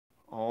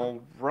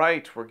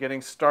right, we're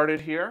getting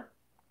started here.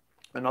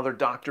 Another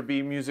Dr.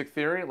 B music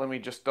theory. Let me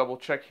just double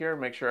check here,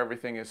 make sure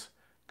everything is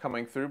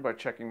coming through by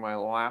checking my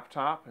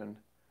laptop, and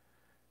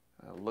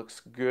it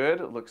looks good,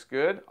 it looks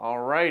good.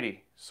 Alrighty,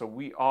 so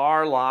we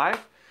are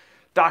live.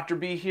 Dr.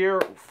 B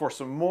here for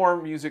some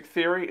more music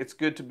theory. It's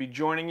good to be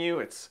joining you.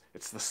 It's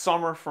the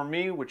summer for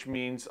me, which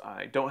means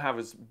I don't have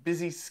as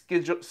busy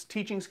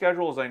teaching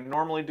schedule as I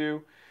normally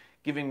do,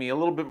 giving me a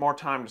little bit more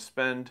time to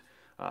spend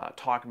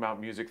talking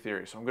about music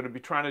theory. So I'm going to be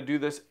trying to do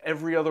this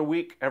every other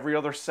week, every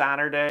other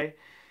Saturday,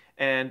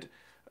 and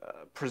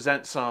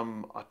present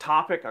a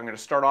topic. I'm going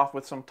to start off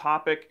with some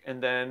topic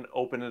and then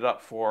open it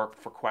up for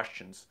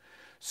questions.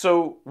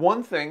 So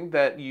one thing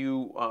that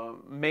you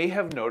may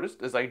have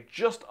noticed is I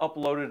just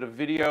uploaded a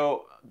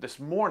video this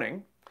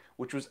morning,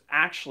 which was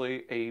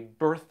actually a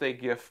birthday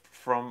gift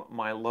from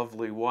my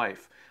lovely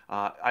wife.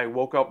 I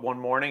woke up one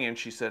morning and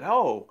she said,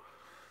 "Oh,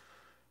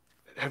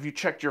 have you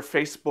checked your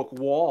Facebook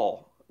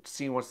wall,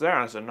 seen what's there?"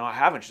 And I said, "No, I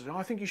haven't." She said, "Oh,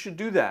 I think you should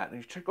do that.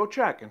 And you should go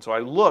check." And so I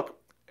look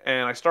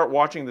and I start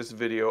watching this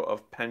video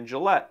of Penn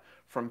Jillette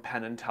from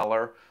Penn and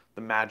Teller,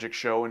 the magic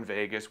show in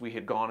Vegas. We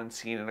had gone and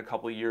seen it a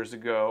couple of years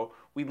ago.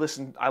 I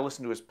listened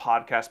to his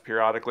podcast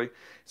periodically.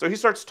 So he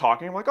starts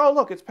talking. I'm like, "Oh,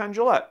 look, it's Penn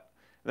Jillette."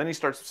 And then he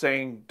starts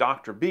saying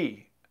Dr.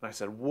 B. And I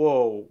said,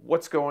 "Whoa,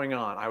 what's going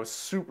on?" I was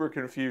super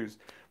confused.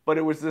 But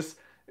it was this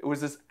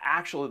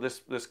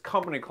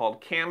company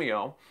called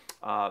Cameo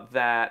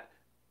that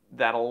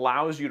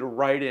allows you to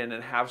write in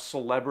and have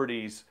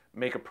celebrities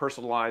make a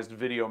personalized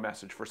video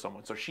message for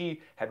someone. So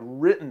she had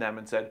written them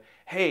and said,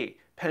 "Hey,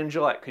 Penn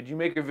Jillette, could you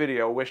make a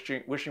video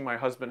wishing my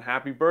husband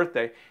happy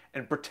birthday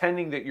and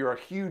pretending that you're a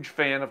huge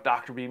fan of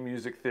Dr. B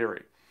music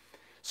theory?"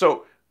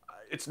 So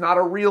it's not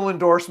a real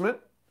endorsement,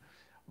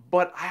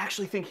 but I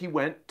actually think he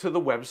went to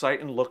the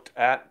website and looked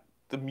at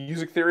the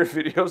music theory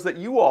videos that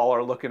you all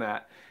are looking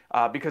at,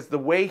 because the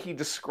way he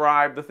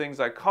described the things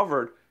I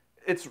covered,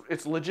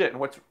 it's legit. And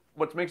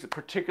what makes it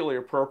particularly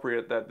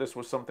appropriate that this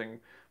was something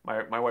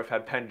my wife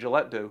had Penn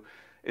Jillette do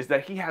is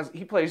that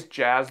he plays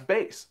jazz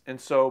bass. And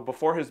so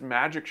before his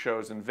magic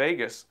shows in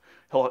Vegas,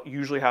 he'll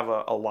usually have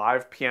a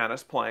live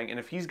pianist playing. And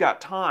if he's got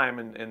time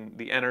and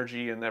the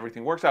energy and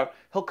everything works out,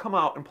 he'll come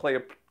out and play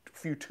a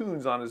few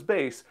tunes on his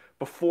bass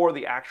before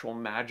the actual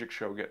magic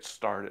show gets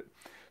started.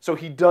 So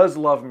he does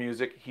love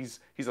music. He's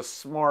a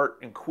smart,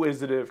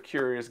 inquisitive,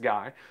 curious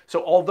guy.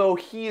 So although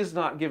he is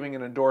not giving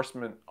an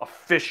endorsement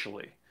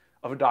officially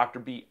of a Dr.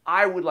 B,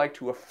 I would like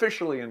to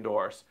officially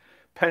endorse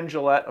Penn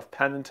Jillette of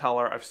Penn and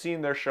Teller. I've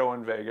seen their show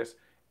in Vegas.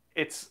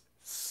 It's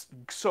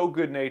so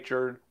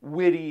good-natured,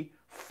 witty,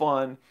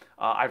 fun.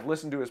 I've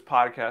listened to his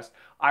podcast.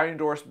 I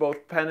endorse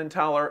both Penn and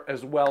Teller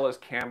as well as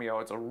Cameo.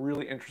 It's a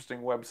really interesting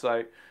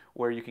website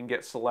where you can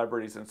get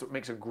celebrities, and so it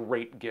makes a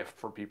great gift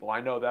for people. I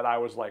know that I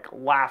was like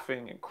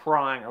laughing and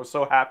crying. I was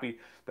so happy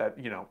that,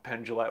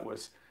 Penn Jillette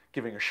was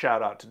giving a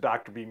shout out to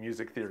Dr. B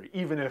Music Theory,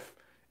 even if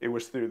it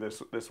was through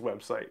this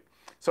website.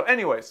 So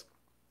anyways,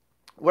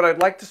 what I'd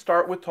like to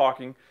start with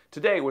talking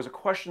today was a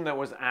question that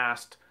was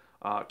asked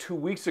 2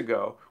 weeks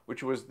ago,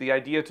 which was the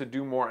idea to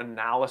do more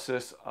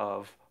analysis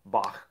of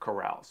Bach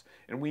chorales.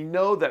 And we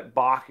know that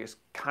Bach is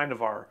kind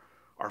of our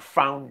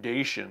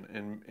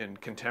foundation in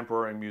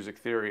contemporary music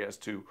theory as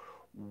to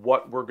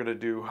what we're going to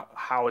do,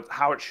 how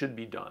it should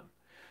be done.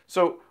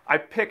 So I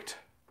picked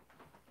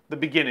the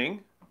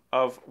beginning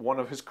of one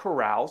of his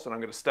chorales, and I'm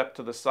going to step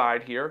to the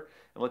side here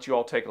and let you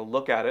all take a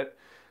look at it.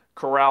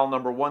 Chorale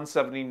number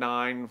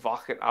 179,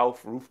 Wachet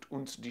auf, ruft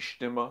uns die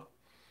Stimme.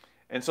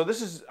 And so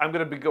I'm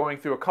going to be going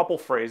through a couple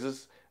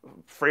phrases,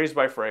 phrase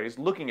by phrase,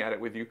 looking at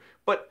it with you.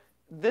 But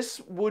this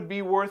would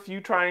be worth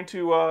you trying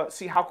to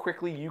see how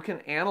quickly you can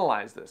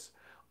analyze this.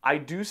 I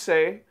do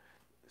say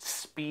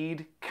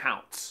speed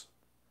counts.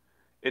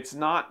 It's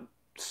not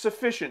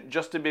sufficient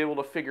just to be able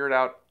to figure it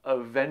out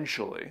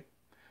eventually.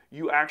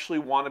 You actually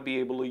want to be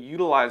able to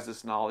utilize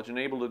this knowledge, and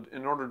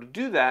in order to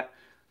do that,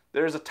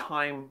 there's a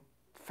time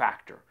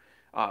factor.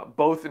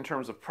 Both in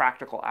terms of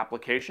practical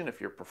application,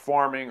 if you're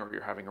performing or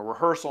you're having a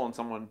rehearsal and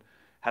someone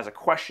has a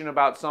question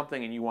about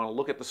something and you want to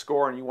look at the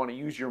score and you want to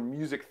use your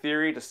music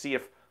theory to see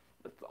if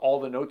all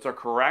the notes are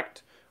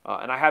correct.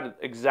 And I had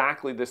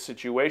exactly this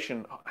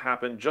situation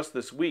happen just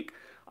this week.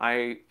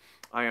 I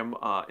am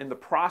in the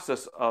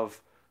process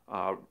of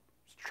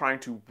trying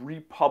to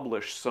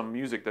republish some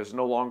music that's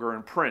no longer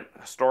in print,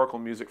 historical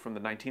music from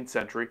the 19th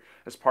century,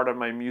 as part of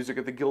my Music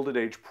of the Gilded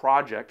Age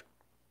project.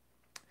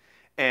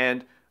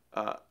 And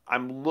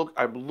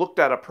I've looked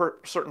at a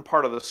certain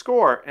part of the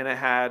score, and it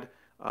had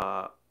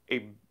a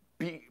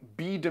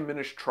B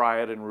diminished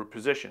triad in root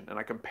position, and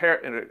I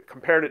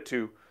compared it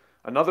to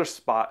another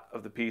spot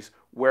of the piece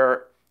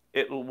where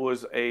it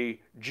was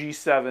a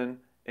G7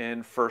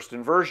 in first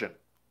inversion,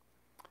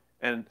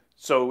 and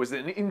so it was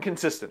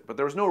inconsistent. But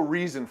there was no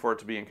reason for it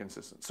to be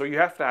inconsistent. So you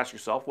have to ask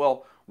yourself,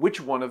 well, which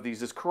one of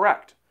these is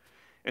correct?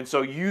 And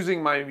so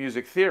using my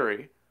music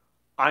theory,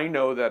 I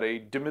know that a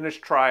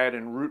diminished triad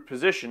in root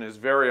position is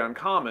very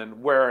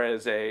uncommon,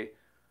 whereas a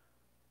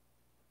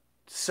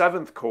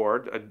seventh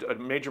chord, a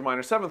major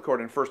minor seventh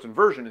chord in first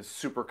inversion is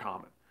super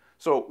common.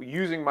 So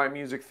using my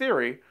music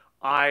theory,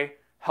 I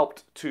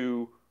helped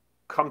to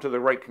come to the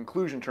right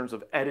conclusion in terms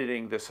of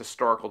editing this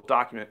historical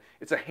document.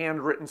 It's a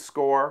handwritten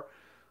score.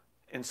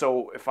 And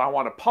so if I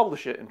want to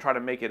publish it and try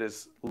to make it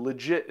as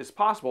legit as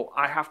possible,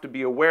 I have to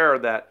be aware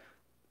that,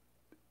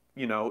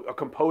 you know, a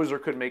composer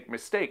could make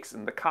mistakes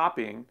in the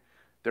copying.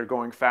 They're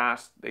going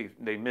fast,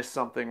 they miss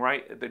something,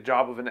 right? The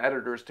job of an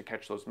editor is to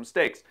catch those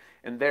mistakes.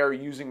 And there,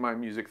 using my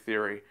music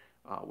theory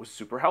was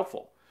super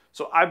helpful.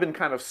 So I've been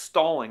kind of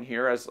stalling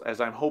here as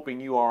I'm hoping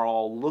you are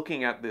all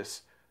looking at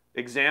this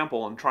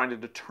example and trying to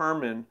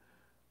determine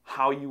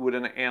how you would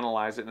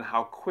analyze it and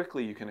how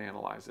quickly you can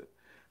analyze it.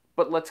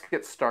 But let's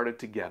get started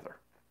together.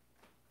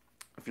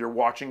 If you're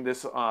watching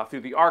this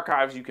through the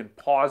archives, you can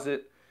pause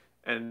it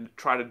and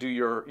try to do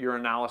your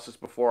analysis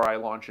before I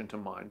launch into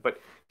mine. But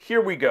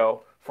here we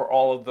go for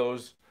all of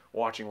those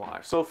watching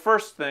live. So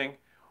first thing,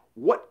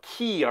 what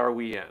key are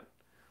we in?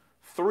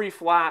 3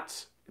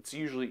 flats, it's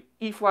usually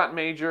E flat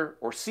major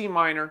or C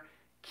minor.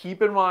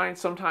 Keep in mind,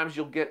 sometimes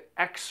you'll get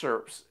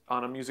excerpts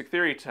on a music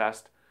theory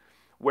test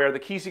where the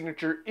key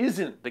signature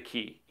isn't the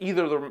key,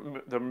 either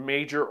the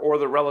major or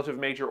the relative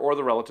major or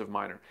the relative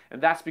minor.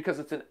 And that's because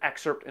it's an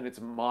excerpt and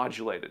it's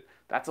modulated.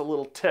 That's a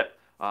little tip,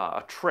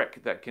 a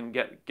trick that can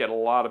get a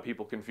lot of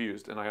people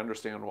confused, and I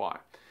understand why.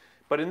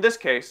 But in this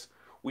case,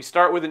 we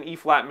start with an E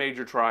flat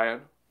major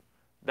triad.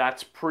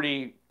 That's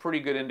pretty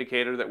good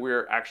indicator that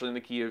we're actually in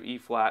the key of E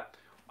flat.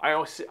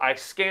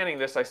 Scanning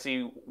this, I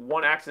see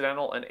 1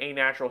 accidental and A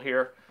natural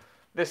here.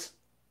 This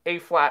A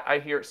flat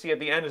I see at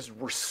the end is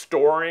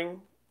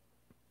restoring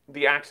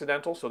the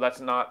accidental, so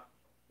that's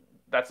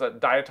a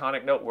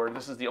diatonic note where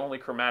this is the only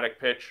chromatic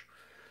pitch.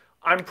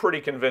 I'm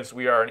pretty convinced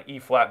we are an E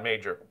flat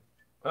major.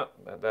 Oh,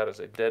 that is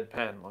a dead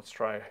pen. Let's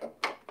try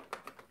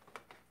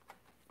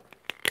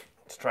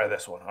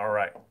this one. All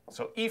right.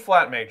 So E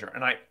flat major,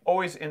 and I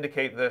always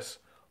indicate this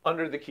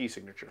under the key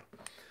signature.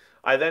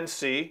 I then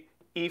see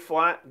E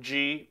flat,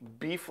 G,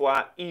 B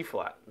flat, E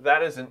flat.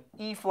 That is an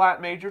E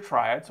flat major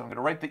triad, so I'm going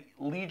to write the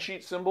lead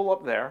sheet symbol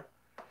up there,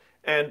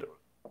 and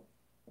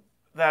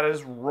that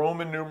is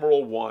Roman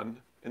numeral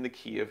 1 in the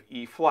key of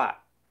E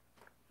flat.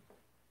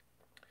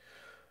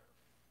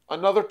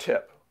 Another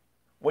tip,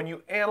 when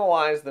you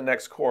analyze the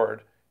next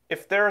chord,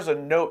 if there's a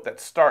note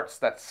that starts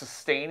that's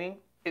sustaining,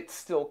 it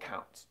still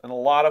counts. And a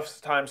lot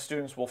of times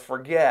students will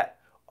forget,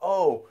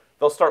 oh,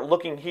 they'll start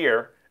looking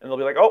here and they'll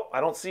be like, oh,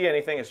 I don't see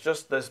anything, it's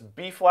just this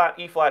B flat,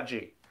 E flat,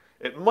 G.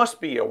 It must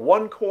be a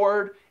 1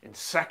 chord in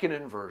second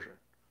inversion.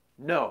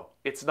 No,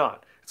 it's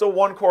not. It's a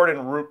 1 chord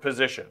in root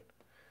position.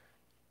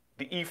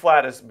 The E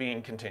flat is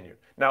being continued.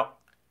 Now,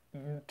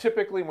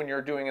 typically when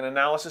you're doing an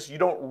analysis, you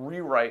don't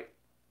rewrite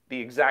the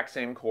exact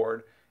same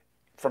chord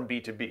from B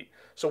to B.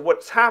 So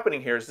what's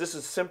happening here is this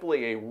is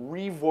simply a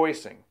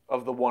revoicing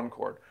of the 1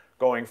 chord,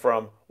 going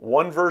from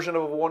one version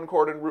of a 1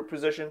 chord in root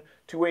position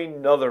to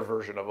another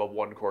version of a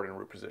 1 chord in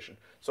root position.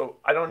 So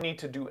I don't need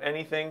to do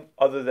anything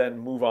other than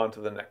move on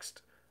to the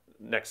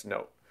next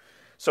note.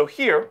 So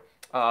here,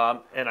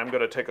 and I'm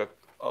going to take a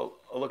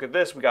look at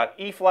this, we got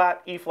E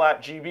flat,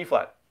 G, B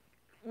flat.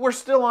 We're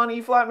still on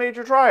E flat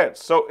major triads,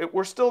 so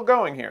we're still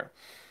going here.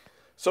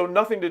 So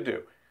nothing to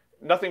do,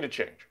 nothing to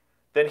change.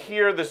 Then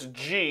here, this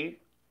G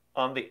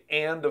on the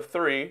and of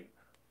 3,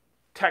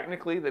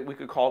 technically that we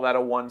could call that a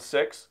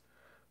 1-6,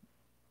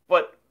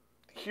 but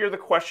here the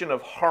question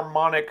of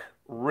harmonic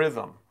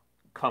rhythm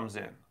comes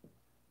in.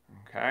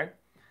 Okay,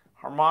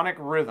 harmonic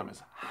rhythm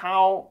is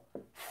how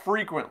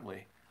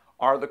frequently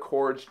are the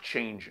chords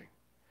changing.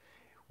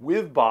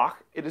 With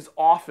Bach, it is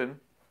often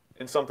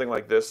in something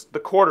like this, the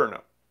quarter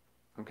note.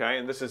 Okay,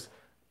 and this is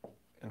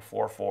in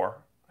 4/4.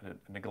 I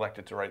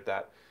neglected to write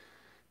that.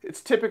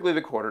 It's typically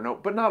the quarter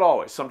note, but not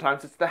always.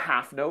 Sometimes it's the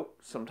half note,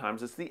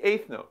 sometimes it's the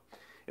 8th note.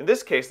 In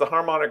this case, the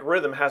harmonic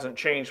rhythm hasn't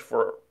changed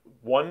for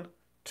 1,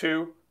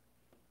 2,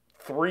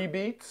 3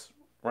 beats,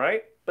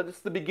 right? But it's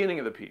the beginning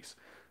of the piece.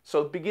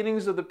 So beginning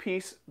of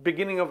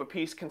a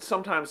piece can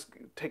sometimes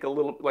take a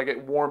little, like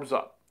it warms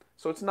up.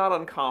 So it's not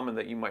uncommon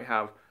that you might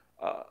have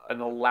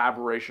an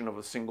elaboration of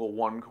a single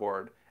 1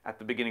 chord at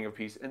the beginning of a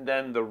piece, and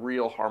then the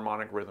real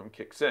harmonic rhythm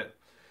kicks in.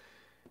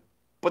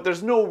 But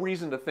there's no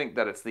reason to think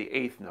that it's the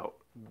 8th note,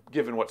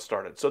 given what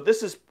started. So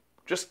this is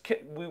just,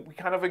 we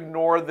kind of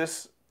ignore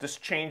this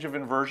change of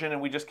inversion, and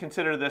we just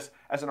consider this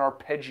as an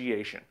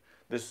arpeggiation.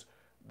 This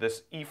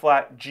E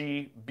flat,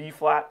 G, B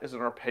flat is an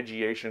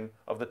arpeggiation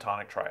of the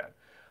tonic triad.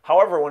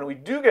 However, when we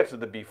do get to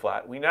the B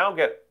flat, we now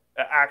get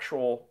an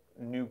actual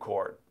new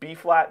chord, B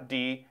flat,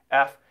 D,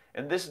 F,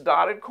 and this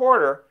dotted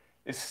quarter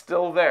is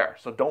still there.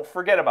 So don't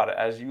forget about it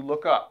as you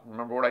look up.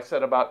 Remember what I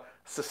said about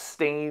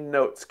sustained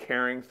notes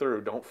carrying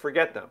through. Don't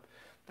forget them.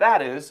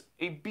 That is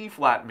a B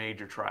flat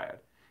major triad.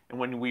 And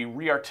when we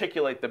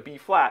re-articulate the B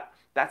flat,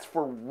 that's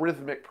for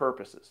rhythmic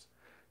purposes.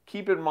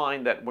 Keep in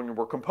mind that when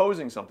we're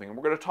composing something, and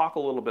we're going to talk a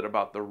little bit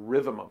about the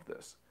rhythm of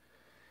this,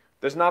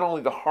 there's not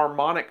only the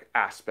harmonic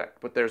aspect,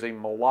 but there's a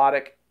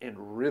melodic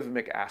and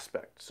rhythmic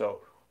aspect. So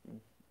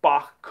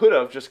Bach could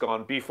have just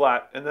gone B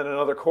flat and then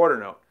another quarter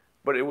note,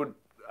 but it would,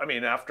 I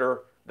mean,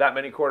 after that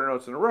many quarter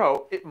notes in a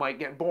row, it might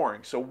get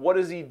boring. So what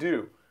does he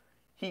do?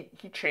 He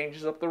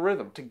changes up the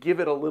rhythm to give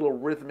it a little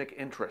rhythmic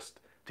interest,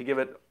 to give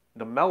it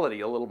the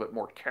melody a little bit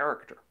more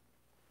character.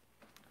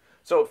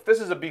 So if this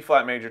is a B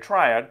flat major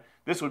triad,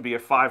 this would be a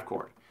 5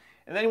 chord.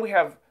 And then we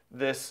have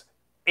this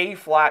A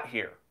flat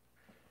here.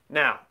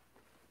 Now,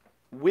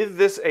 with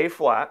this A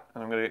flat,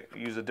 and I'm going to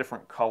use a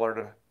different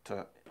color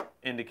to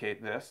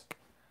indicate this,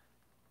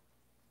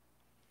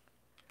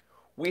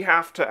 we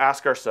have to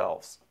ask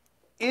ourselves,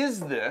 is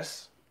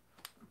this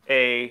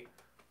a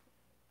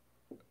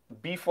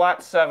B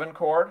flat 7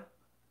 chord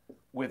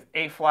with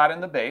A flat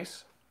in the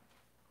bass,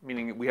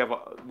 meaning we have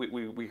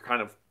we kind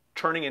of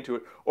turning into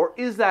it, or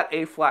is that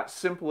A flat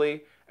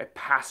simply a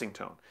passing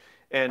tone?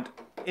 And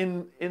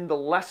in the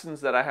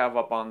lessons that I have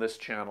up on this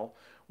channel,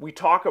 we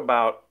talk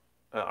about,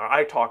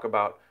 I talk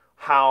about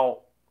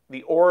how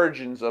the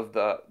origins of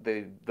the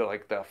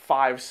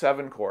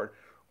 5/7 chord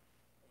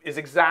is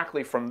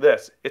exactly from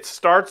this. It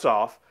starts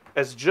off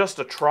as just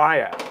a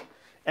triad,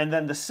 and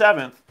then the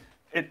 7th,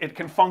 it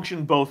can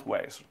function both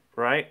ways,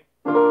 right?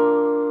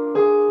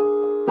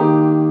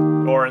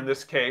 Or in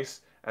this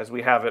case, as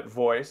we have it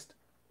voiced,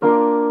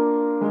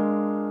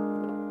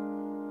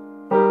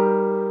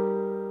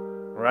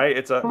 right?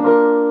 It's a,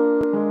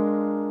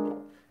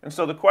 and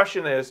so the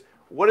question is,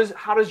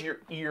 how does your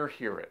ear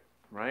hear it,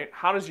 right?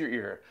 How does your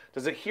ear hear it?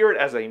 Does it hear it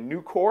as a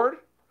new chord,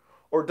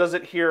 or does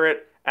it hear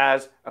it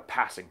as a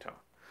passing tone?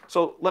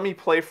 So let me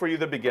play for you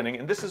the beginning,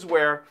 and this is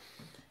where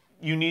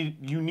you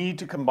need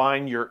to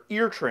combine your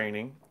ear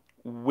training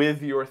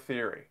with your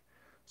theory.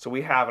 So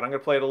we have it. I'm going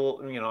to play it a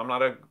little, I'm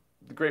not a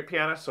great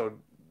pianist, so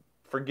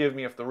forgive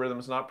me if the rhythm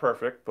is not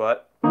perfect,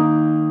 but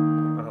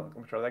let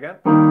me try that again.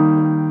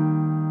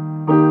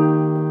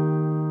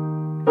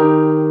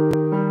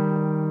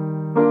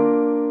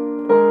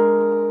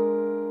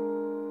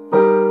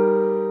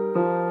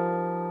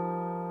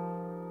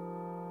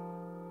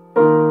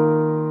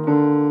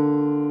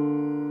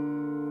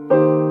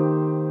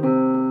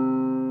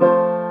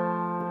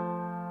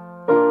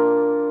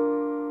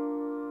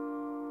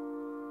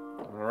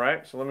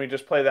 So let me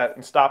just play that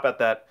and stop at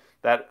that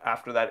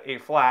after that A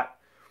flat.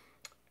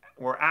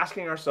 We're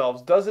asking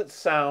ourselves, does it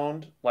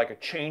sound like a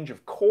change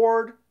of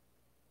chord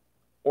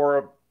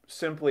or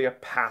simply a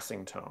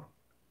passing tone?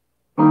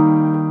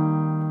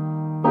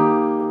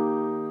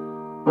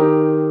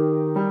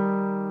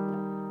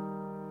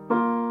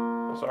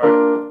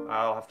 Sorry,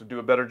 I'll have to do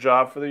a better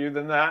job for you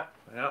than that.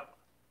 Yeah.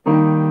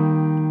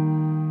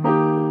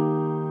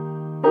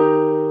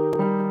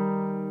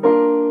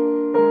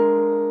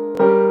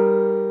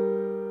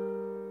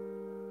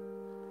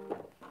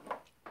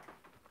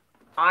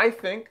 I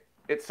think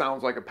it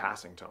sounds like a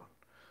passing tone.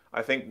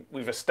 I think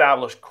we've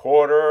established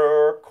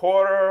quarter,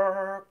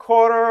 quarter,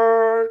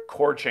 quarter,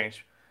 chord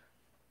change.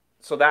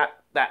 So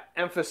that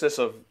emphasis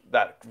of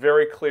that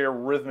very clear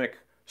rhythmic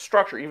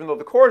structure, even though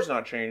the chord's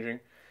not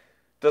changing,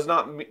 does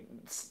not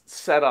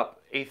set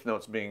up eighth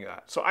notes being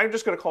that. So I'm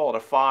just going to call it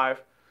a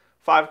 5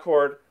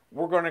 chord.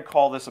 We're going to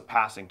call this a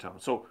passing tone.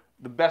 So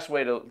the best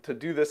way to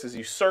do this is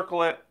you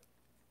circle it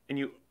and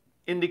you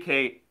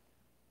indicate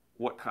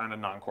what kind of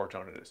non-chord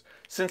tone it is.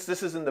 Since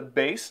this is in the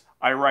bass,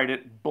 I write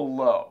it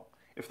below.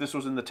 If this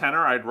was in the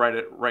tenor, I'd write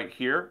it right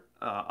here,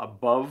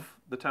 above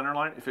the tenor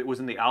line. If it was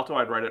in the alto,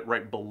 I'd write it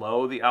right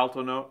below the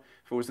alto note.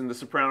 If it was in the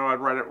soprano, I'd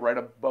write it right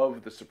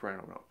above the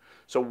soprano note.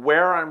 So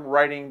where I'm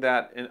writing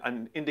that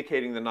and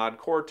indicating the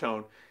non-chord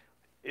tone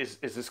is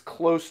as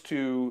close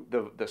to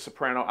the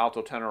soprano,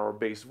 alto, tenor, or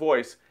bass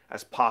voice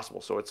as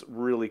possible, so it's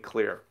really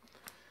clear.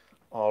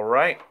 All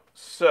right,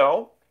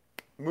 so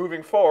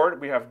moving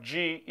forward, we have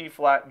G, E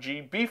flat,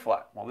 G, B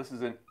flat. Well, this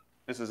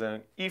is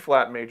an E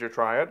flat major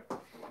triad.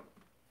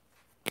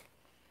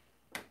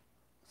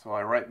 So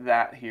I write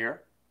that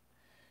here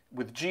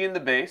with G in the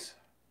bass.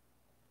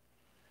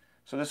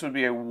 So this would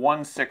be a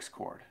 1/6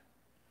 chord.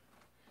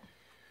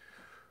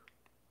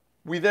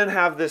 We then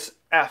have this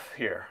F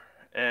here,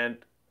 and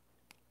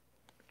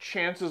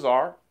chances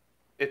are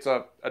it's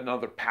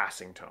another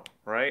passing tone,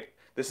 right?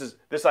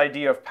 This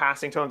idea of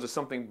passing tones is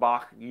something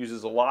Bach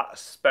uses a lot,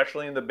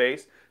 especially in the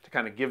bass, to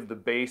kind of give the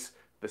bass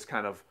this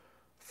kind of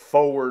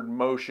forward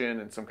motion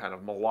and some kind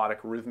of melodic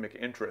rhythmic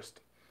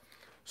interest.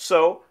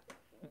 So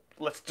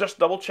let's just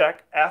double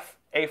check. F,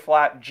 A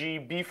flat, G,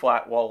 B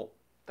flat. Well,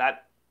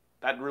 that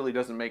really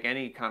doesn't make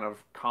any kind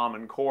of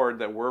common chord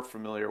that we're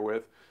familiar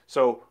with.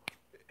 So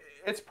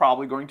it's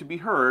probably going to be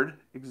heard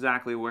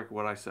exactly like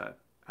what I said,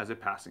 as a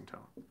passing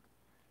tone.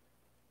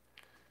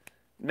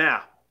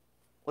 Now,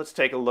 let's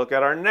take a look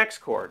at our next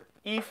chord.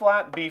 E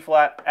flat, B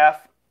flat,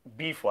 F,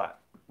 B flat.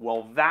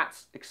 Well,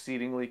 that's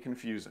exceedingly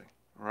confusing,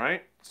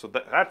 right? So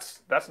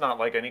that's not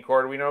like any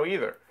chord we know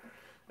either.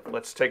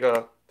 Let's take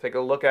a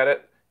look at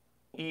it.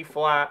 E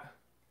flat,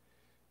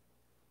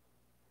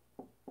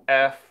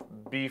 F,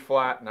 B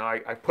flat. Now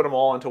I put them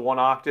all into one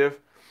octave.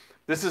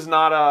 This is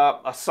not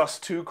a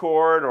sus2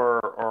 chord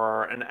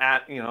or an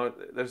at,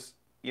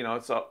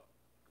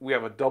 we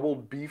have a double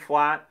B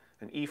flat,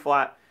 an E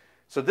flat.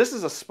 So this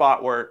is a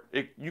spot where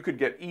you could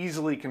get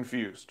easily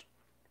confused.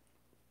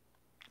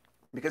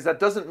 because that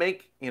doesn't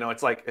make,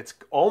 it's like, it's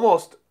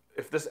almost,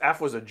 if this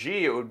F was a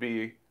G, it would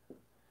be,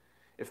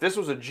 if this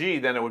was a G,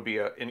 then it would be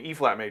an E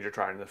flat major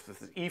triad. And if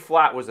this E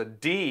flat was a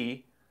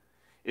D,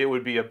 it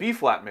would be a B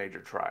flat major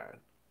triad.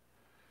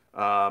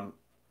 That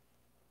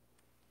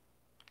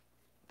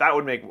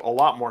would make a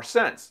lot more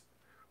sense.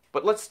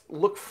 But let's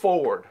look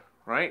forward,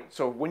 right?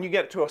 So when you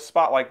get to a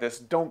spot like this,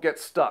 don't get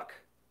stuck.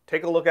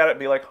 Take a look at it and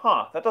be like,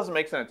 huh, that doesn't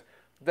make sense.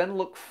 Then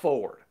look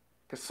forward,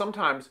 because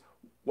sometimes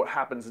what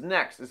happens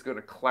next is going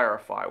to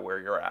clarify where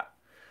you're at.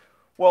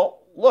 Well,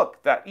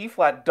 look, that E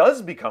flat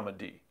does become a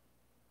D.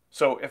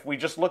 So if we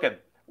just look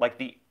at like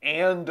the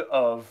and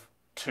of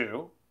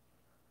 2,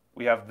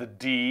 we have the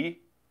D,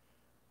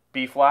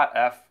 B flat,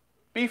 F,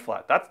 B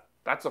flat.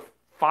 That's a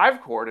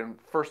 5 chord in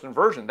first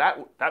inversion.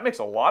 That makes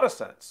a lot of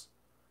sense.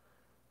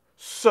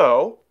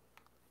 So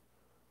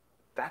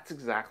that's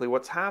exactly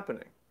what's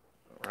happening,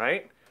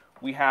 right?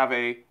 We have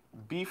a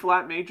B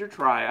flat major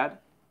triad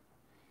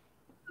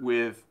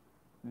with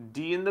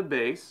D in the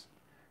bass.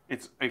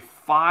 It's a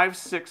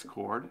 5/6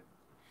 chord,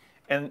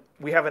 and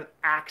we have an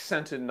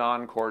accented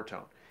non-chord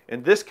tone.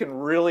 And this can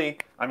really,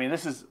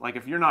 this is like,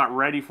 if you're not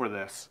ready for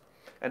this,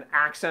 an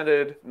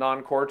accented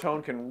non-chord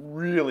tone can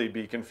really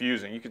be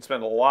confusing. You can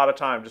spend a lot of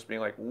time just being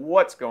like,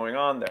 what's going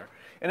on there?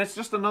 And it's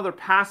just another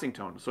passing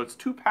tone. So it's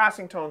 2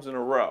 passing tones in a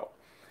row.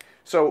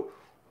 So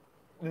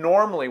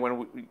normally,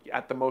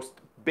 at the most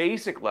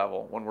basic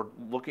level, when we're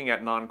looking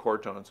at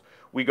non-chord tones,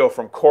 we go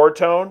from chord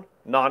tone,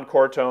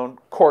 non-chord tone,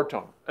 chord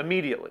tone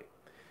immediately.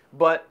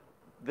 But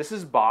this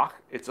is Bach.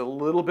 It's a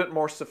little bit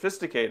more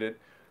sophisticated.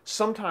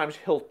 Sometimes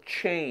he'll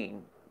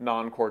chain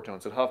non-chord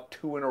tones and have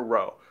 2 in a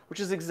row, which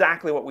is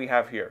exactly what we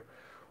have here.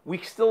 We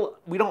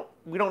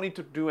don't need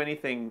to do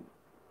anything,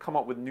 come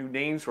up with new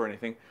names for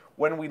anything.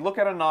 When we look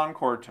at a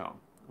non-chord tone,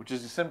 which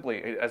is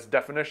simply, as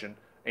definition,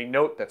 a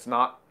note that's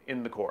not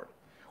in the chord,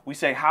 we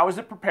say, how is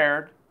it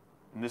prepared?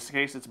 In this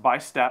case, it's by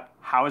step.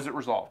 How is it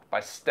resolved?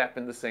 By step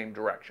in the same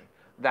direction.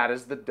 That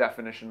is the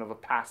definition of a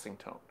passing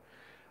tone.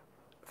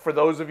 For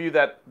those of you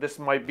that this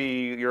might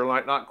be, you're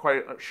not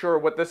quite sure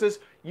what this is,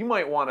 you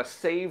might want to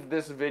save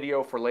this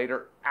video for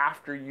later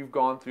after you've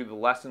gone through the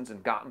lessons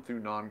and gotten through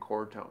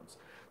non-chord tones.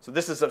 So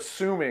this is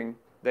assuming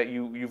that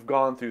you've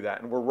gone through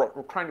that, and we're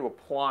trying to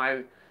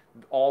apply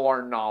all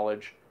our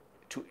knowledge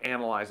to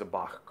analyze a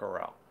Bach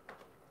chorale.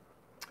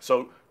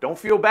 So don't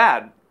feel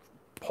bad.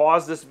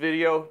 Pause this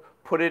video,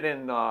 put it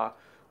in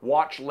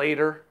watch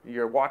later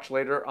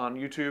on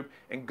YouTube,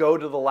 and go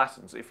to the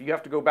lessons. If you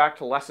have to go back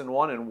to lesson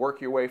 1 and work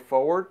your way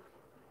forward,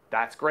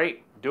 that's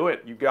great. Do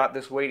it. You've got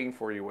this waiting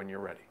for you when you're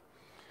ready.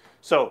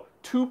 So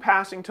 2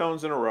 passing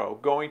tones in a row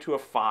going to a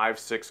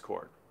 5/6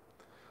 chord.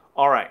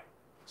 All right,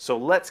 so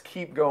let's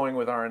keep going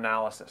with our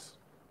analysis.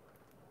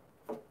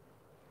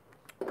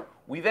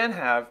 We then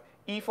have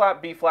E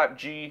flat, B flat,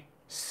 G,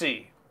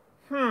 C.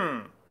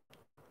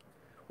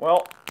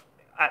 Well,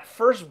 at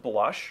first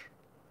blush,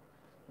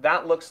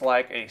 that looks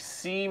like a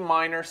C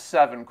minor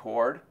 7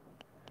 chord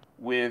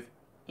with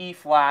E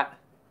flat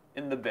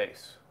in the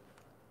bass.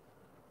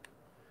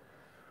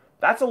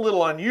 That's a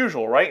little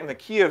unusual, right? In the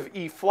key of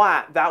E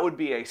flat, that would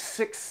be a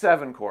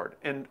 6/7 chord.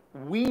 And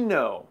we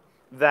know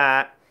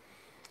that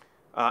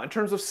in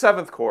terms of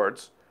 7th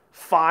chords,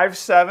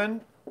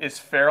 5/7 is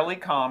fairly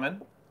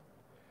common.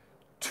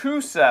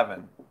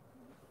 2/7,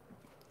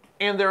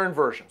 and their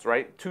inversions,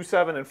 right?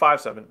 2/7 and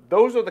 5/7,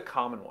 those are the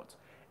common ones.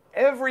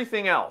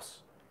 Everything else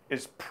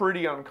is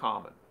pretty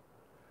uncommon,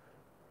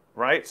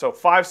 right? So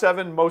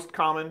 5/7 most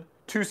common,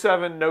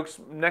 2/7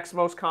 next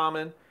most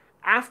common.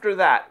 After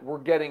that, we're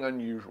getting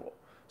unusual.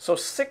 So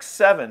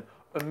 6/7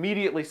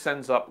 immediately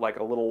sends up like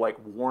a little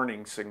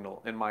warning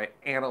signal in my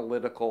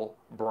analytical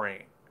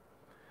brain.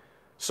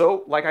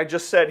 So like I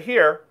just said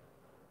here,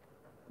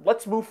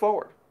 let's move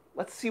forward.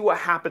 Let's see what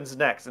happens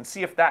next and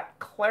see if that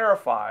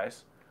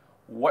clarifies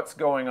what's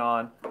going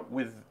on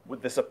with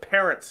this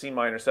apparent C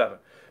minor 7.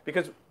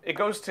 Because it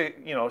goes to,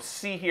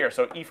 C here,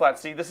 so E flat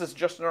C. This is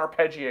just an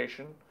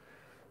arpeggiation.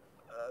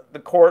 The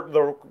chord,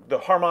 the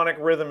harmonic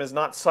rhythm is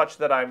not such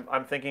that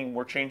I'm thinking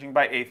we're changing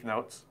by 8th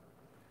notes.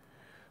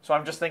 So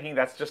I'm just thinking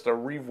that's just a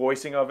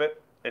revoicing of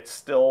it. It's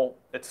still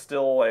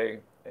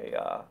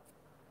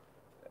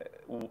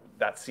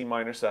that C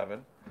minor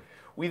 7.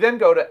 We then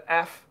go to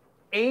F,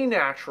 A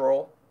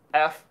natural,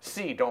 F,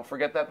 C. Don't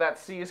forget that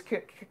C is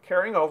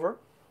carrying over.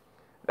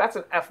 That's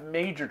an F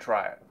major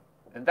triad,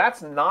 and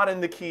that's not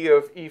in the key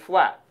of E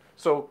flat.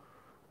 So,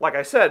 like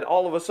I said,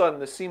 all of a sudden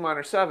the C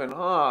minor 7,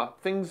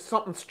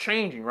 something's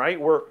changing, right?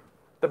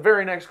 The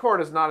very next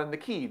chord is not in the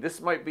key.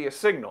 This might be a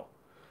signal.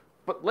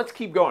 But let's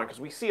keep going because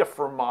we see a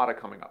fermata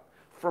coming up.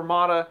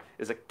 Fermata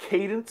is a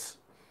cadence,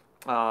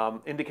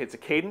 indicates a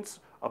cadence,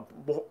 a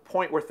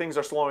point where things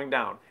are slowing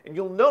down. And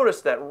you'll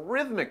notice that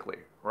rhythmically,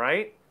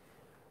 right?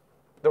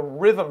 The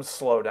rhythms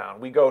slow down.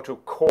 We go to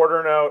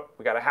quarter note,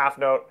 we got a half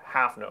note,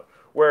 half note.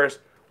 Whereas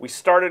we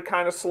started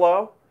kind of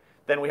slow,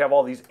 then we have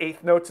all these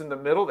 8th notes in the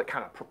middle that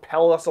kind of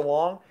propel us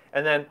along,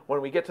 and then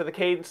when we get to the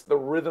cadence, the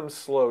rhythms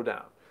slow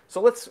down. So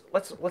let's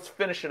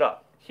finish it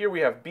up. here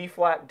we have B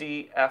flat,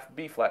 D, F,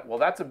 B flat. Well,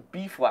 that's a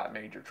B flat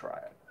major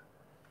triad.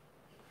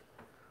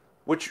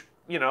 Which,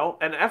 you know,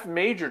 an F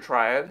major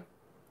triad,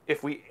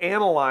 if we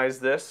analyze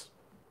this,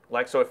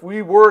 like, so if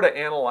we were to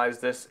analyze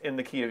this in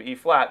the key of E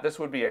flat, this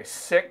would be a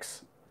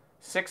 6,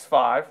 6,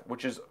 5,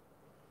 which is,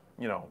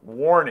 you know,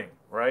 warning,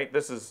 right?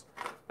 That's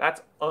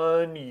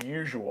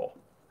unusual.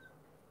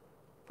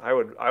 I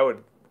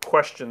would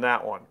question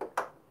that one.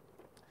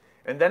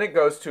 And then it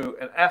goes to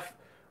an F,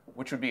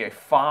 which would be a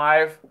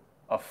 5,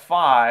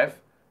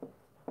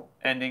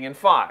 ending in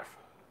 5.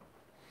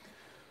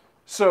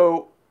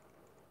 So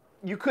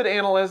you could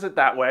analyze it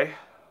that way,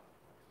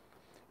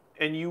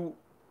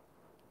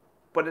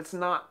 but it's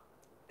not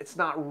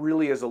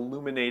really as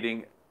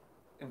illuminating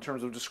in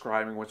terms of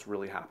describing what's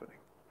really happening.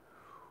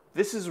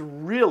 This is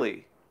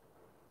really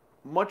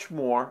much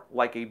more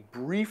like a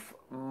brief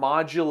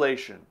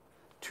modulation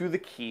to the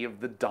key of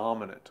the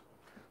dominant.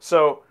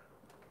 So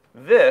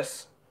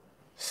this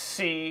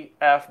C,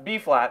 F, B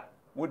flat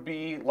would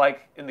be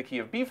like in the key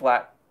of B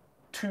flat,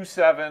 2,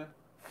 7,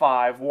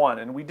 5, 1.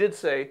 And we did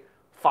say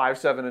 5,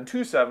 7, and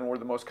 2, 7 were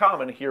the most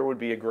common. Here would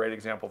be a great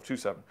example of 2,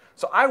 7.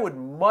 So I would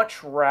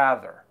much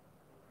rather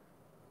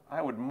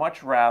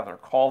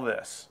call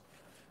this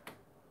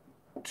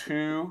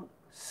 2,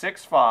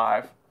 6,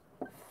 5,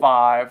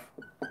 5,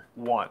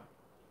 1.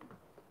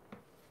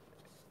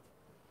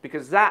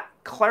 Because that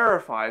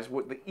clarifies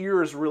what the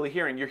ear is really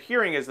hearing. Your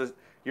hearing is this.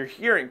 You're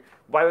hearing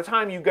by the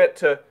time you get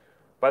to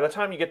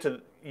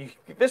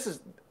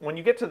when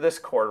you get to this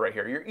chord right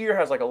here, your ear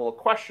has like a little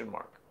question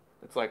mark.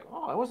 It's like,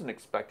 oh, I wasn't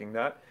expecting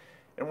that.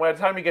 And by the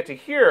time you get to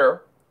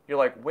here, you're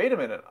like, wait a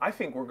minute, I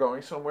think we're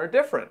going somewhere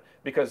different,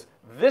 because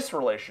this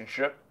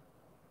relationship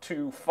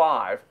 2,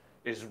 5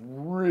 is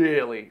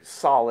really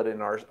solid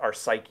in our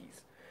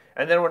psyches.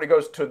 And then when it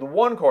goes to the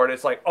 1 chord,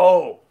 it's like,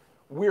 oh,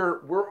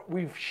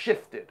 we've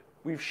shifted.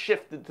 We've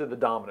shifted to the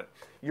dominant.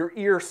 Your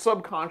ear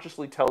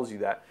subconsciously tells you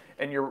that,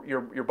 and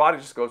your body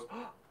just goes,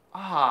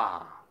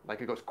 ah, like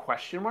it goes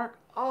question mark.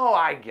 Oh,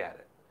 I get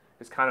it.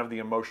 It's kind of the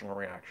emotional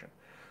reaction.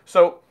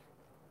 So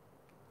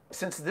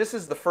since this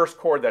is the first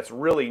chord that's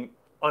really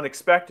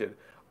unexpected,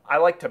 I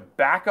like to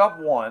back up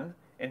 1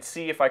 and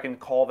see if I can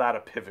call that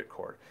a pivot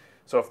chord.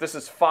 So if this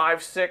is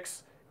 5,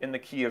 6 in the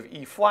key of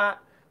E flat,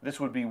 this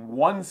would be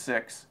 1,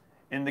 6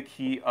 in the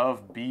key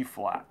of B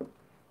flat.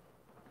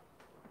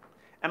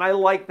 And I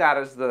like that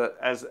as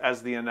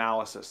the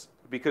analysis,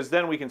 because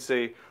then we can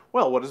say,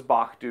 well, what does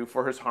Bach do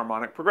for his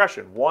harmonic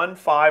progression? 1,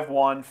 5,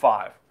 1,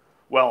 5.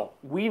 Well,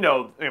 we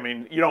know, I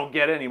mean, you don't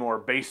get any more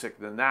basic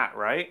than that,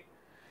 right?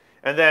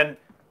 And then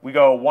we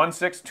go 1,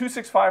 6, 2,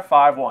 6, 5,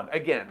 5, 1.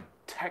 Again,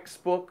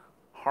 textbook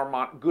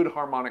good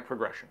harmonic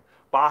progression.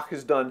 Bach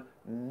has done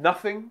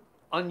nothing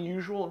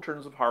unusual in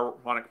terms of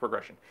harmonic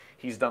progression.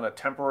 He's done a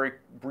temporary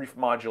brief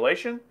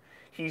modulation.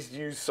 He's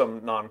used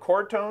some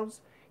non-chord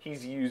tones.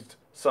 He's used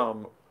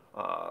some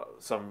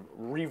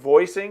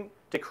revoicing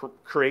to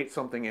create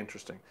something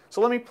interesting.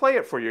 So let me play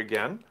it for you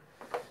again,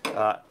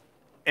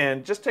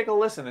 and just take a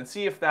listen and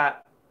see if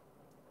that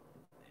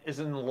is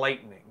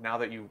enlightening now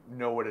that you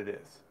know what it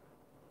is.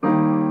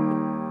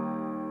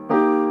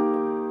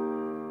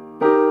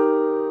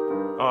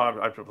 Oh,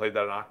 I played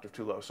that an octave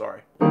too low,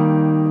 sorry.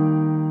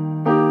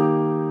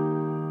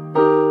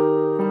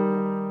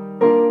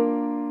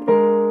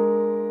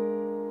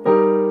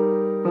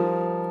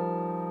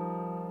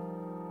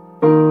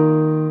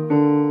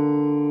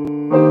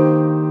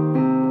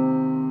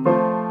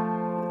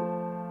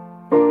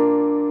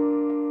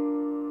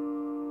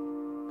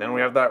 Then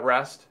we have that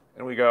rest,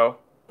 and we go.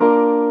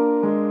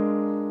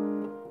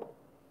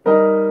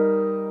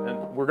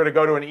 And we're going to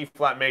go to an E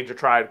flat major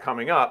triad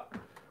coming up,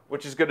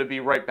 which is going to be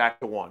right back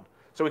to 1.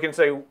 So we can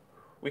say,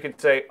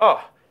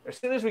 oh, as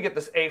soon as we get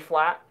this A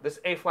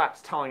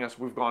flat's telling us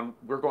we're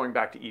going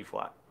back to E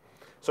flat.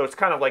 So it's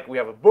kind of like we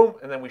have a boom,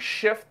 and then we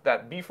shift.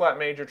 That B flat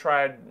major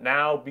triad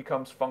now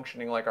becomes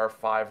functioning like our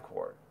 5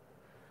 chord.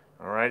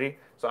 Alrighty.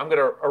 So I'm going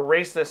to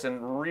erase this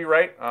and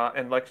rewrite,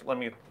 and let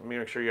me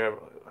make sure you have.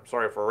 I'm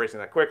sorry for erasing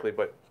that quickly,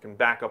 but you can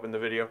back up in the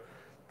video.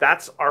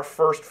 That's our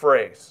first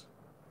phrase.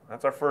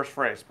 That's our first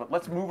phrase. But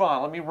let's move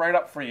on. Let me write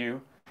up for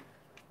you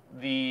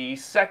the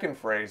second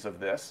phrase of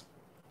this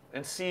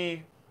and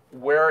see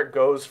where it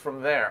goes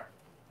from there.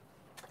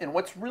 And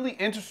what's really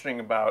interesting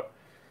about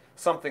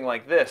something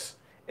like this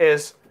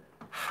is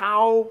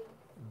how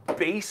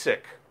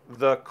basic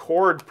the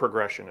chord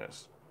progression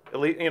is. At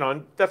least, you know,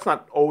 and that's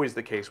not always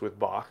the case with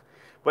Bach,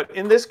 but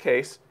in this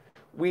case,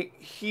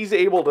 he's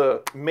able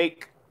to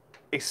make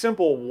a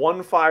simple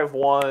 1, 5,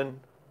 1,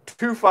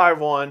 2, 5,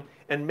 1,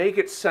 and make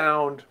it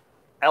sound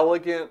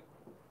elegant,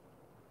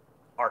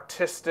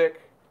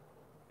 artistic,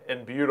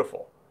 and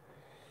beautiful.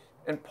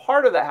 And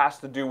part of that has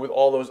to do with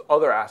all those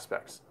other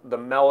aspects: the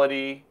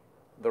melody,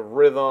 the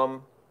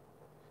rhythm,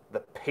 the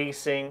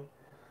pacing,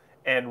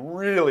 and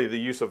really the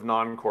use of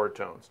non-chord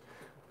tones.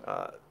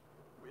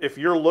 If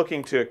you're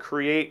looking to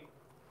create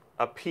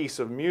a piece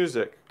of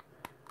music,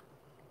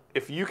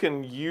 if you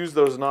can use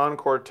those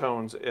non-chord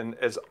tones in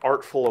as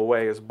artful a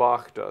way as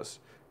Bach does,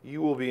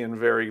 you will be in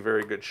very,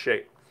 very good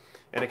shape.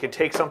 And it can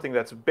take something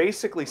that's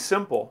basically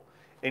simple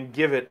and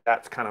give it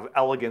that kind of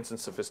elegance and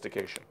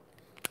sophistication.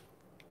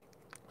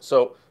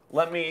 So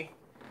let me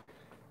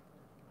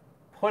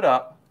put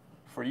up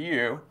for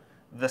you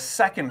the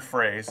second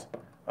phrase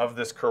of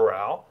this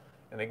chorale.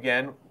 And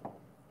again,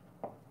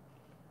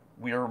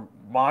 we are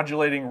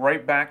modulating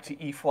right back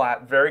to E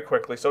flat very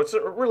quickly. So it's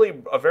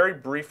really a very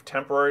brief,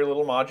 temporary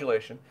little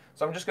modulation.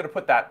 So I'm just going to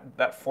put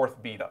that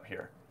fourth beat up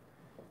here.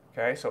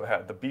 Okay, so it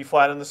had the B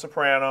flat in the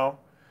soprano,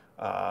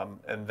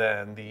 and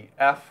then the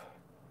F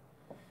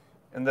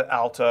in the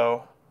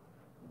alto,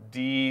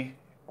 D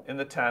in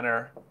the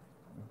tenor,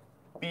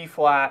 B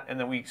flat, and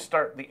then we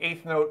start the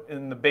eighth note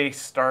in the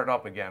bass start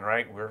up again,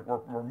 right?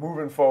 We're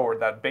moving forward.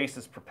 That bass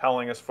is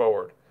propelling us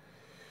forward.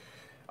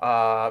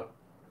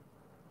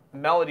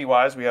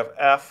 Melody-wise, we have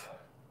F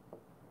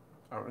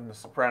in the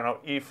soprano,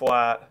 E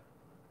flat,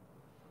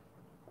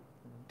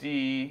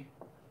 D,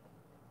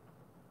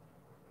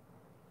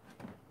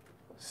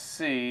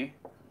 C,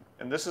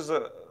 and this is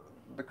the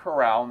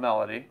chorale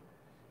melody,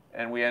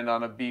 and we end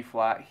on a B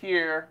flat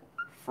here,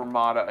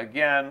 fermata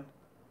again,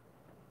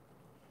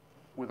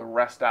 with a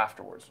rest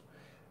afterwards.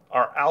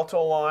 Our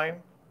alto line,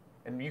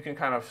 and you can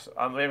kind of,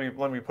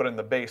 let me put in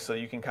the bass so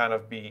you can kind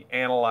of be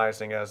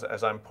analyzing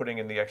as I'm putting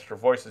in the extra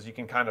voices. You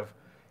can kind of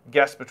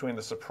guess between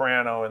the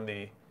soprano and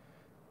the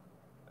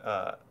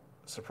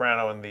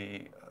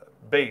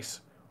bass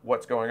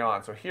what's going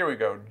on. So here we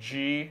go,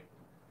 G,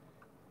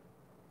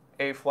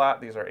 A flat,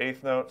 these are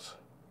eighth notes.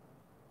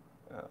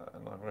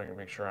 And I'm going to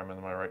make sure I'm in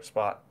my right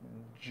spot.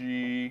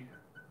 G,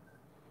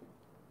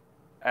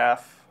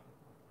 F,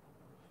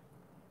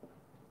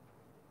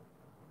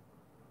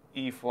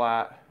 E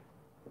flat,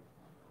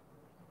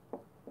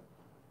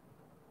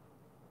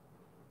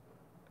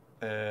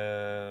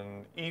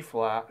 and E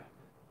flat.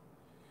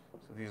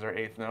 So these are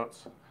eighth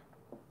notes.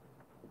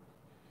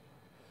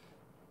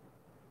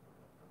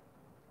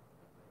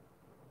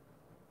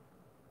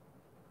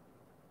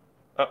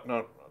 Oh,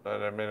 no,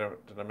 did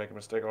I make a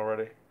mistake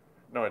already?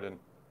 No, I didn't.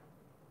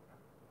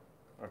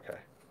 Okay.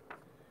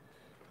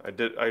 I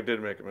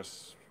did make a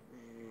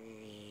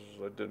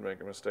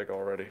mistake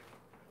already.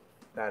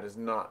 That is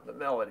not the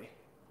melody.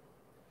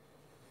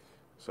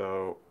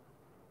 So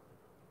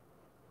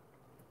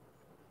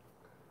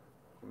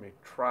let me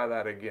try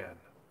that again.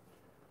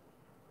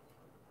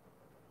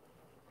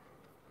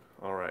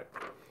 All right.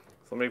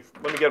 So let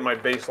me get my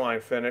bass line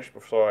finished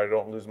so I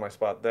don't lose my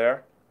spot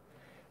there.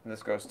 And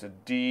this goes to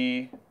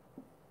D,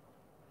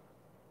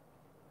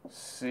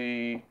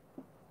 C,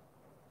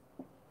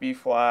 B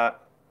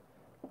flat,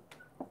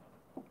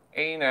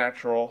 A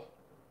natural,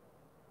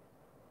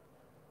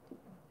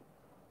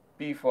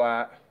 B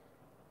flat,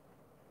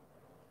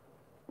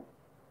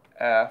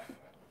 F,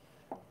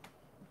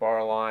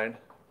 bar line,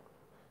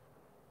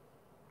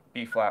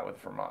 B flat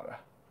with fermata.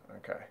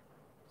 Okay,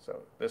 so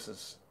this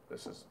is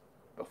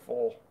the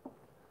full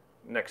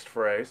next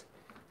phrase.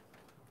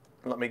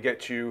 Let me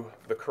get you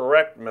the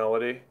correct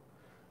melody.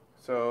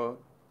 So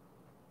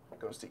it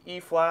goes to E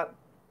flat,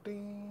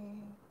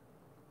 ding,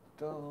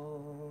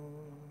 dong.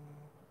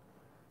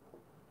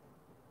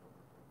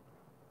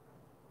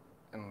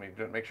 And let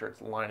me make sure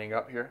it's lining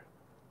up here.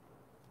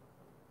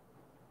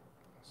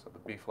 So the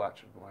B flat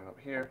should line up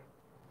here.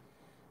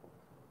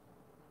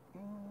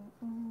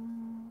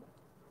 And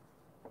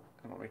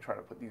let me try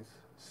to put these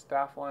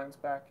staff lines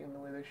back in the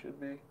way they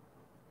should be.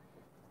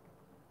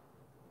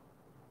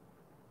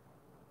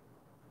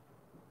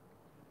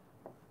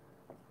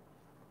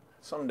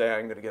 Someday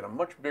I'm going to get a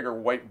much bigger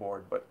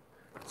whiteboard, but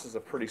this is a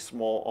pretty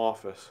small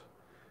office,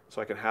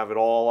 so I can have it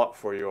all up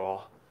for you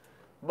all.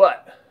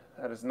 But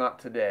that is not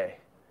today.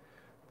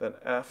 Then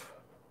F,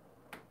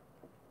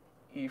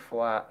 E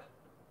flat,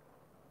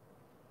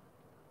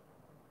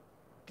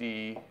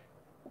 D,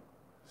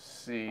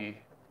 C,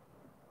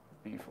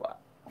 B flat,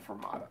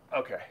 fermata.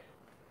 Okay,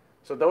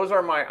 so those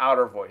are my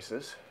outer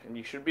voices, and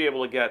you should be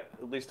able to get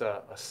at least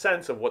a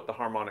sense of what the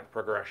harmonic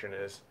progression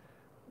is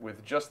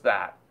with just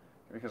that,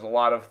 because a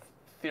lot of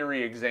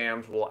theory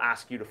exams will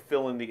ask you to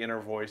fill in the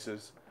inner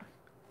voices.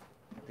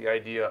 The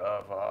idea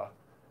of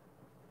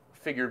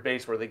figured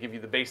bass, where they give you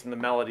the bass and the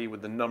melody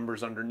with the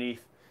numbers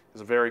underneath,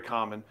 is very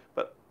common.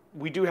 But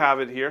we do have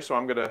it here, so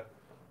I'm gonna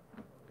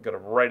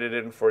write it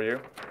in for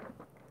you.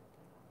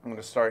 I'm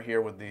gonna start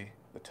here with the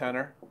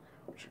tenor,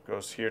 which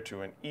goes here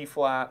to an E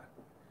flat,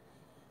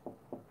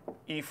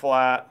 B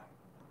flat,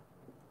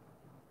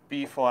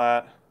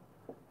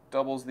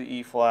 doubles the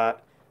E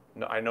flat.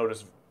 I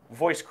notice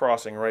voice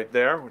crossing right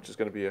there, which is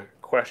going to be a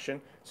question.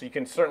 So you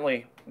can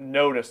certainly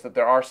notice that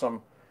there are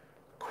some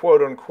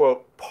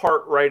quote-unquote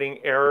part writing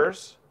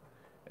errors.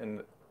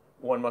 And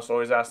one must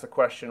always ask the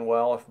question,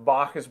 well, if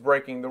Bach is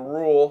breaking the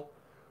rule,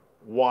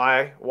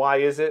 why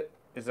is it?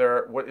 Is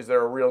there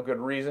a real good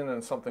reason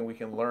and something we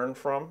can learn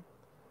from?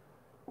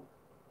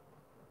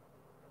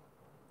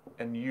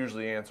 And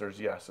usually the answer is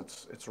yes.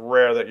 It's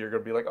rare that you're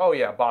going to be like, oh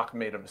yeah, Bach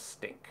made a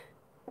mistake.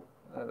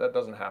 That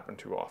doesn't happen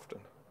too often.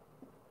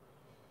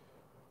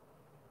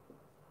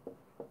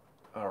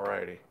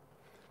 Alrighty.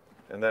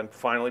 And then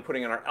finally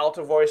putting in our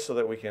alto voice so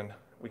that we can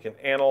we can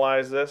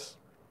analyze this.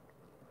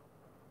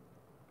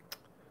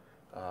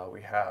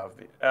 We have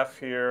the F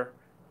here.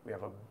 We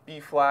have a B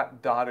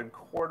flat dotted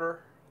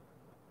quarter,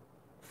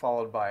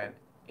 followed by an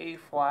A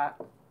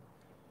flat,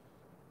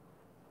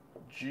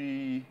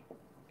 G,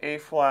 A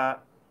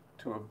flat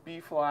to a B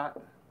flat,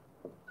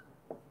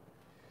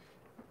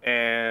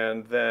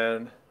 and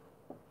then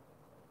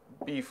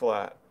B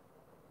flat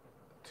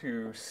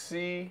to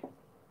C,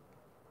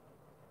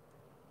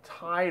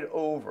 tied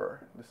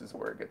over, this is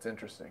where it gets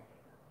interesting,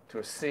 to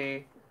a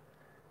C,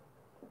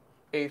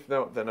 eighth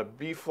note, then a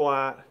B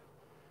flat,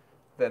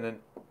 then an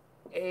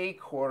A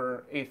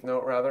quarter, eighth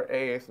note rather,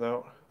 A eighth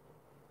note,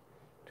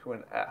 to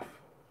an F.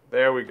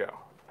 There we go.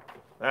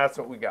 That's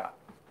what we got.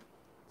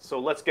 So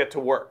let's get to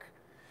work.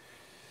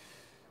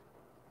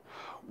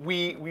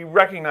 We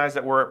recognize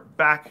that we're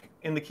back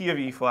in the key of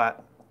E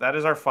flat. That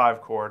is our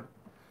 5 chord.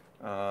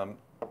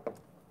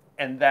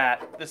 And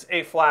that this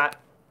A flat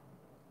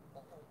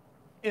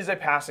is a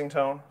passing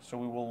tone, so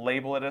we will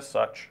label it as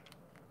such.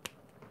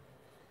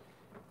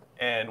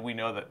 And we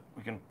know that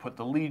we can put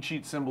the lead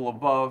sheet symbol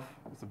above.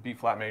 It's a B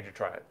flat major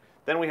triad.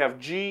 Then we have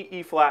G,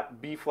 E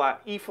flat, B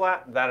flat, E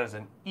flat. That is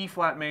an E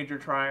flat major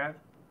triad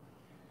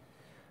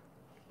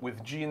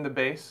with G in the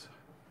bass,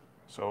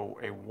 so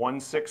a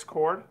 1/6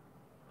 chord.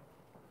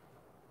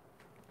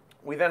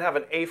 We then have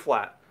an A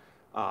flat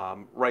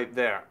right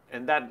there,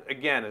 and that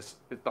again is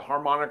the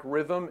harmonic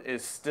rhythm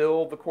is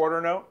still the quarter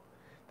note.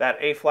 That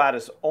A flat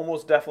is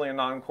almost definitely a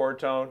non-chord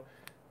tone,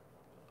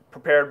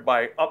 prepared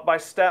by up by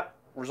step,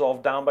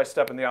 resolved down by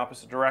step in the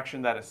opposite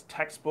direction. That is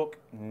textbook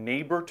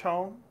neighbor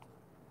tone,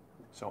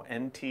 so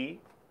NT.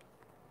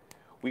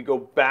 We go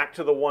back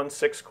to the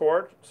 1/6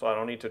 chord, so I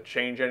don't need to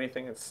change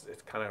anything.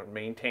 It kind of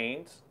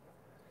maintains.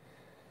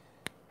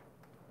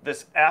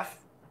 This F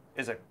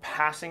is a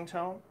passing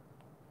tone.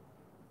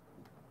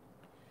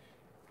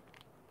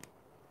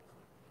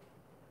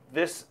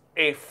 This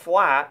A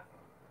flat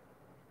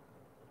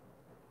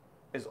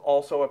is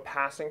also a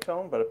passing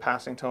tone, but a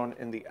passing tone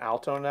in the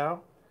alto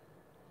now.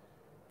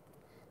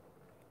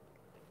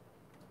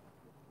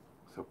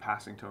 So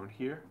passing tone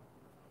here.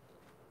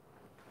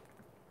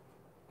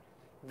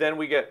 Then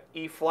we get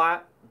E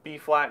flat, B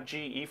flat, G,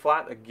 E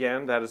flat.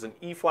 Again, that is an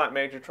E flat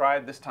major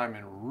triad, this time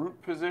in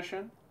root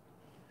position.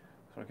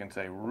 So we can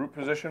say root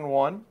position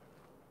 1.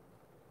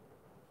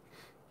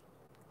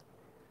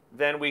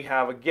 Then we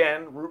have,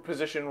 again, root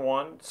position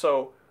 1.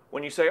 So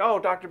when you say, oh,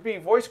 Dr. B,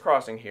 voice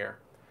crossing here,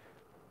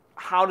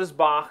 how does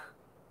Bach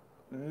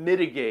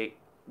mitigate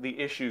the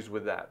issues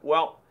with that?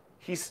 Well,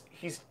 he's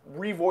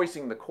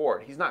revoicing the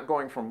chord. He's not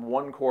going from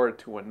one chord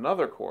to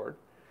another chord.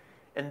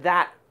 And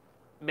that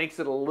makes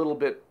it a little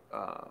bit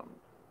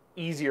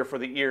easier for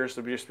the ears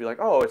to just be like,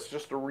 oh, it's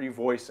just a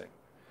revoicing.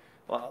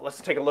 Well,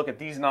 let's take a look at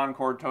these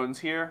non-chord tones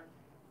here.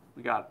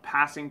 We got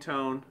passing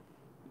tone,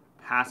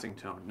 passing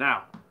tone.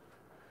 Now,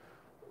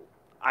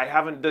 I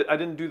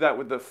didn't do that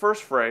with the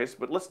first phrase,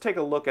 but let's take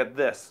a look at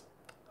this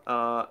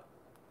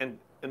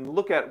and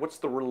look at what's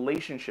the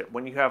relationship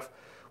when you have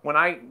when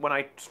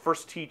I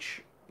first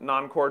teach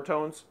non-chord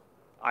tones,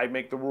 I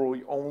make the rule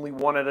only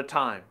one at a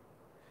time,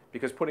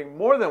 because putting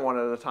more than one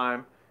at a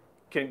time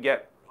can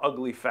get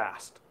ugly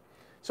fast.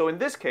 So in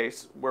this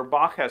case, where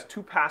Bach has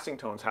 2 passing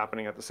tones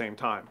happening at the same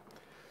time,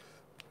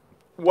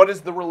 what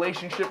is the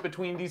relationship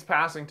between these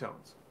passing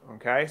tones?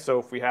 Okay, so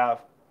if we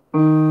have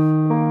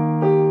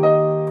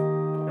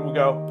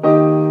go.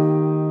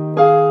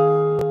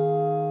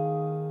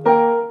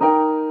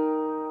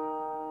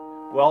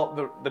 Well,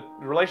 the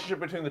relationship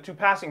between the 2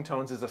 passing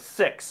tones is a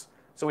 6.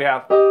 So we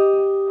have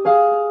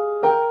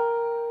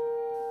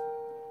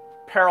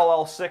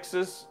parallel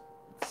 6s,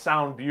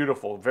 sound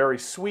beautiful, very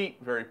sweet,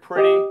 very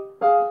pretty.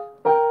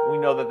 We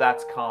know that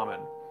that's common.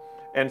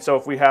 And so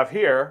if we have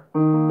here,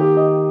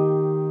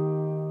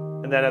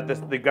 and then at this,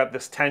 they've got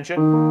this tension,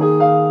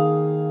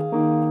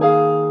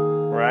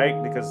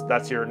 right? Because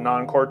that's your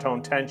non-chord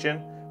tone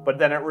tension, but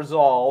then it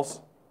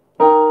resolves.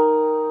 And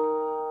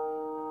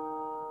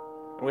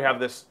we have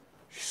this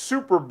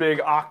super big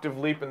octave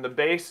leap in the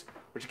bass,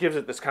 which gives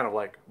it this kind of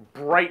like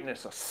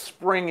brightness, a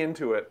spring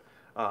into it,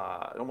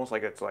 almost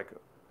like it's like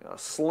a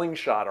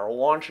slingshot or a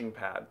launching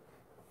pad.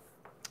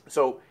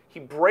 So he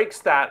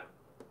breaks that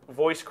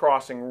voice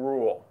crossing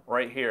rule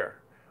right here,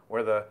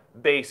 where the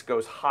bass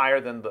goes higher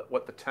than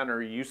what the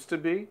tenor used to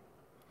be.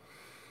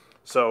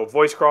 So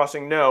voice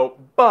crossing, no,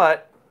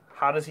 but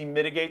how does he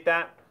mitigate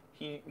that?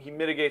 He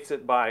mitigates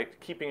it by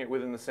keeping it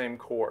within the same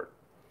chord.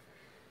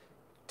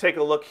 Take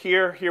a look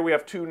here. Here we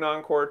have 2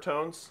 non-chord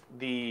tones,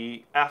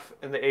 the F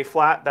and the A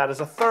flat. That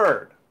is a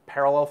third.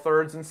 Parallel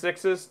thirds and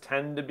 6s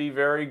tend to be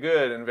very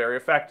good and very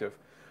effective.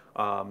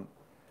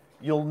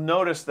 You'll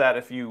notice that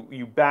if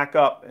you back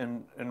up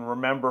and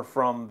remember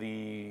from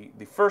the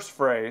first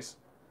phrase,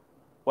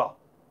 well,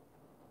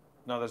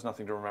 no, there's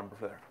nothing to remember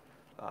there.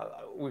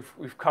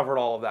 We've covered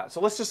all of that. So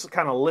let's just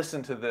kind of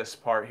listen to this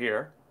part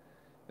here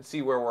and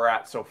see where we're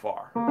at so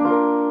far.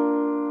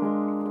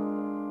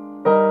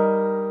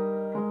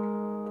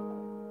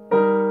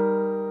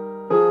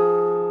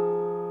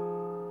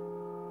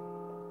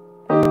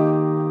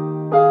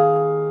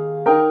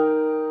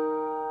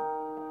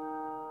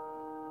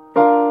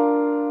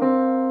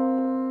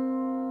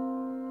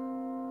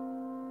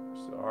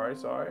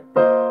 sorry.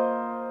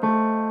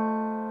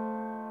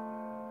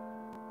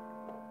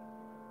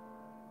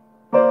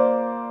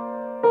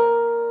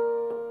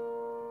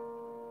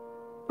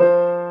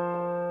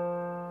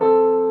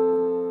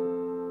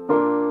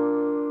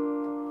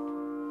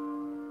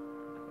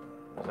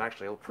 It's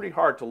actually pretty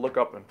hard to look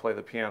up and play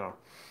the piano.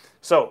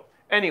 So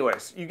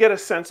anyways, you get a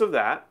sense of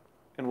that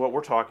and what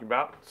we're talking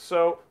about.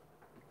 So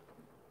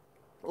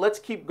let's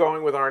keep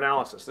going with our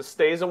analysis. This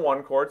stays in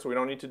one chord, so we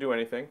don't need to do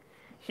anything.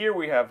 Here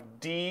we have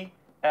D,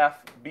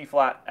 F, B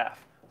flat,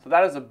 F. So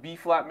that is a B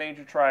flat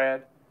major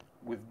triad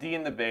with D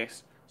in the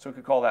bass, so we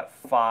could call that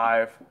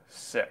 5,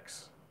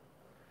 6.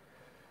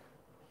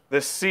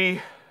 This C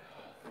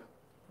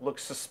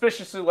looks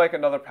suspiciously like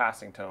another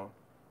passing tone,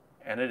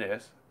 and it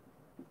is.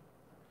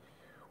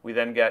 We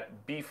then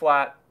get B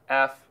flat,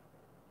 F,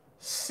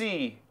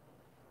 C,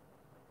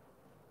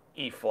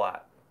 E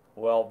flat.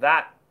 Well,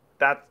 that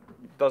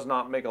does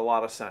not make a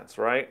lot of sense,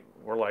 right?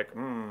 We're like,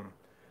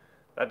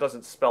 that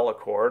doesn't spell a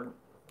chord,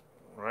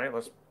 right?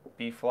 Let's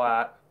B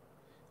flat.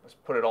 Let's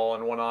put it all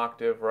in one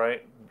octave,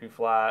 right? B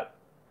flat,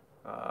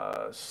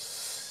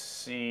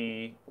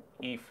 C,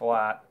 E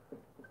flat,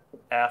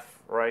 F,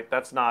 right?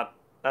 That's not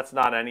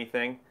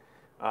anything.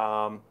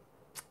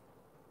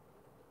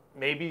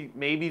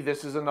 Maybe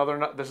this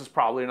is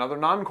probably another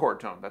non-chord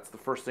tone. That's the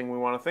first thing we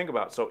want to think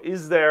about. So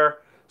is there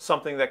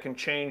something that can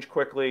change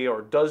quickly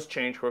or does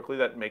change quickly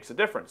that makes a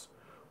difference?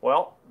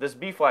 Well, this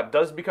B flat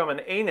does become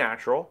an A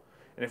natural,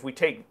 and if we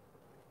take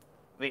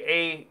the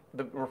A,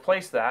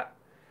 replace that,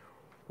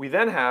 we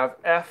then have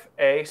F,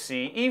 A,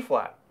 C, E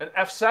flat, an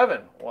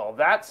F7. Well,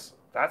 that's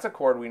a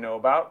chord we know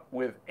about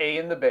with A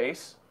in the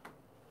bass,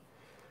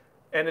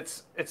 and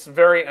it's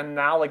very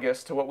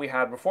analogous to what we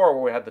had before,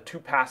 where we had the two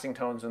passing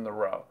tones in the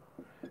row,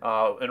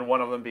 and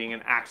one of them being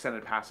an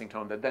accented passing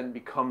tone that then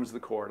becomes the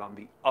chord on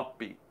the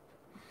upbeat.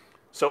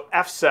 So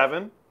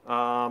F7,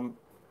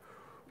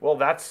 well,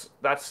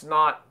 that's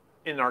not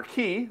in our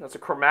key. That's a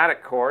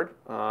chromatic chord.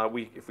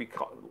 If we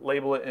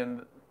label it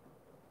in,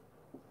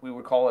 we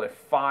would call it a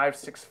 5,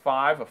 6,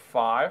 5, a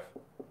 5.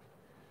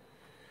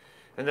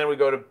 And then we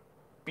go to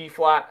B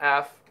flat,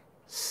 F,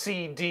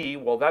 C, D.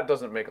 Well, that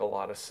doesn't make a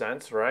lot of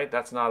sense, right?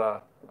 That's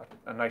not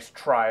a nice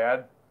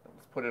triad.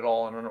 Let's put it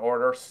all in an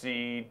order.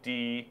 C,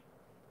 D,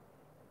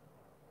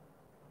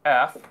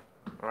 F,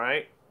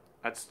 right?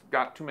 That's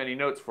got too many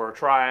notes for a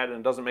triad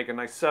and doesn't make a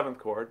nice seventh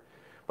chord.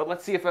 But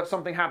let's see if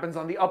something happens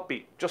on the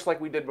upbeat, just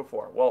like we did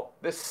before. Well,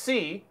 this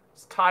C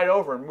is tied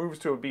over and moves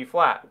to a B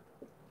flat.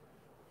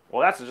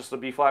 Well, that's just a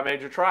B flat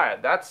major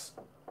triad. That's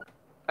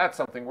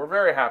something we're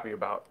very happy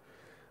about.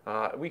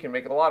 We can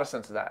make a lot of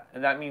sense of that.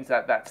 And that means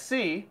that that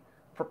C,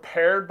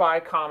 prepared by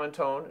common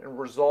tone and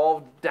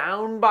resolved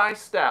down by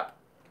step,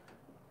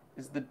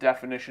 is the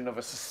definition of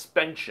a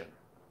suspension.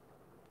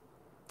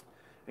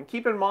 And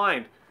keep in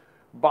mind,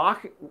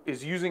 Bach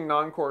is using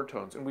non-chord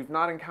tones, and we've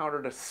not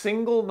encountered a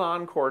single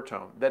non-chord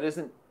tone that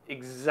isn't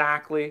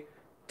exactly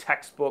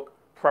textbook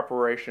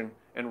preparation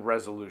and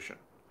resolution.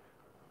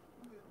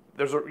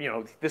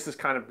 This is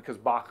kind of because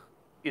Bach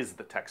is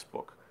the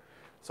textbook,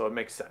 so it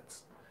makes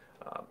sense.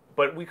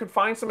 But we could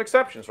find some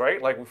exceptions,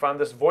 right? Like we found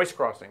this voice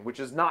crossing, which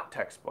is not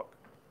textbook.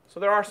 So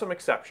there are some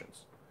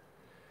exceptions.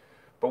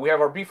 But we have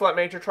our B flat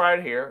major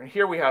triad here, and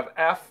here we have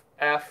F,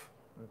 F,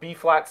 B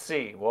flat,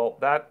 C. Well,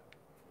 that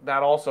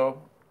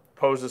also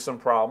poses some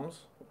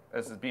problems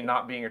as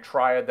not being a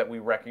triad that we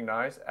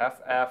recognize.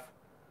 F, F,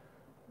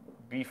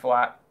 B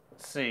flat,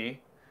 C.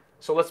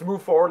 So let's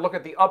move forward, look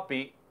at the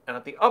upbeat, and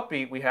at the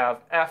upbeat we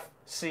have F,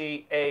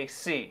 C, A,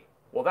 C.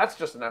 Well, that's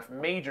just an F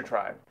major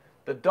triad.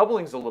 The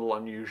doubling's a little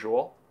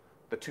unusual,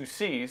 the two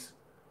C's,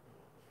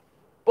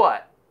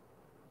 but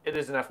it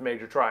is an F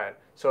major triad.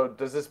 So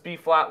does this B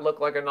flat look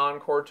like a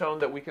non-chord tone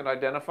that we can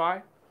identify?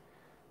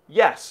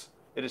 Yes.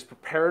 It is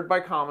prepared by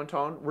common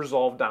tone,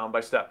 resolved down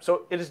by step.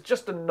 So it is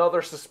just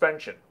another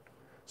suspension.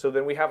 So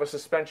then we have a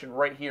suspension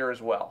right here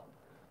as well.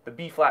 The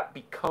B flat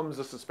becomes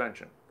a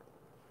suspension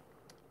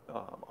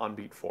on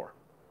beat 4.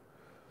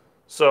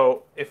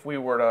 So if we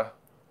were to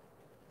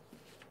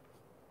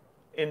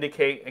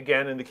indicate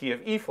again in the key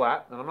of E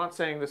flat, and I'm not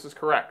saying this is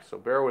correct, so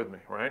bear with me,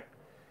 right?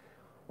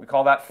 We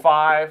call that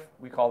 5.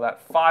 We call that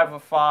 5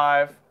 of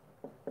 5.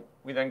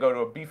 We then go to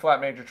a B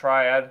flat major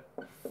triad,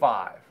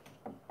 5.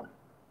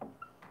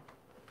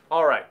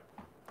 All right,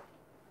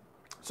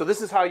 so this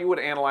is how you would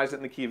analyze it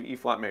in the key of E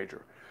flat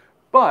major.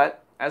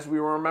 But as we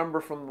remember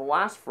from the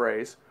last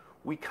phrase,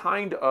 we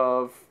kind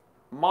of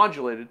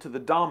modulated to the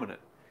dominant.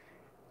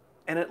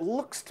 And it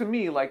looks to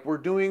me like we're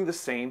doing the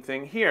same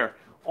thing here.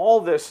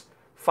 All this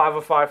 5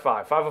 of 5,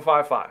 5, 5 of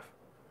 5, 5.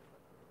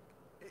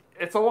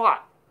 It's a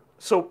lot.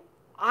 So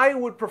I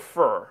would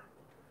prefer,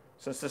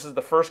 since this is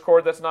the first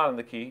chord that's not in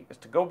the key, is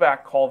to go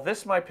back, call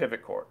this my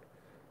pivot chord.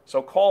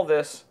 So call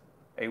this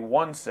a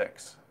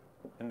 1-6.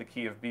 In the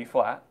key of B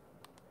flat,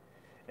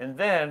 and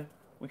then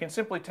we can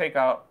simply take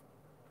out,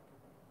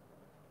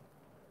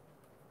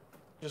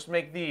 just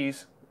make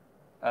these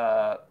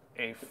a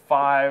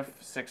 5,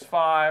 6,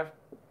 5,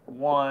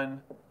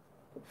 1,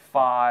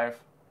 5,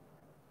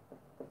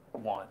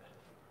 1.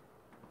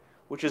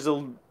 which is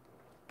a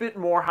bit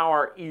more how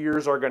our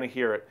ears are going to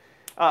hear it.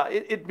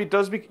 It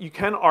does. You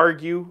can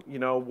argue, you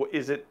know,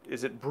 is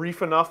it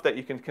brief enough that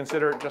you can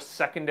consider it just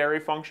secondary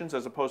functions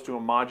as opposed to a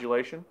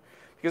modulation?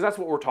 Because that's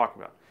what we're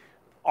talking about.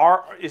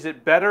 Is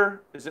it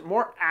better? Is it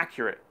more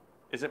accurate?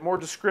 Is it more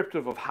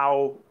descriptive of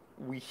how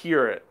we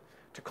hear it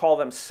to call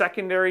them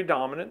secondary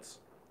dominants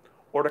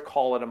or to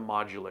call it a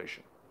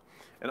modulation?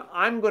 And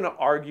I'm going to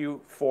argue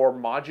for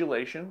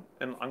modulation,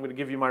 and I'm going to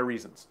give you my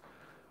reasons.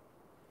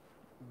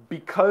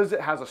 Because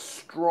it has a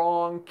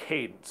strong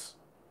cadence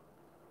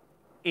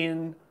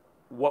in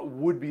what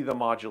would be the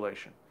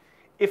modulation.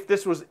 If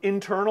this was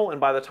internal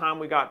and by the time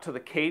we got to the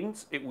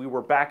cadence, we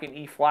were back in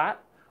E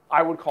flat,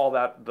 I would call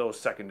that those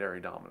secondary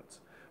dominants.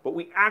 But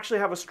we actually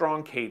have a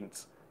strong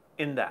cadence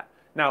in that.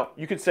 Now,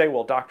 you could say,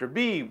 well, Dr.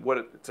 B,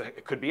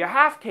 it could be a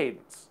half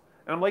cadence.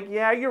 And I'm like,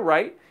 yeah, you're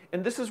right.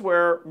 And this is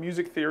where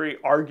music theory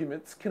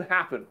arguments can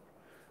happen.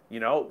 You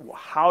know,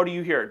 how do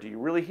you hear it? Do you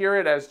really hear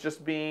it as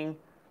just being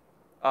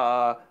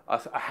a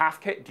half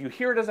cadence? Do you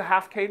hear it as a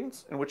half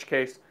cadence, in which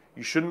case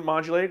you shouldn't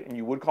modulate and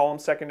you would call them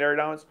secondary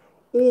dominants?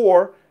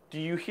 Or do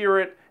you hear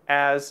it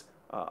as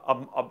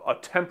a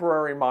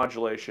temporary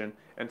modulation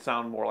and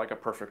sound more like a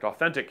perfect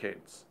authentic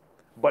cadence,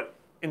 but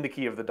in the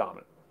key of the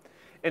dominant?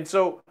 And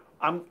so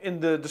in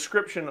the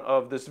description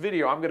of this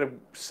video, I'm going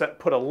to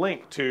put a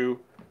link to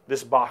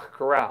this Bach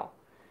Chorale.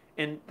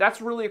 And that's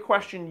really a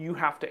question you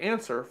have to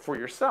answer for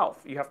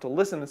yourself. You have to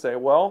listen and say,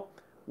 well,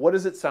 what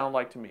does it sound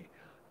like to me?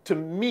 To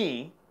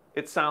me,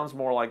 it sounds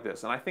more like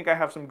this. And I think I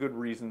have some good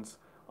reasons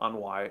on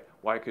why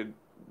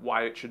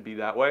it should be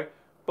that way.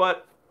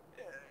 But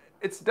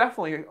it's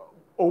definitely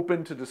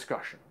open to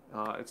discussion.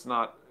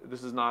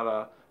 This is not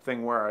a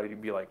thing where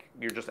I'd be like,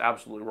 you're just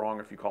absolutely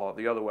wrong if you call it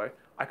the other way.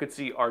 I could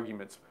see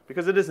arguments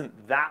because it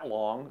isn't that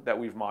long that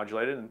we've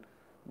modulated, and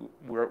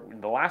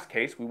in the last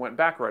case, we went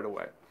back right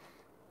away.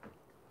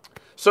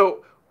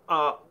 So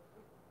what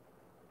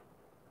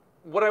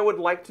I would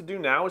like to do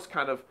now is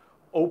kind of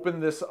open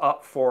this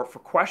up for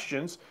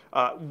questions.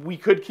 We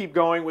could keep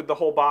going with the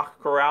whole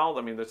Bach Chorale.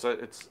 I mean,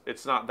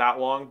 it's not that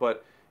long,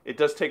 but it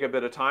does take a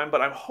bit of time. But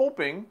I'm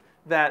hoping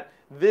that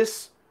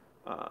this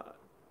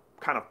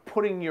kind of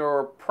putting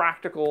your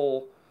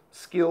practical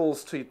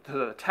skills to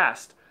the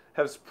test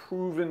has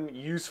proven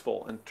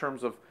useful in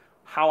terms of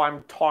how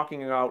I'm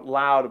talking out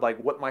loud, like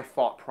what my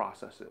thought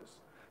process is.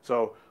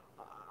 So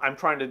I'm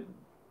trying to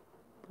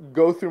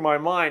go through my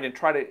mind and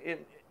try to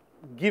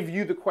give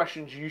you the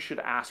questions you should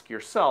ask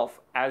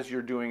yourself as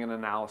you're doing an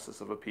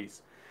analysis of a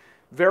piece.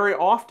 Very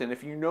often,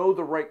 if you know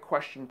the right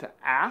question to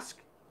ask,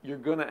 you're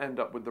going to end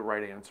up with the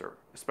right answer,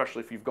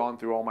 especially if you've gone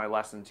through all my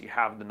lessons, you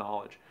have the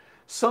knowledge.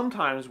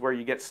 Sometimes where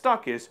you get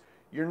stuck is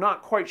you're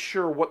not quite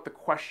sure what the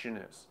question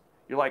is.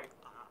 You're like,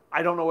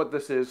 I don't know what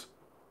this is.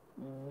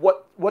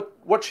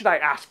 What should I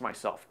ask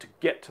myself to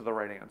get to the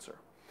right answer?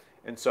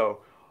 And so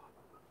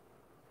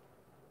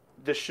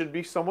this should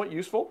be somewhat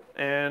useful,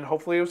 and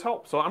hopefully it was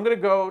helpful. So I'm going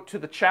to go to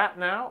the chat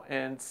now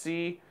and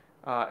see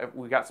if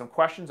we got some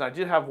questions. I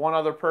did have one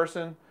other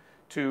person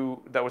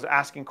that was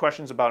asking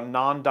questions about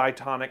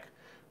non-diatonic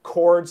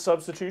chord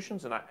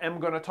substitutions, and I am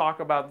going to talk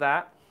about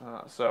that,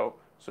 so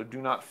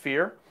do not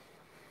fear.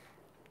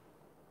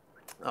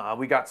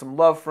 We got some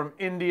love from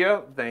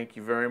India. Thank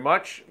you very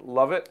much.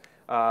 Love it.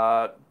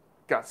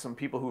 Got some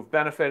people who've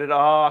benefited.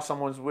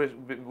 Someone's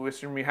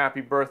wishing me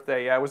happy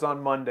birthday. Yeah, it was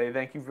on Monday.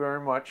 Thank you very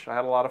much. I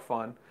had a lot of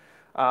fun.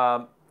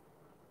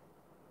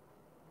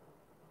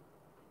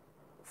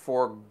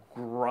 For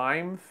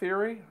grime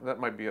theory, that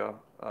might be a.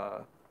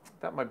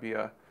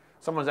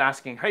 Someone's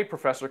asking, hey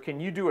professor, can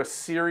you do a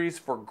series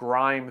for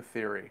grime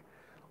theory?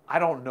 I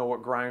don't know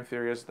what grime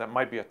theory is. That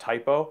might be a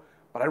typo,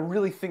 but I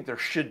really think there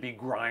should be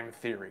grime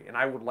theory, and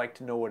I would like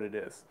to know what it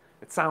is.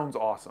 It sounds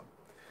awesome.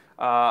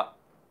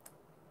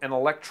 An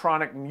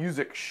electronic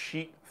music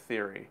sheet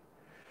theory.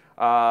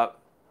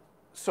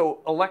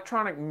 So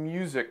electronic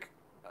music.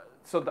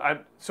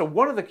 So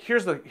one of the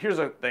here's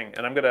a thing,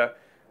 and I'm gonna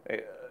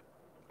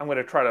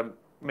try to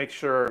make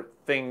sure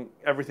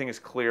everything is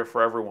clear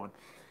for everyone.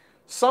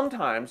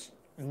 Sometimes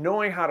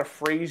knowing how to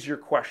phrase your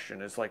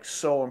question is like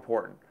so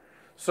important.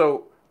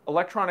 So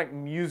electronic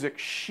music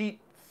sheet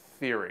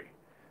theory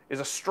is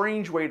a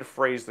strange way to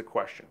phrase the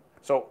question.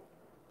 So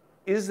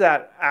is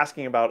that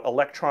asking about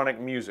electronic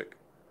music?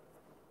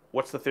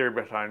 What's the theory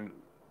behind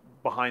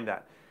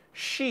that?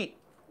 Sheet,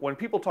 when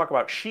people talk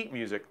about sheet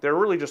music, they're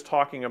really just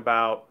talking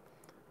about,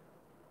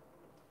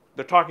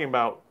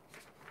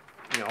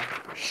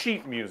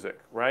 sheet music,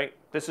 right?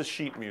 This is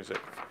sheet music.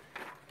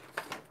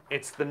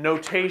 It's the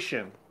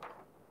notation,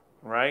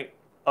 right,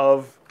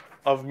 of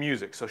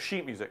music, so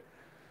sheet music.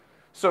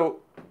 So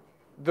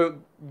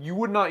you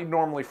would not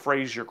normally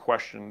phrase your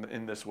question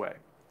in this way.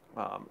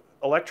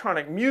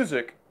 Electronic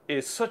music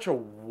is such a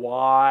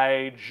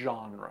wide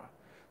genre.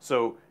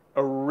 So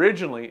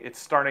originally, it's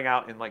starting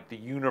out in like the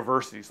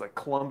universities, like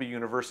Columbia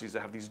universities,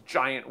 that have these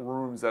giant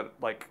rooms that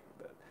like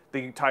the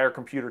entire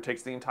computer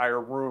takes the entire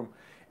room.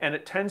 And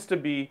it tends to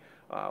be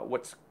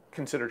what's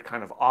considered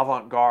kind of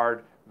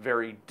avant-garde,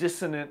 very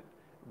dissonant,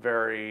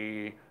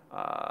 very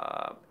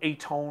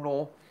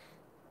atonal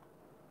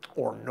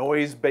or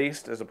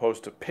noise-based as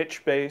opposed to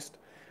pitch-based.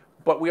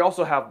 But we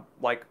also have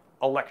like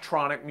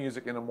electronic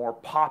music in a more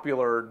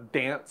popular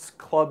dance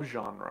club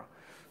genre.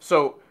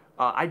 So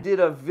I did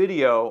a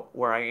video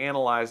where I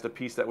analyzed a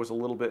piece that was a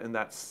little bit in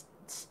that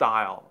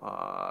style.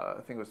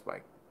 I think it was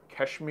by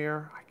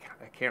Kashmir.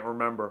 I can't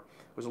remember.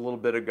 It was a little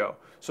bit ago.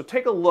 So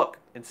take a look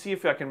and see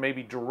if I can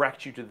maybe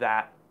direct you to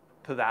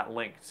that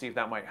link. See if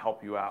that might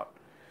help you out.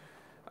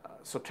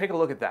 So take a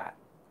look at that.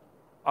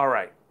 All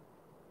right.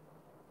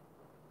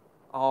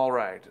 All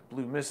right.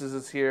 Blue Misses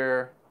is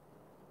here.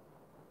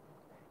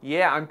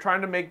 Yeah, I'm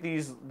trying to make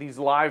these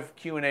live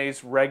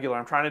Q&As regular.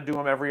 I'm trying to do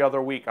them every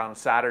other week on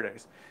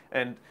Saturdays.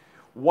 And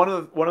one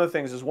of the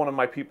things is one of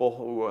my people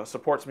who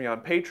supports me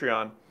on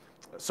Patreon.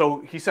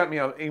 So he sent me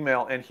an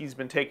email, and he's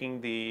been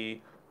taking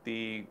the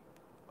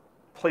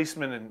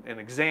placement and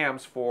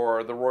exams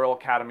for the Royal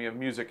Academy of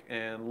Music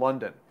in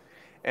London,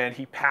 and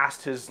he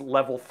passed his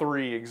level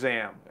 3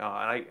 exam. And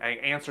I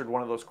answered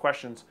one of those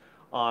questions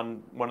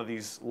on one of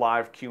these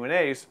live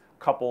Q&As.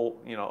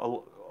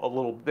 A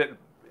little bit.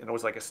 And it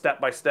was like a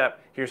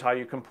step-by-step, here's how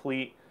you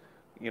complete,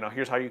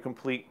 here's how you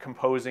complete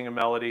composing a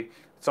melody.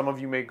 Some of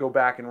you may go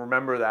back and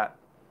remember that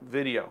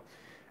video.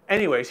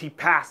 Anyways, he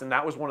passed, and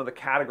that was one of the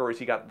categories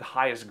he got the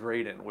highest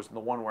grade in, was the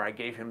one where I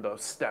gave him the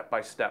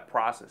step-by-step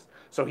process.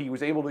 So he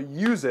was able to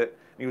use it,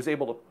 and he was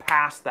able to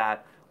pass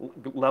that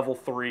level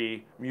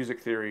 3 music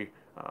theory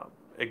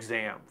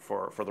exam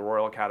for the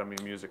Royal Academy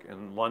of Music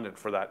in London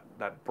for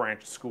that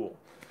branch school.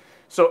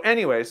 So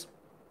anyways,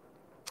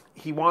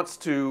 he wants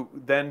to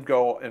then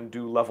go and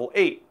do level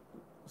 8.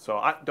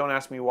 So don't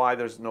ask me why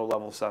there's no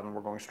level 7.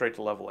 We're going straight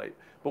to level 8.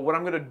 But what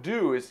I'm going to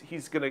do is he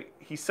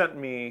sent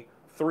me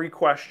 3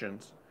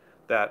 questions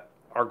that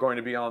are going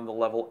to be on the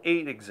level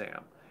 8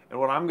 exam. And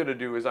what I'm going to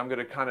do is I'm going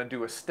to kind of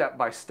do a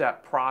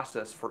step-by-step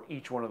process for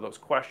each one of those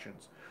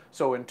questions.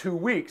 So in 2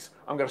 weeks,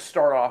 I'm going to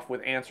start off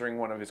with answering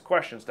one of his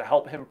questions to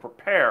help him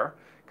prepare,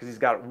 because he's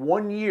got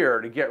 1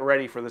 year to get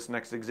ready for this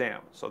next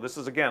exam. So this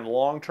is, again,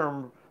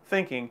 long-term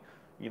thinking.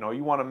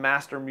 You want to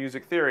master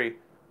music theory,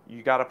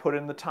 you got to put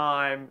in the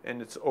time,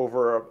 and it's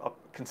over a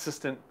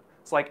consistent.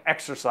 It's like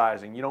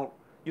exercising. You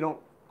don't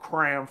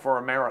cram for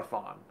a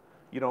marathon.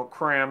 You don't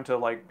cram to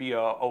like be a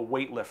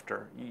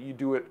weightlifter. You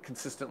do it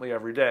consistently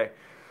every day.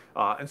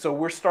 And so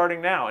we're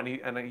starting now, and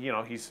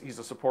he's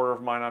a supporter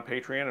of mine on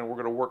Patreon, and we're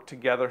going to work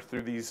together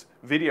through these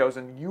videos,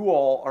 and you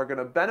all are going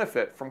to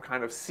benefit from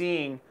kind of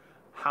seeing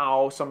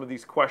how some of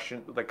these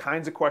questions, the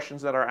kinds of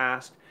questions that are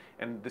asked,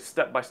 and the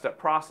step-by-step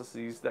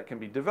processes that can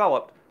be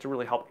developed to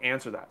really help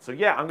answer that. So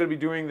yeah, I'm going to be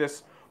doing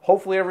this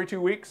hopefully every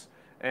 2 weeks,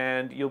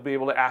 and you'll be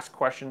able to ask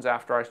questions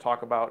after I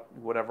talk about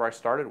whatever I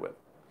started with.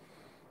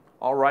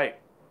 All right.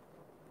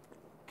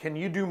 Can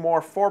you do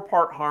more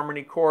 4-part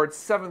harmony chords,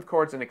 7th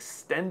chords, and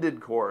extended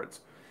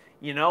chords?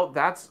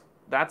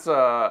 That's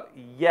a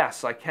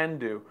yes, I can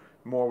do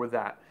more with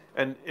that.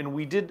 And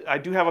I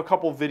do have a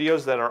couple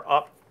videos that are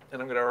up,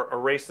 and I'm going to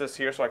erase this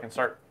here so I can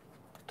start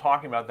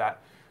talking about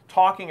that.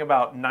 Talking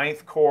about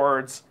 9th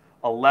chords,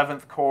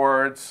 11th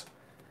chords,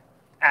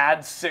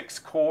 add 6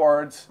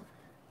 chords,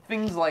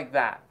 things like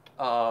that.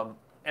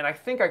 And I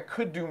think I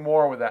could do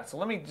more with that. So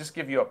let me just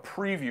give you a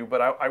preview,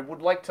 but I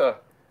would like to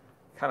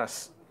kind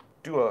of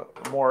do a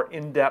more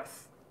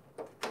in-depth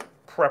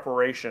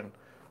preparation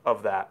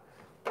of that.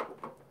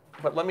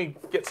 But let me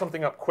get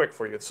something up quick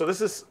for you. So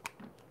this is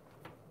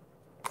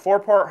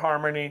 4-part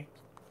harmony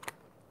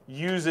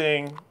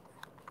using,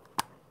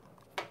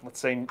 let's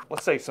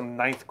say some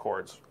 9th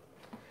chords.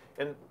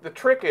 And the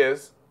trick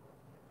is,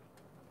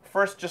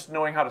 first just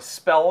knowing how to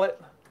spell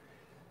it,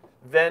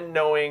 then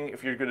knowing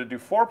if you're going to do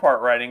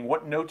 4-part writing,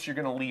 what notes you're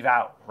going to leave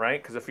out,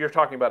 right? Because if you're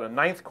talking about a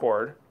 9th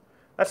chord,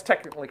 that's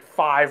technically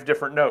 5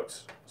 different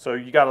notes. So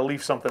you got to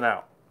leave something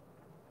out.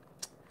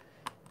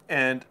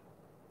 And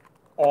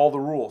all the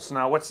rules.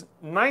 Now what's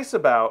nice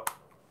about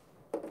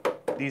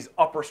these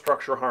upper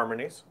structure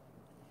harmonies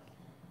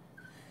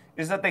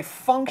is that they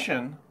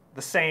function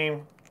the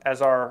same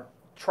as our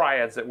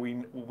triads that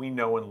we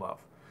know and love.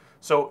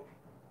 So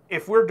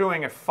if we're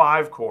doing a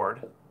 5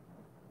 chord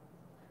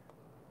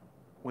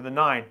with a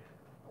 9,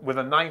 with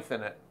a 9th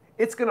in it,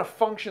 it's going to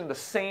function the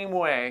same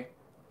way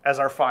as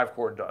our 5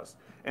 chord does.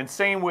 And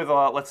same with,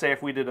 let's say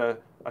if we did a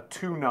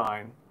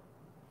 2-9,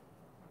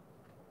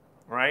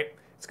 right?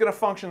 It's going to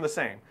function the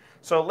same.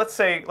 So let's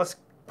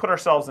put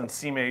ourselves in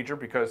C major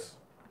because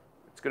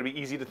it's going to be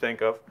easy to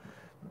think of.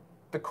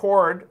 The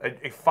chord,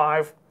 a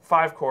 5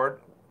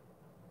 chord,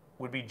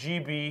 would be G,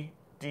 B,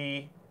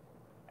 D,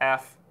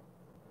 F,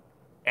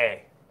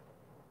 A.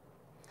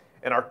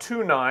 And our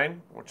 2-9,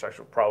 which I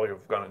should probably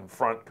have gone in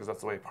front because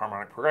that's the way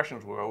harmonic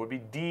progressions will go, would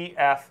be D,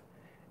 F,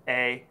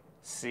 A,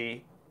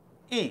 C,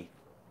 E.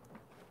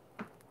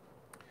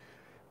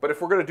 But if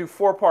we're going to do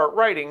 4-part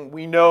writing,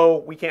 we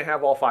know we can't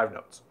have all 5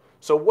 notes.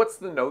 So what's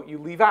the note you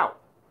leave out?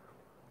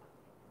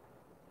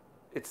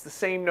 It's the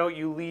same note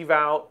you leave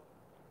out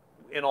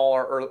in all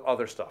our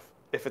other stuff.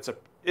 If it's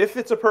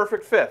a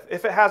perfect fifth,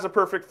 if it has a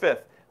perfect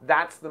fifth,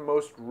 that's the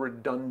most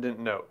redundant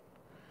note.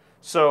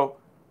 So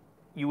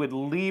you would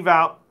leave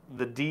out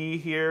the D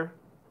here,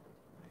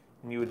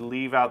 and you would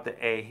leave out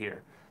the A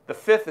here. The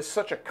fifth is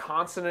such a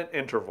consonant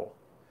interval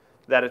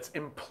that it's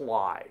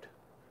implied.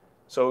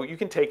 So you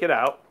can take it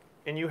out,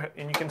 and you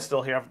can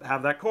still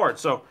have that chord.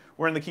 So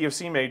we're in the key of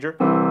C major.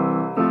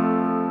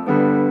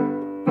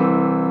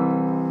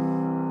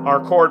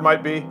 Our chord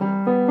might be,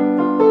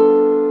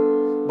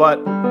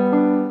 but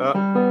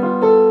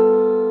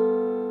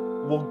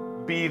will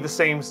be the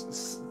same,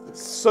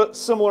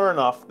 similar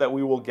enough that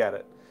we will get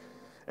it.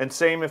 And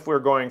same if we're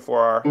going for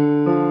our.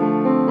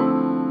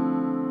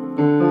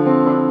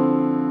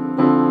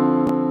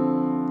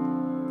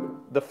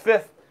 The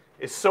fifth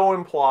is so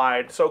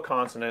implied, so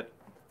consonant,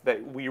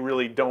 that we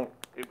really don't,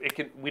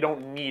 we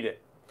don't need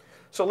it.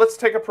 So let's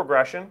take a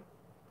progression.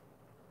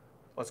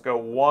 Let's go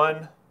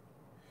 1.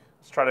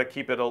 Let's try to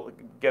keep it,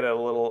 get it a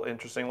little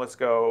interesting. Let's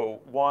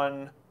go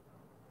 1,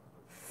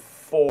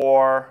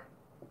 4,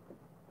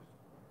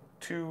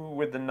 2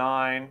 with the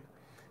 9,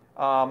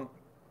 5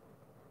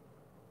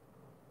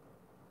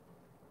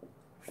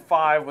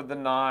 with the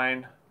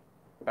 9,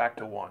 back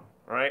to 1.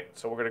 All right,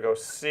 so we're going to go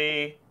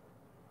C,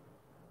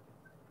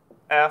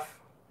 F,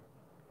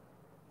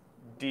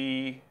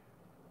 D,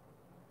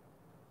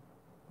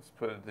 let's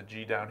put the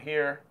G down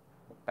here,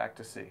 back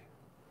to C.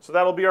 So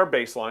that'll be our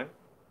bass line.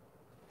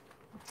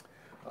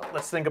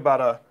 Let's think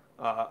about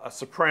a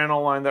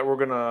soprano line that we're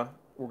gonna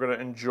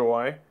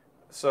enjoy.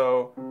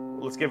 So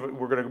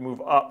we're gonna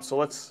move up. So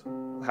let's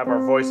have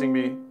our voicing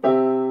be.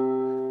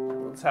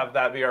 Let's have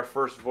that be our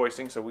first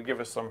voicing. So we give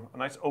us a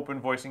nice open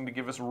voicing to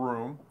give us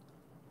room.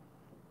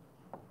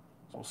 So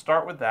we'll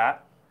start with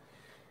that.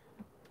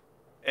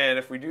 And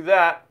if we do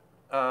that,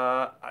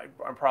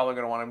 I'm probably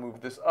going to want to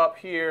move this up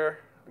here.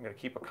 I'm going to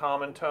keep a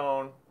common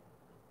tone.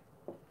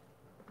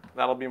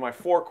 That'll be my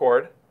 4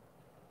 chord.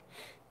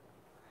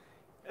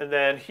 And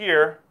then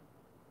here,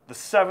 the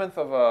 7th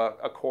of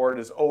a chord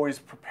is always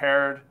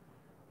prepared.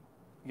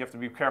 You have to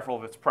be careful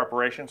of its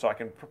preparation, so I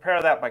can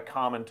prepare that by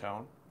common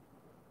tone.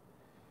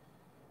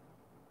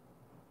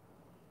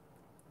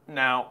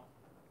 Now,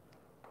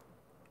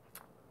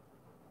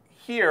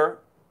 here,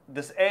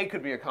 this A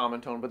could be a common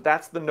tone, but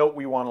that's the note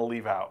we want to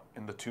leave out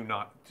in the 2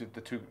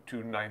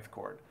 9th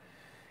chord.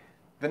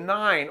 The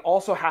 9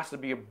 also has to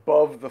be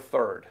above the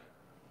 3rd.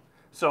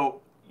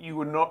 So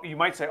you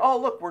might say, oh,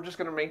 look, we're just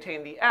going to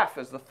maintain the F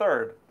as the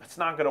 3rd. That's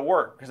not going to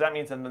work, because that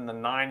means then the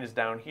 9 is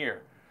down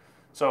here.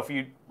 So if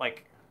you,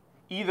 like,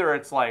 either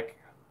it's like,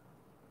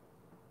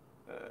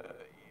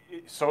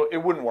 so it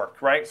wouldn't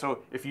work, right? So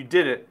if you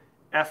did it,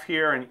 F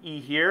here and E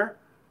here,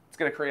 it's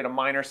going to create a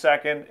minor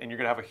second, and you're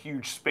going to have a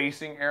huge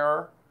spacing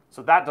error.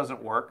 So that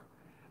doesn't work.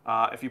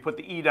 If you put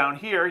the E down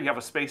here, you have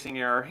a spacing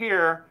error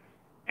here,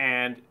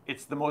 and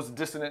it's the most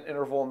dissonant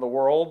interval in the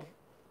world,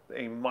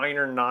 a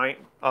minor 9.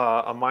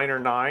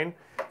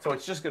 So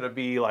it's just going to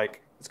be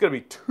like, it's going to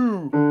be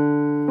 2.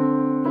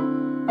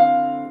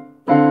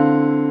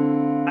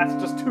 That's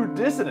just too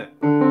dissonant.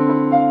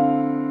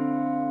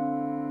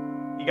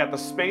 You got the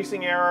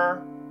spacing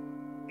error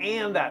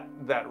and that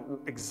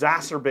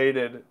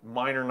exacerbated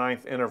minor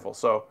 9th interval.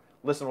 So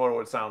listen to what it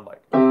would sound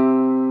like.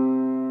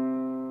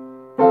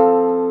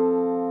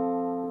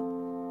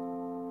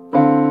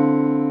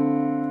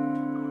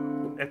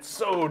 It's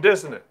so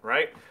dissonant,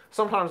 right?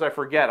 Sometimes I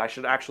forget I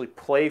should actually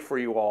play for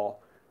you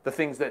all the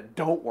things that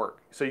don't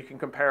work, so you can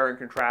compare and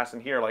contrast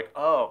and hear like,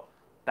 oh,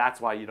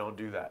 that's why you don't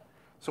do that.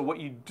 So what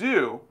you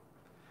do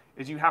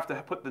is you have to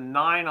put the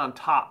 9 on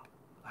top.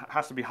 It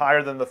has to be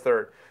higher than the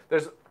 3rd.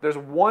 There's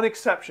one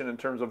exception in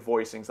terms of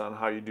voicings on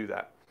how you do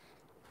that.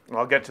 And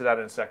I'll get to that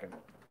in a second.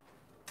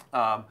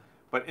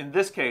 But in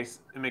this case,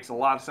 it makes a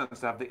lot of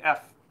sense to have the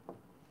F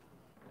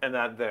and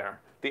that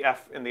there. The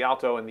F in the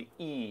alto and the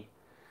E.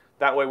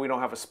 That way we don't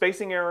have a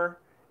spacing error,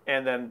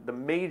 and then the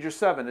major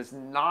 7 is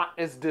not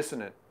as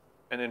dissonant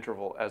an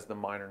interval as the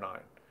minor 9.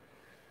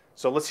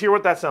 So let's hear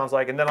what that sounds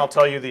like, and then I'll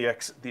tell you the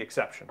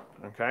exception.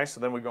 Okay, so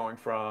then we're going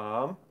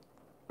from.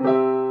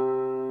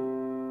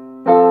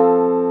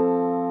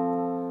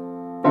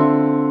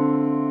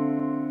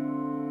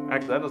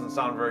 Actually, that doesn't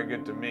sound very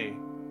good to me.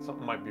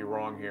 Something might be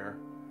wrong here,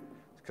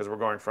 because we're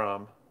going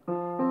from.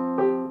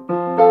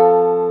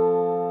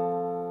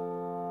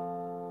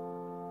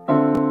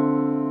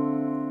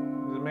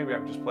 Maybe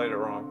I've just played it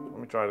wrong.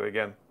 Let me try it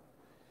again.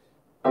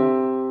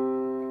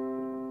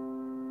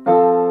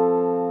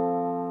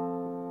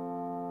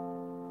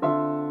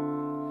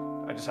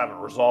 I just haven't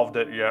resolved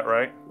it yet,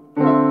 right?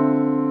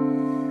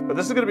 But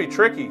this is going to be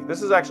tricky.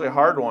 This is actually a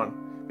hard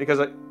one because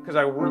it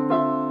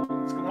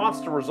wants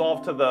to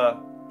resolve to the.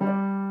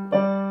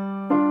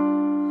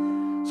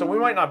 So we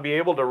might not be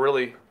able to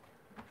really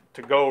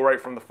go right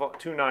from the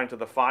 2/9 to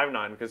the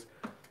 5/9 because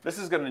this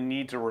is going to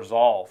need to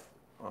resolve.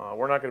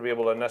 We're not going to be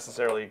able to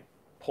necessarily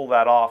pull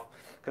that off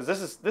because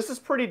this is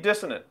pretty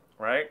dissonant,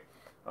 right?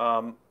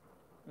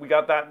 We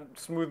got that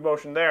smooth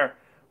motion there,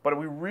 but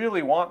we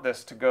really want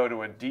this to go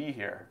to a D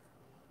here.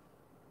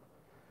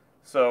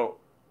 So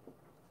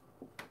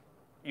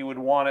you would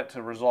want it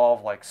to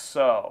resolve like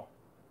so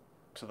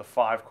to the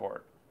 5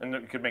 chord, and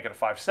you could make it a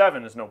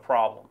 5/7 is no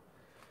problem.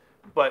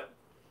 But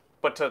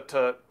but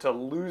to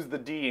lose the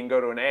D and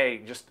go to an A,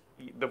 just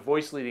the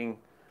voice leading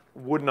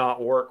would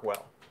not work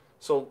well.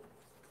 So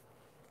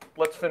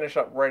let's finish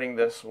up writing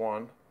this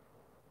one.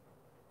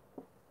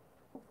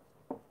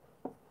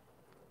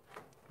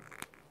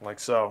 Like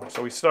so.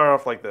 So we start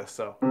off like this.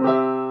 So.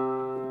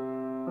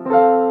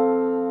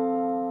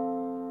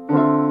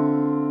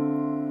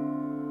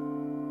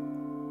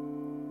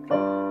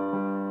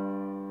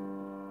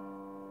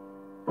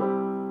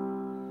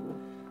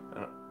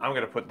 I'm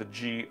going to put the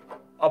G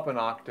up an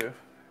octave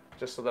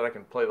just so that I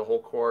can play the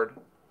whole chord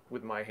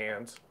with my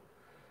hands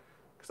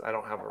because I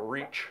don't have a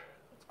reach.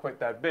 It's quite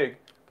that big.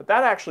 But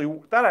that actually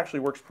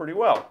works pretty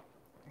well.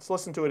 Let's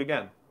listen to it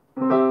again.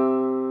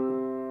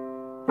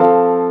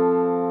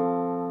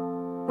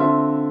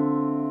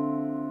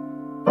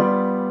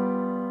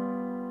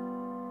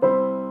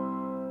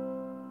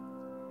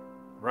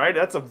 Right?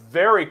 That's a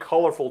very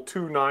colorful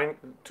ninth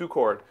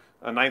chord,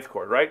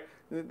 right?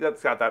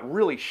 That's got that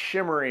really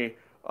shimmery,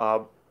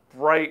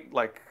 bright,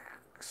 like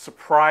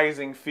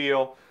surprising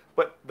feel.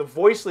 But the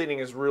voice leading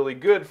is really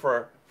good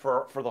for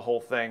the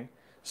whole thing.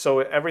 So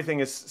everything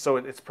is, so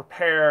it's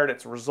prepared,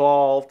 it's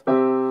resolved.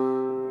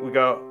 We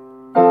go.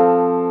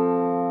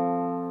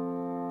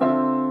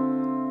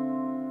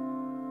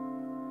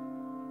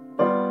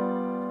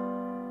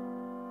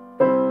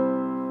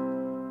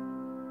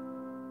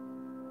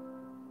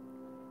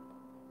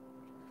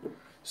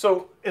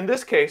 So in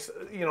this case,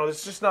 you know,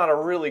 it's just not a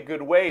really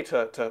good way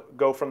to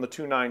go from the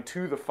 2/9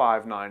 to the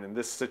 5/9 in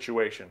this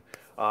situation.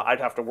 I'd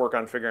have to work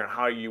on figuring out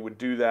how you would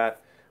do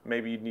that.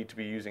 Maybe you'd need to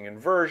be using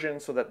inversion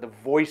so that the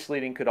voice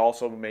leading could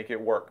also make it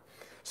work.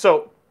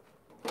 So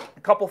a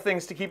couple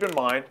things to keep in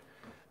mind.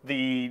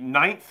 The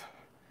 9th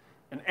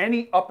and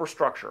any upper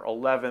structure,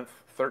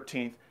 11th,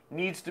 13th,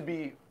 needs to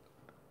be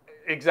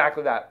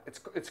exactly that.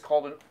 It's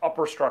called an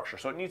upper structure.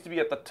 So it needs to be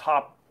at the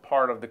top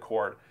part of the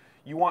chord.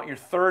 You want your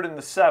 3rd and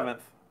the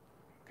 7th.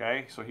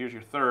 Okay, so here's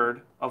your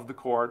 3rd of the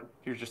chord.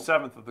 Here's your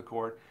 7th of the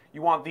chord.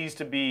 You want these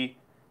to be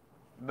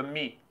the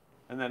meat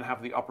and then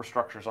have the upper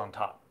structures on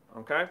top.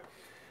 Okay?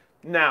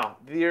 Now,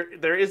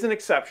 there is an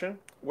exception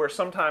where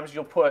sometimes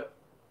you'll put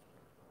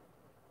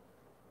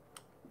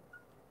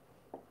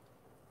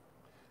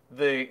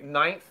the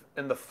 9th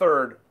and the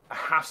 3rd a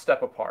half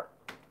step apart.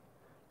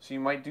 So you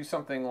might do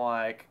something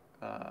like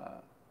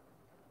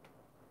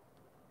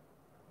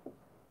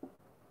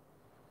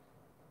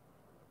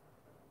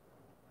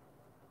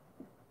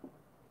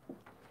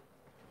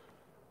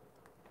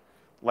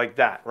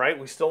that, right?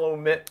 We still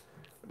omit,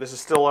 this is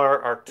still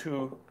our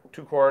two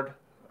chord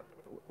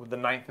with the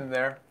 9th in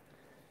there.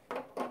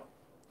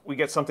 We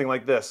get something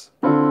like this.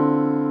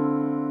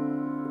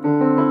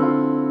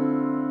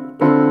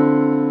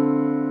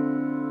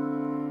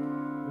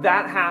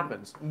 That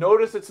happens.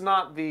 Notice it's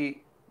not the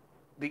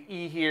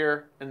E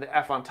here and the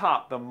F on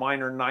top, the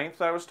minor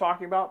 9th I was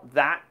talking about.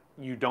 That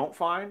you don't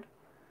find.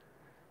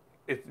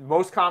 It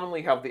most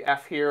commonly have the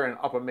F here and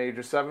up a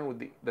major 7 with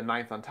the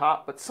 9th on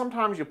top, but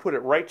sometimes you put it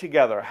right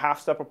together, a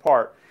half step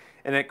apart,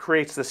 and it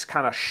creates this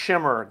kind of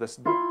shimmer, this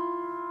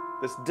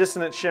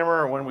dissonant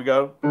shimmer when we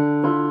go.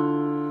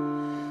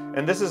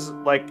 And this is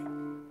like,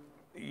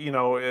 you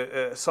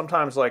know,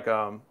 sometimes like this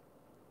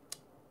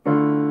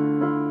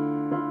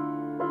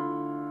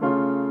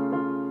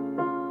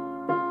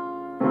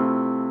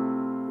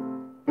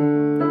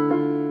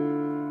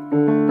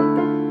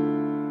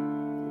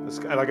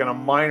kind of like in a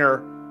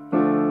minor.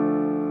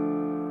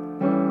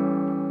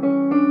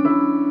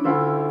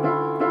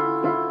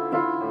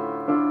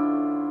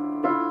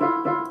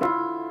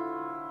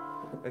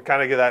 It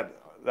kind of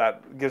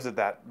gives it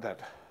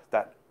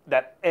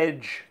that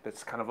edge,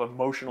 that's kind of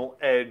emotional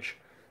edge.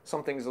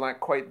 Something's not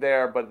quite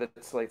there, but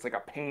it's like a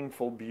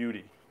painful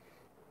beauty.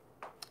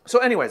 So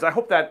anyways, I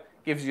hope that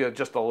gives you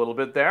just a little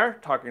bit there,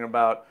 talking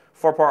about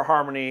 4-part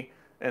harmony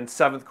and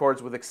 7th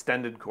chords with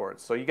extended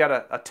chords. So you got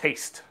a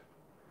taste.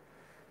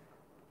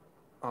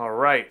 All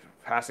right,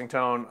 passing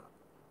tone,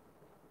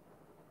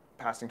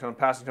 passing tone,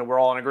 passing tone. We're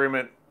all in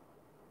agreement.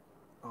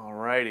 All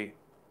righty.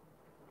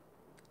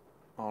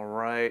 All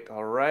right,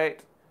 all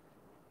right.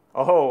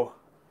 Oh,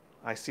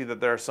 I see that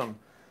there are some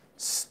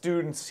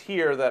students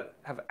here that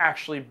have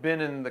actually been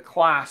in the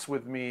class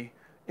with me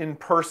in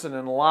person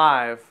and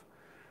live.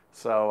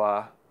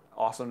 So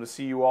awesome to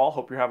see you all.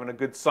 Hope you're having a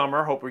good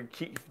summer. Hope we're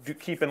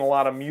keeping a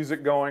lot of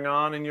music going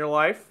on in your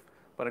life.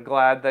 But I'm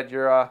glad that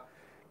you're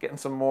getting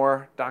some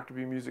more Dr.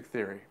 B music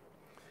theory.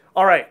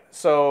 All right,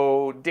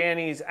 so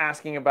Danny's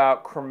asking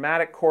about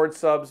chromatic chord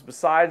subs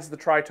besides the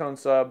tritone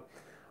sub.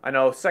 I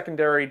know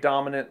secondary,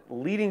 dominant,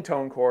 leading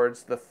tone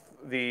chords,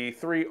 the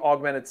 3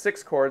 augmented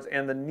 6 chords,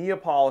 and the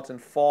Neapolitan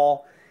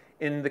fall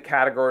in the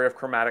category of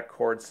chromatic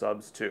chord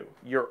subs too.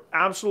 You're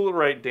absolutely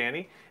right,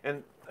 Danny.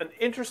 And an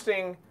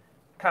interesting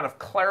kind of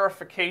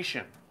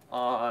clarification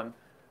on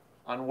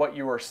what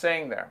you were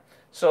saying there.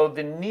 So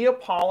the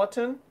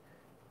Neapolitan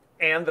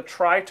and the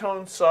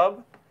tritone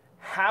sub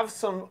have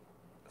some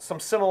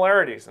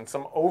similarities and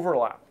some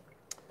overlap.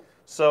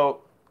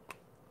 So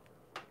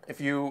if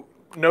you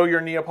know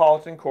your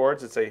Neapolitan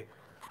chords, it's a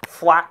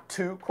flat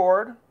 2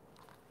 chord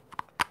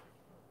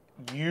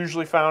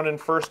usually found in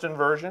first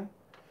inversion.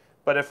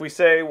 But if we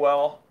say,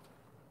 well,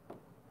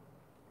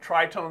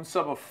 tritone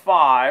sub of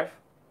 5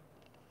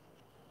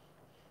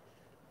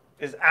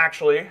 is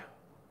actually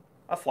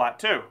a flat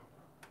 2.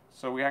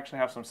 So we actually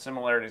have some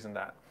similarities in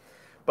that.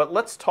 But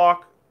let's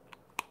talk,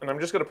 and I'm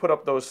just going to put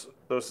up those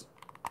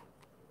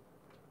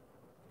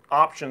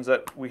options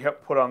that we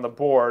have put on the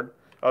board,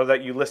 or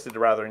that you listed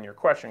rather in your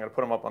question. I'm going to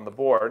put them up on the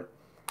board.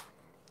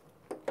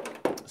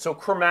 So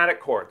chromatic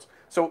chords.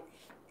 So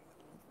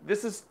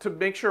this is to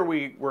make sure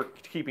we're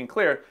keeping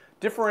clear,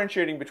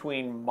 differentiating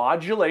between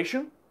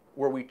modulation,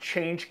 where we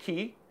change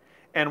key,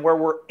 and where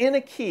we're in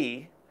a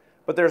key,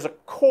 but there's a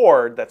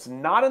chord that's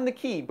not in the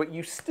key, but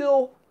you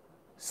still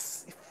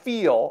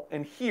feel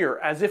and hear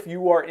as if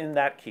you are in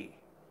that key,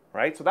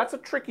 right? So that's a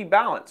tricky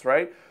balance,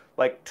 right?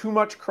 Like too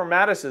much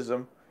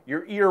chromaticism,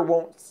 your ear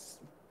won't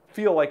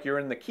feel like you're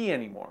in the key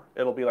anymore.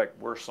 It'll be like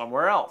we're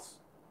somewhere else.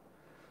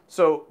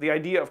 So the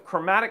idea of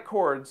chromatic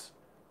chords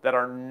that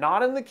are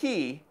not in the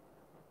key,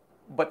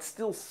 but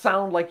still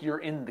sound like you're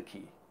in the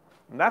key.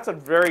 And that's a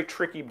very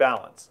tricky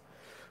balance.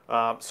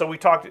 So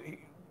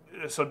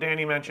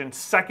Danny mentioned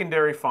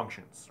secondary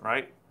functions,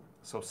 right?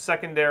 So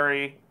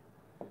secondary,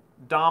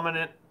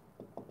 dominant,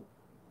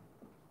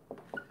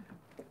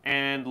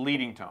 and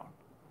leading tone.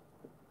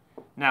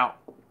 Now,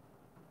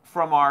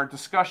 from our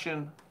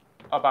discussion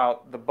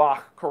about the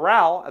Bach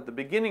Chorale at the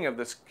beginning of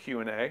this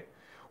Q&A,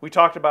 we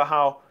talked about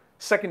how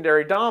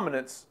secondary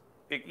dominance,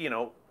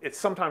 it's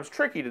sometimes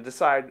tricky to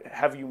decide,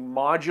 have you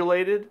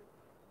modulated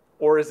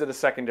or is it a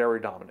secondary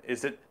dominant?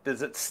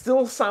 Does it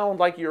still sound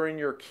like you're in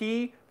your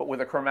key but with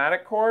a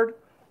chromatic chord,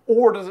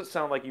 or does it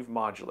sound like you've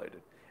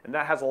modulated? And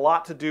that has a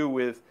lot to do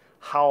with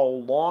how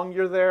long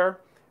you're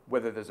there,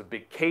 whether there's a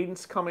big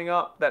cadence coming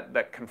up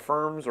that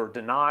confirms or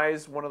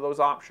denies one of those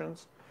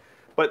options.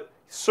 But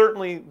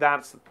certainly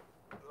that's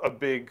a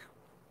big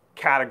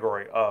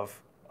category of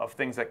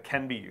things that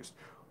can be used.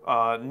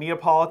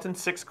 Neapolitan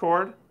 6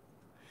 chord,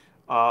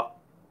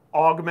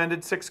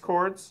 augmented 6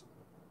 chords,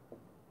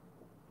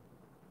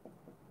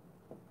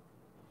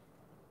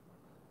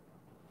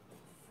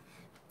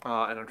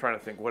 and I'm trying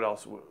to think what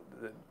else.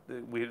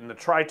 In the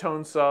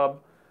tritone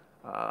sub,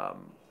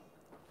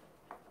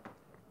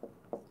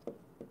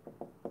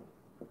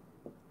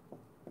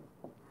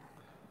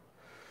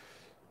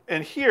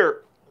 and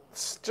here,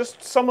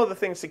 just some of the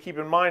things to keep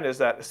in mind is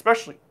that,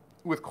 especially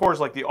with chords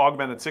like the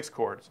augmented 6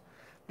 chords,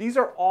 these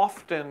are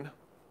often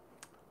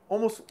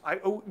almost,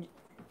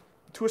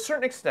 to a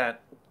certain extent,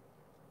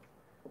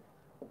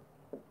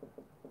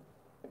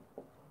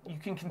 you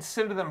can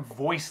consider them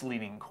voice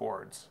leading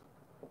chords.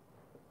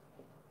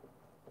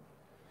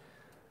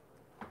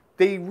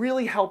 They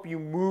really help you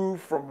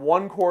move from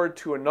one chord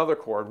to another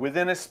chord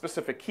within a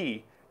specific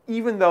key,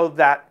 even though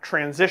that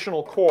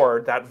transitional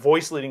chord, that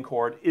voice leading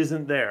chord,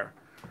 isn't there,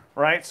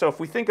 right? So if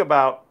we think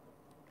about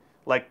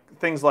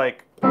things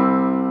like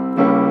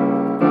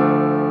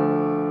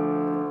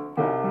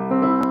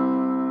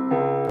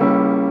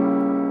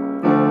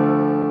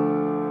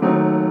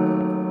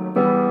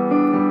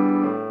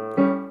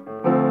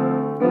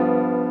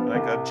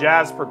a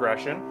jazz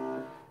progression,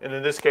 and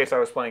in this case I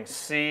was playing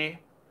C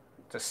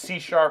to C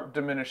sharp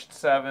diminished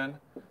 7,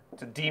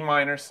 to D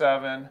minor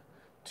 7,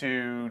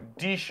 to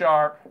D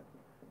sharp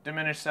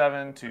diminished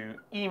 7, to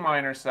E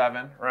minor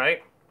 7,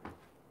 right?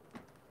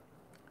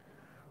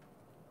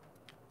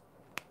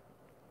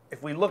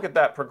 If we look at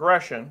that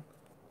progression,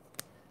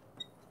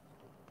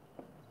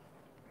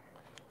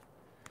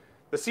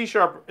 the C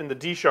sharp and the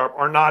D sharp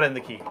are not in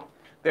the key.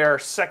 They are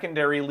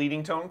secondary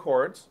leading tone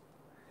chords,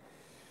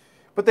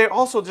 but they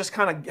also just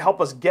kind of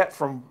help us get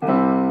from,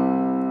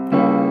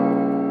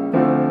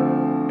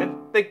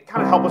 they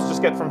kind of help us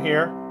just get from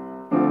here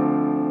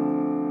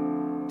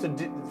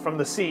to from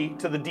the C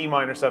to the D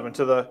minor 7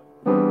 to the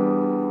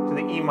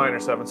E minor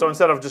 7. So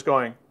instead of just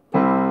going,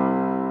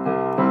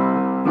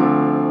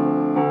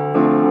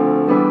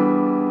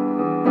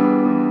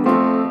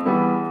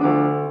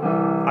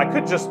 I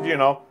could just,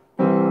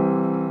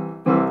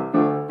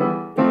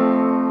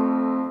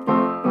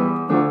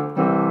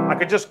 I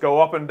could just go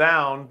up and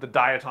down the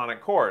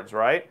diatonic chords,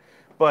 right?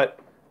 But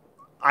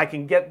I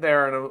can get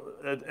there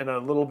in a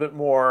little bit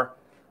more,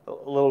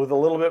 with a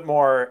little bit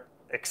more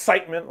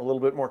excitement, a little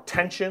bit more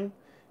tension,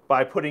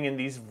 by putting in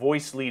these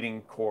voice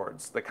leading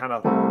chords that kind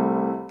of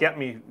get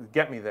me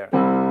there.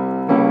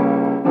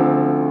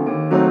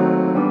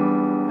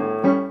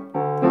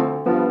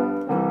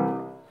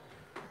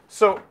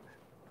 So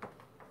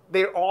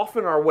there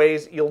often are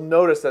ways, you'll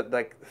notice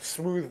that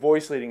smooth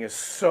voice leading is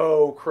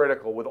so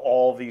critical with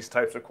all these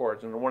types of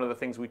chords, and one of the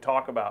things we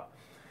talk about.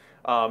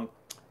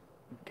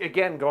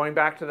 Again, going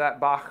back to that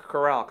Bach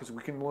Chorale, because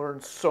we can learn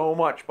so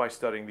much by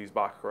studying these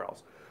Bach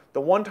Chorales. The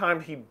one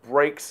time he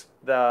breaks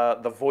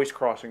the voice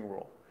crossing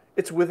rule,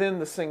 it's within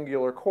the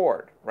singular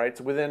chord, right? It's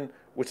within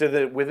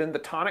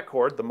the tonic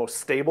chord, the most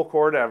stable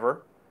chord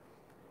ever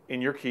in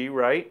your key,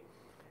 right?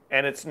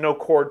 And it's no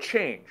chord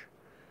change.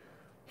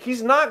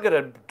 He's not going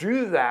to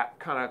do that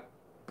kind of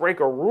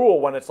break a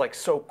rule when it's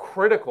so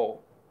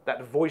critical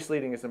that voice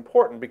leading is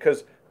important,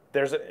 because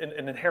there's an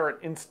inherent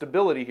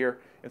instability here,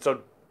 and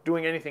so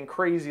doing anything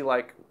crazy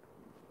like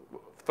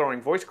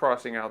throwing voice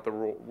crossing out the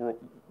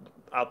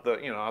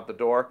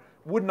door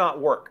would not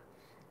work.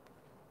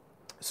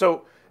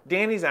 So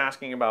Danny's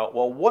asking about,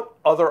 well, what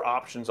other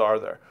options are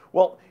there?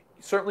 Well,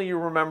 certainly you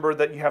remember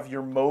that you have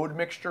your mode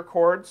mixture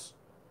chords,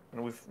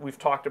 and we've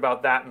talked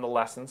about that in the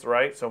lessons,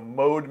 right? So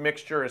mode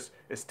mixture is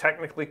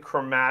technically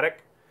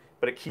chromatic,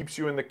 but it keeps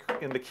you in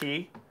the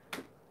key.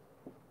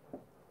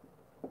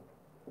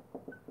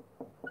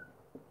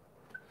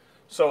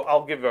 So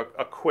I'll give a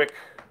quick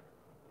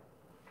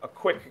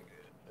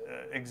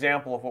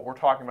example of what we're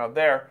talking about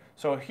there.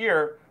 So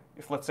here,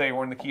 if let's say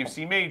we're in the key of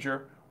C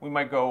major, we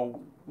might go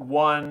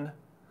 1,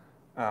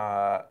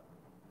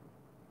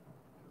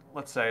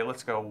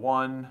 let's go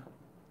 1,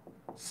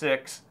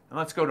 6, and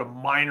let's go to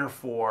minor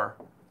 4,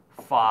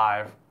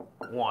 5,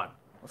 1.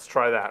 Let's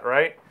try that,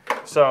 right?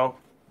 So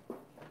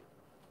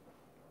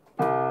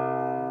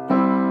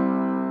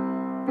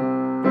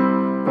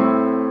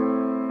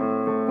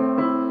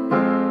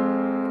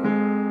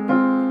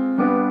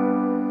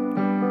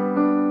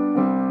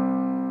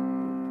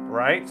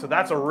so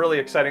that's a really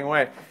exciting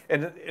way.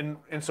 And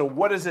so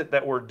what is it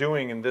that we're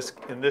doing in this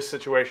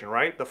situation,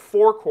 right? The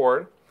 4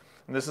 chord,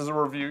 and this is a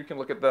review. You can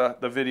look at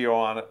the video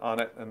on it,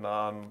 and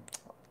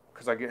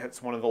because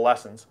it's one of the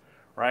lessons,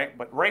 right?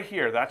 But right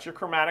here, that's your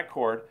chromatic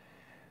chord.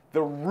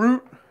 The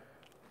root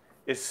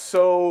is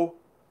so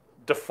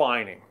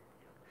defining,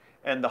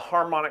 and the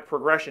harmonic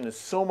progression is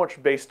so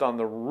much based on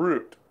the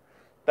root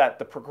that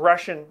the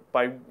progression,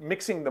 by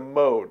mixing the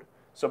mode,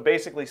 so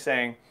basically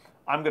saying,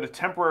 I'm going to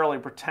temporarily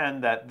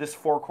pretend that this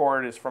 4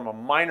 chord is from a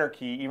minor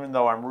key, even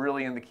though I'm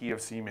really in the key of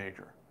C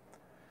major.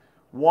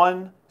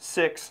 1,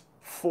 6,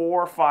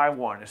 4, 5,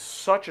 1 is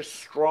such a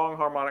strong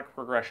harmonic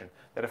progression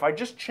that if I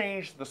just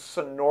change the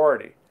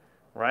sonority,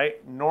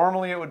 right?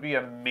 Normally it would be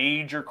a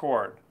major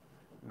chord.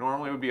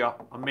 Normally it would be a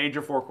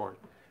major 4 chord.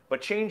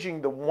 But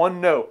changing the one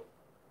note,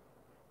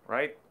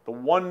 right? The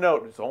one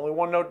note, it's only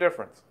one note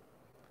difference.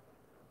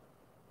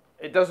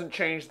 It doesn't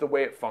change the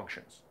way it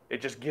functions.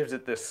 It just gives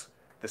it this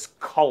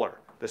color,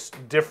 this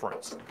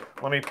difference.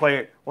 Let me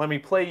play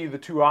you the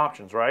 2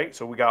 options, right?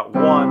 So we got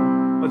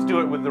 1. Let's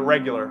do it with the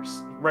regular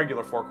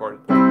 4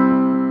 chord.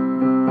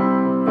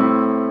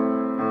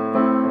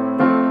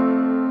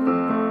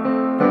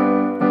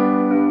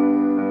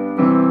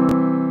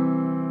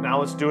 Now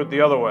let's do it the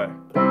other way.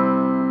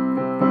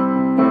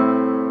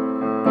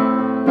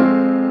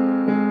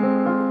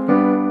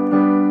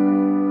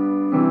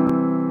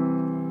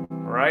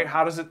 All right?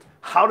 How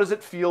does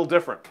it feel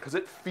different? Because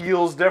it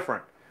feels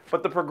different.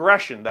 But the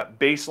progression, that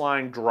bass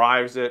line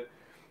drives it,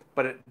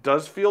 but it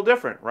does feel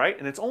different, right?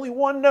 And it's only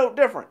one note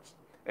difference.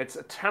 It's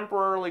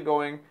temporarily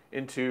going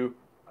into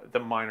the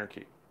minor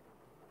key.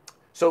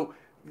 So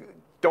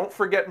don't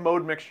forget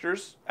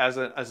mixtures as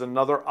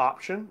another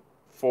option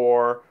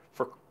for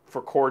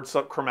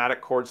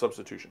chromatic chord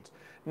substitutions.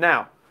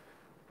 Now,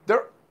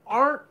 there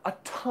aren't a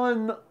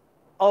ton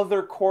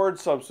other chord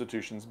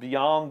substitutions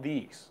beyond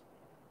these.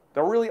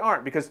 There really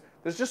aren't, because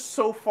there's just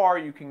so far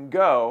you can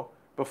go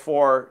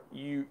before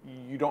you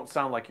don't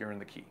sound like you're in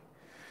the key.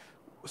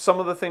 Some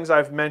of the things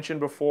I've mentioned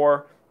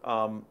before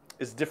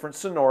is different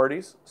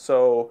sonorities.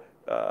 So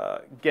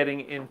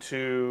getting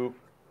into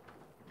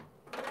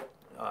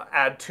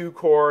add 2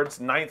 chords,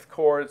 9th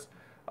chords.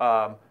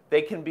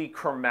 They can be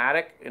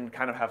chromatic and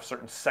kind of have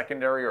certain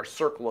secondary or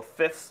circle of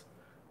fifths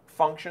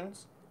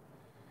functions.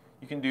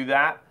 You can do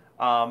that.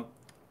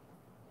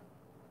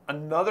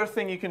 Another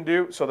thing you can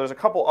do, so there's a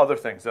couple other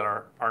things that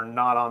are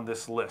not on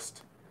this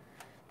list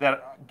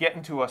that get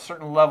into a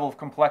certain level of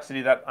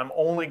complexity that I'm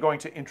only going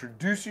to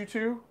introduce you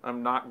to.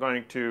 I'm not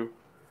going to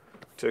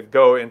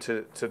go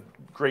into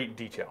great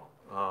detail.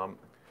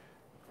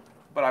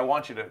 But I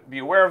want you to be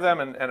aware of them,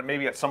 and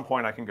maybe at some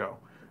point I can go.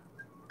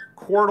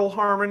 Chordal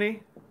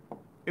harmony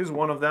is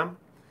one of them.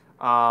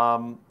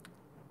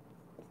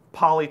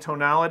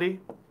 Polytonality,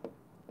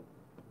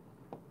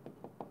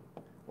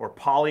 or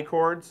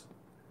polychords,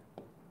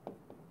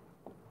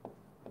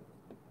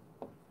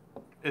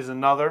 is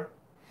another.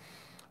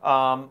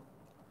 And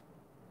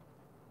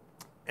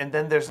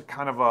then there's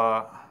kind of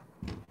a,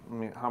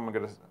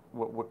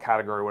 what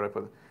category would I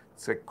put it?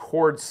 It's like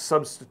chord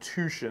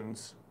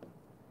substitutions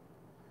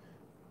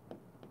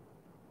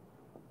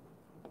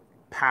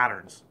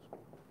patterns.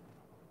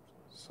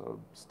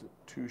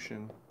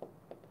 Substitution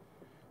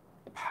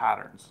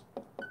patterns.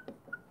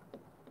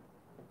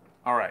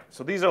 All right,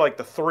 so these are like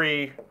the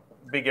 3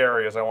 big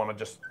areas I want to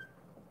just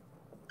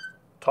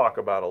talk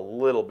about a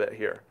little bit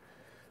here.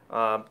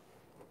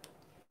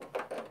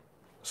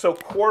 So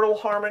chordal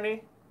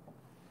harmony,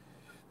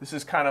 this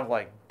is kind of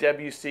like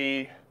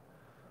Debussy,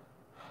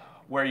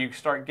 where you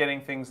start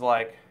getting things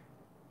like,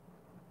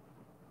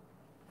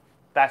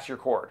 that's your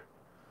chord.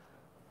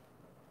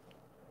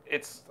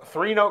 It's a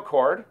 3-note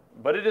chord,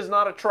 but it is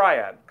not a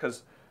triad,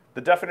 because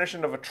the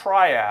definition of a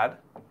triad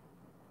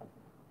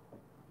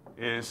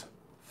is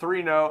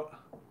 3-note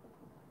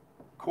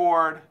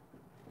chord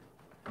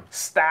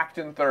stacked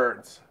in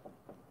thirds.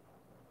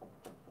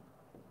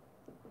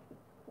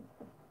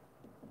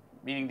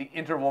 meaning the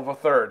interval of a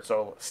third.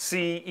 So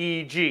C,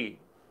 E, G.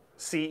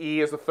 C,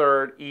 E is a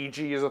third, E,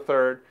 G is a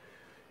third.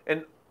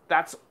 And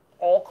that's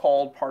all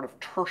called part of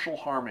tertial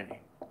harmony.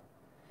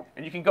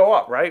 And you can go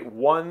up, right?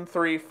 1,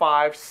 3,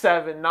 5,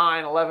 7,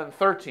 9, 11,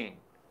 13.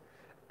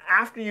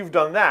 After you've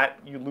done that,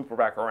 you loop her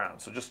back around.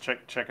 So just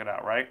check it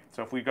out, right?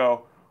 So if we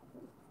go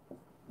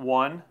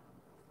 1,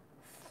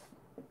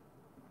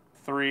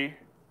 3,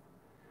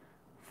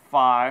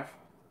 5,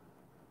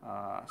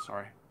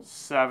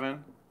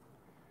 7,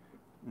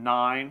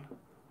 9,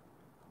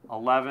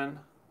 11,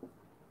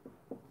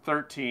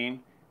 13.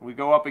 We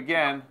go up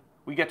again,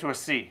 we get to a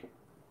C.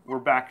 We're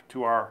back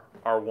to our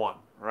 1,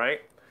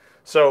 right?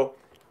 So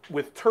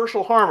with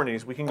tertial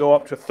harmonies, we can go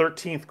up to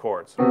 13th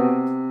chords.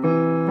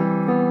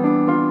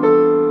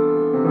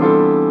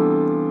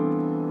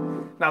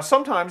 Now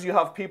sometimes you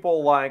have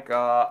people like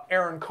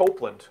Aaron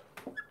Copland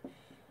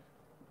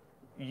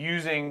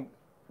using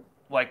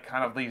like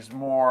kind of these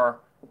more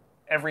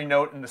every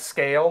note in the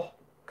scale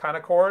kind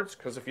of chords,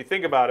 because if you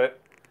think about it,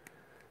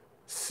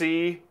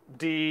 C,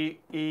 D,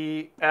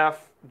 E,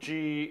 F,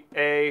 G,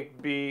 A,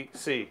 B,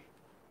 C.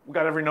 We've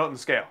got every note in the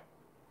scale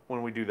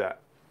when we do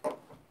that.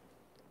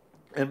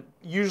 And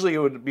usually it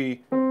would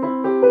be,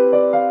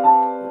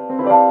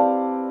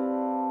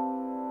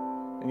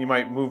 and you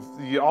might move,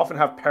 you often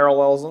have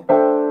parallels.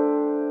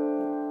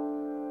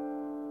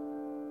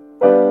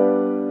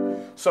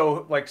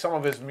 So like some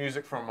of his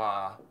music from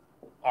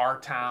Our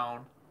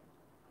Town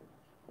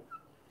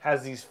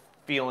has these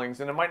feelings,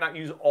 and it might not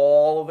use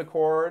all of the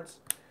chords,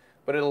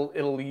 but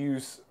it'll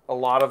use a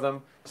lot of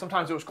them.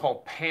 Sometimes it was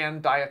called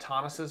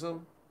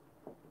pan-diatonicism.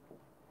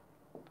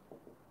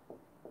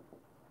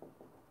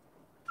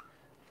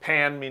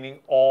 Pan meaning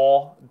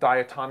all,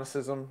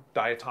 diatonicism,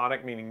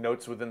 diatonic meaning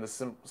notes within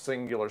the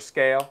singular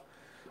scale.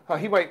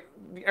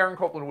 Aaron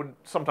Copland would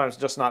sometimes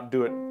just not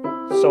do it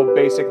so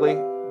basically,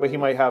 but he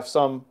might have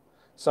some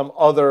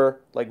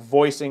other like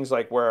voicings,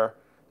 like where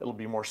it'll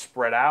be more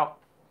spread out.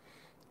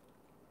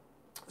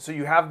 So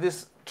you have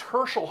this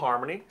tertial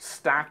harmony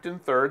stacked in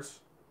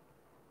thirds.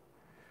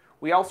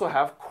 We also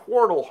have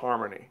chordal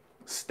harmony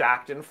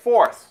stacked in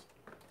fourths.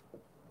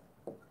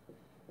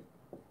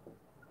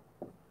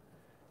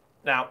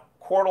 Now,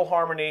 chordal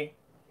harmony,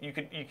 you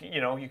can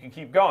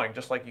keep going,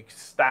 just like you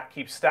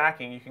keep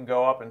stacking. You can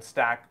go up and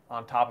stack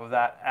on top of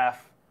that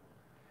F,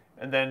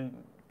 and then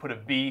put a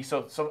B.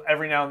 So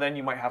every now and then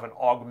you might have an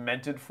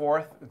augmented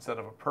fourth instead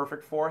of a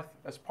perfect fourth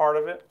as part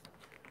of it.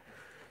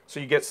 So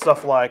you get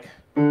stuff like.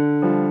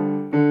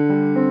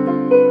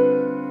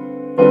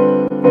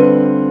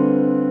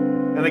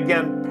 And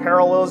again,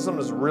 parallelism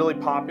is really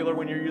popular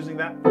when you're using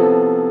that.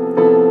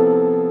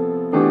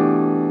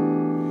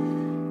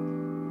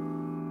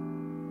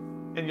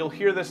 And you'll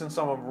hear this in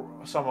some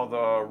of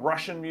the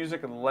Russian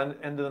music at the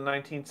end of the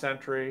 19th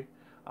century,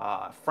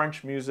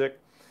 French music.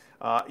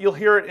 You'll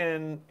hear it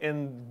in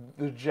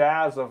the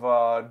jazz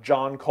of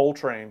John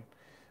Coltrane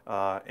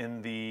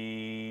in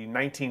the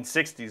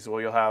 1960s,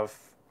 where you'll have.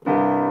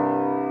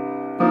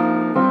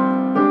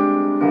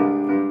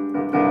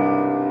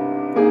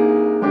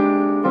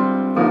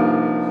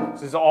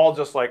 So these are all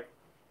just like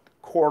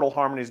chordal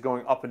harmonies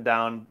going up and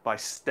down by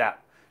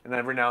step. And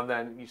every now and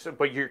then,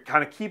 but you're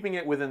kind of keeping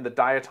it within the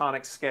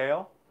diatonic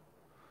scale.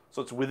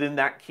 So it's within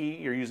that key.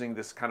 You're using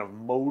this kind of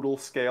modal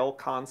scale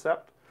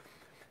concept.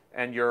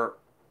 And you're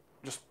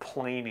just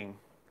planing,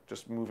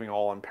 just moving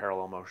all in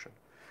parallel motion.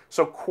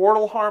 So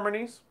chordal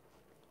harmonies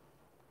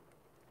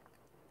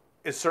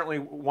is certainly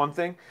one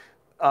thing.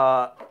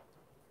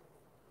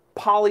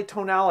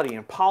 Polytonality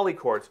and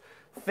polychords.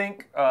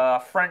 Think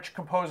French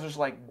composers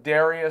like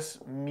Darius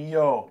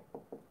Milhaud.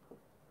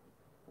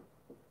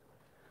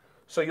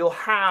 So you'll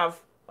have,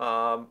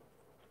 for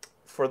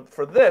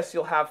this,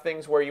 you'll have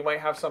things where you might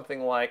have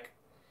something like,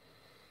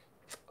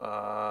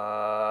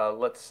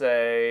 let's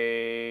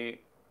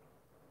say,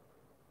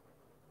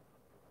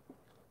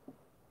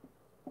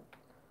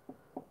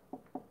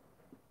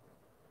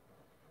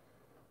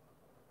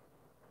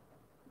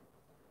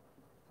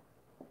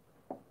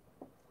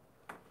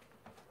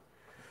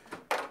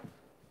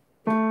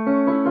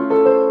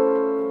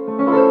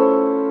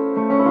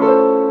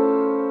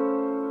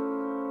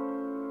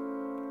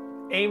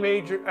 A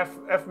major,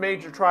 F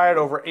major triad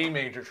over A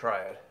major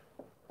triad.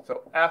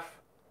 So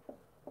F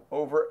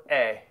over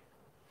A.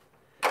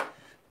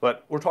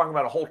 But we're talking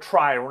about a whole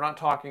triad. We're not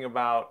talking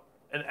about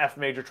an F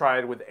major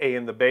triad with A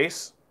in the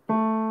bass.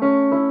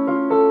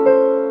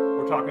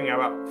 We're talking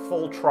about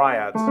full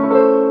triads.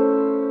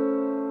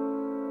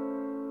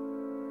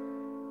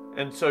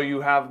 And so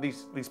you have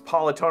these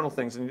polytonal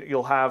things, and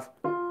you'll have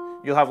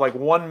like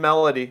one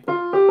melody.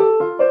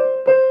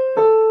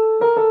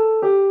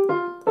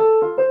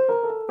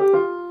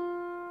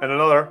 And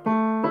another.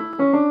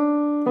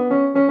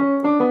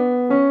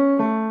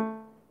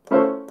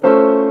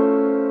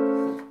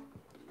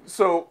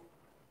 So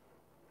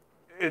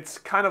it's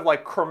kind of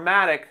like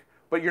chromatic,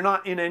 but you're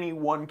not in any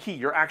one key.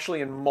 You're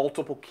actually in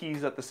multiple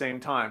keys at the same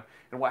time.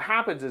 And what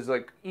happens is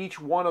like each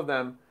one of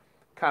them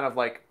kind of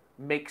like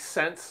makes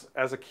sense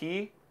as a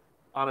key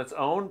on its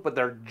own, but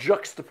they're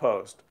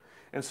juxtaposed.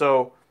 And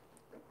so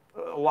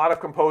a lot of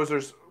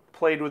composers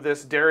played with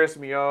this. Darius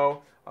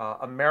Milhaud,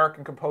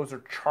 American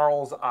composer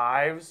Charles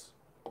Ives.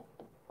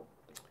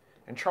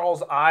 And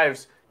Charles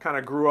Ives kind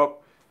of grew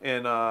up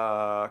in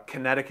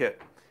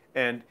Connecticut,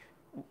 and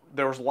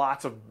there was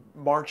lots of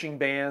marching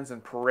bands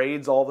and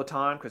parades all the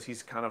time because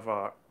he's kind of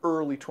an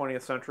early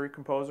 20th century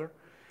composer.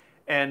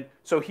 And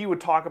so he would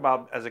talk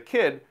about, as a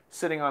kid,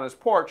 sitting on his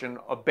porch, and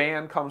a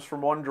band comes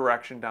from one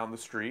direction down the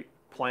street,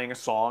 playing a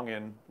song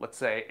in, let's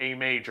say, A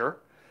major,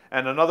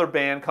 and another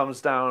band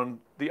comes down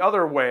the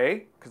other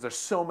way, because there's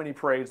so many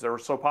parades that were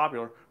so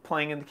popular,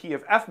 playing in the key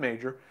of F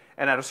major,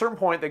 and at a certain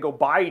point they go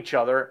by each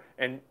other,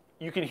 and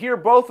you can hear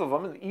both of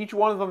them, and each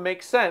one of them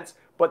makes sense,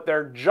 but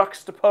they're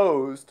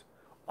juxtaposed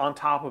on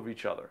top of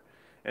each other.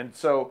 And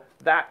so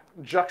that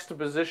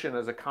juxtaposition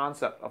as a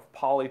concept of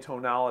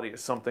polytonality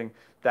is something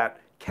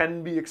that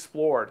can be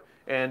explored.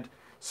 And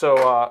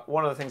so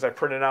one of the things I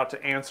printed out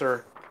to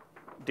answer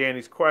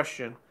Danny's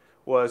question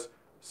was,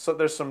 so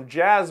there's some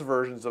jazz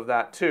versions of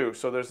that too.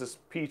 So there's this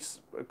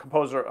pianist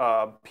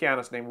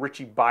named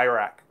Richie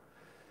Byrack,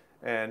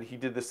 and he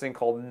did this thing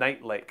called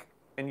Night Lake.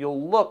 And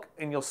you'll look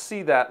and you'll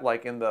see that,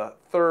 like in the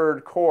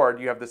third chord,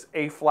 you have this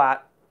A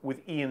flat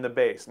with E in the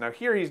bass. Now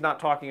here he's not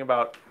talking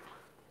about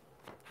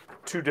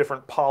two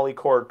different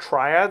polychord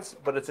triads,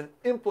 but it's an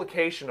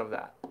implication of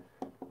that.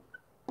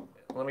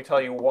 Let me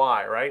tell you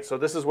why, right? So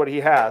this is what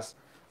he has.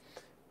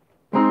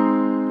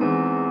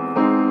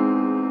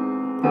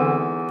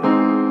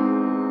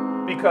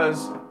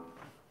 Because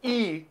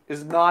E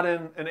is not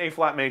in an A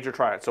flat major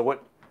triad. So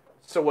what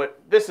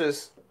this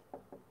is,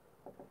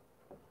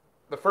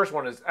 the first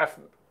one is F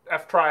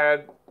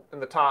triad in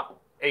the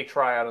top, A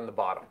triad in the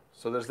bottom.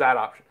 So there's that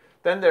option.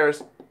 Then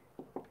there's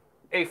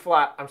F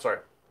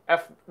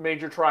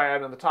major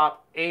triad in the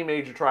top, A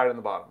major triad in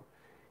the bottom.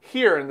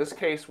 Here, in this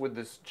case, with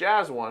this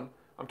jazz one,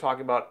 I'm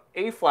talking about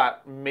A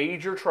flat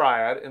major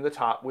triad in the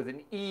top with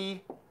an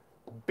E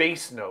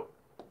bass note.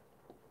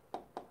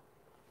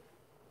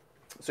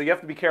 So you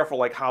have to be careful,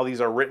 like how these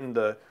are written.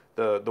 The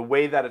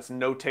way that it's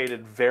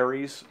notated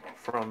varies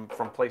from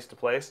place to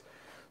place.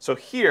 So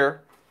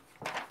here,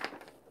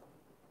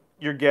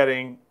 you're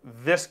getting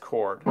this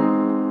chord.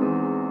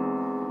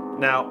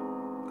 Now,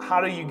 how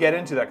do you get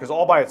into that? Because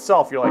all by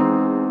itself, you're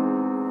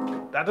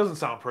like, that doesn't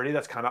sound pretty.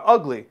 That's kind of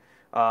ugly.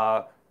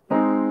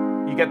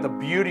 You get the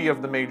beauty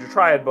of the major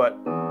triad, but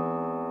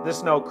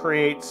this note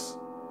creates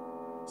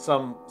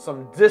some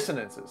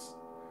dissonances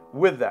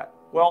with that.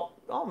 Well,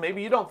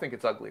 maybe you don't think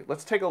it's ugly.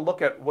 Let's take a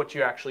look at what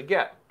you actually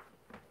get.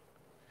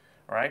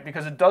 All right,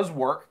 because it does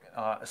work,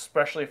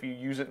 especially if you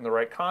use it in the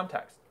right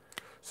context.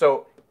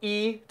 So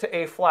E to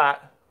A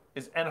flat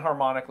is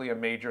enharmonically a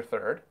major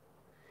third.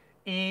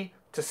 E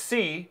to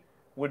C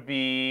would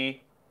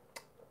be,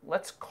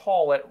 let's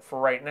call it for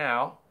right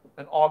now,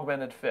 an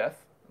augmented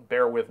fifth.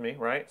 Bear with me,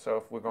 right? So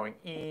if we're going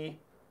E,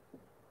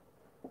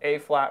 A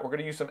flat, we're going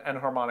to use some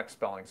enharmonic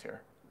spellings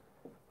here.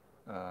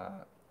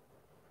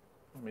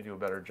 Let me do a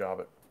better job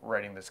at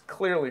writing this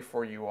clearly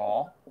for you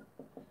all.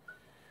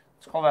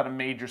 Let's call that a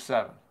major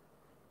 7.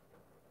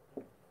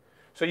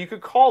 So you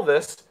could call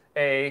this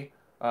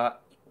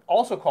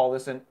also call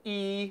this an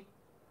E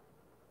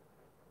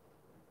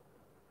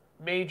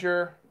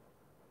major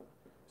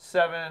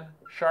 7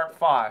 sharp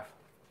 5.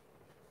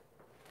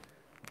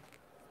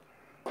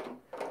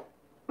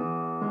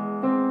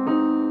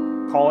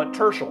 Call it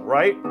tertial,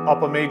 right?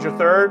 Up a major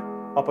third,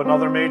 up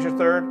another major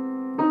third,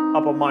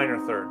 up a minor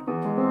third.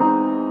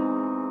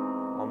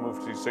 I'll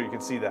move to so you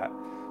can see that.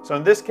 So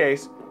in this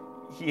case,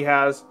 he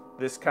has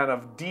this kind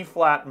of D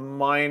flat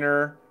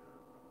minor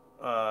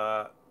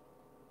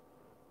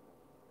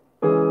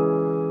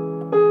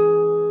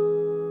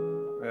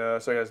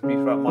so he has B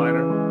flat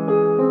minor.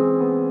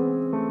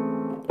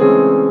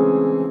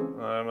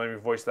 Let me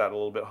voice that a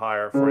little bit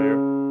higher for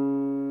you.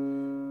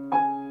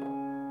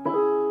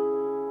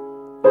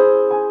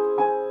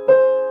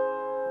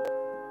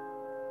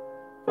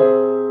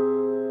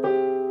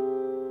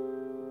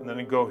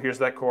 Here's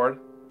that chord.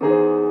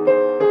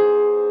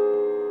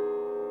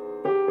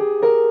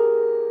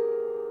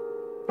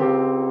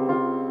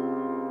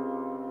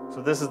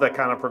 So this is that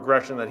kind of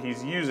progression that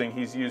he's using.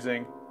 He's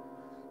using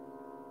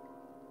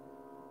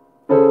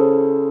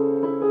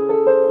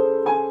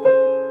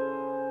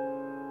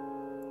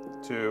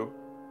two,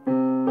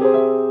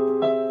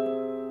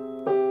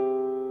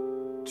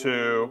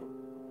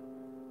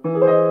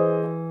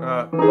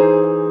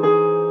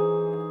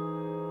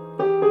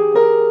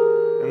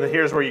 and then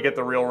here's where you get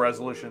the real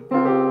resolution.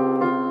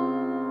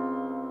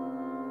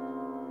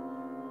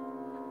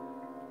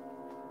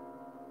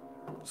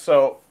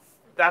 So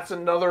that's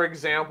another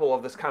example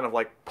of this kind of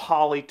like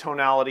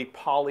polytonality,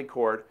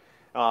 polychord.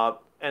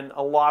 And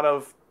a lot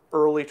of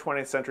early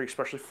 20th century,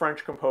 especially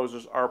French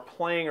composers, are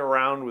playing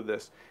around with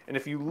this. And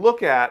if you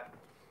look at,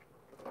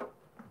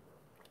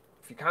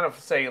 if you kind of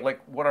say,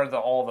 like, what are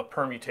all the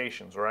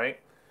permutations, right?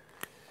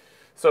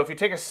 So if you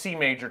take a C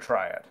major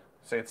triad,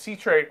 say it's C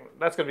triad,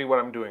 that's going to be what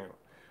I'm doing.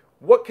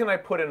 What can I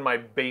put in my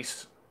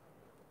bass?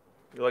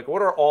 You're like,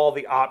 what are all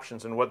the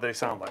options and what they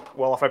sound like?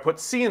 Well, if I put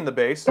C in the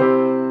bass,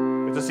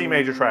 It's a C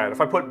major triad. If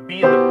I put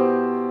B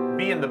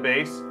in the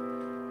bass,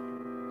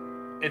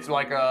 it's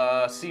like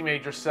a C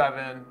major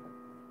 7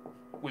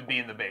 with B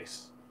in the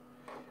bass.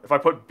 If I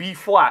put B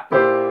flat,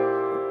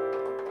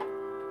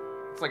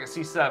 it's like a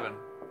C7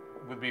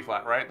 with B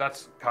flat, right?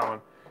 That's common.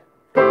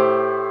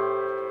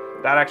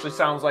 That actually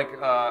sounds like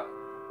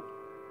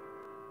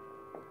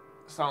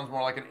sounds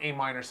more like an A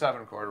minor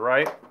 7 chord,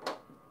 right?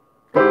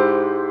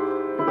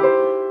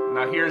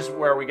 Now here's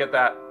where we get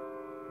that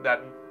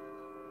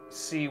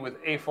C with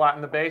A flat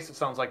in the bass. It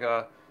sounds like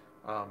a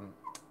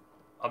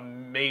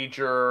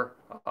major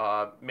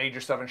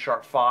 7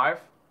 sharp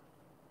 5.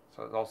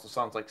 So it also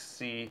sounds like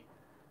C,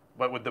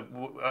 but with the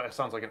it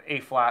sounds like an A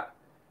flat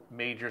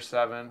major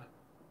 7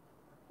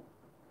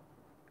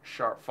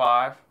 sharp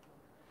 5.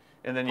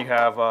 And then you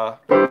have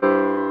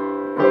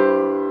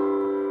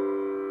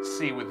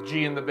C with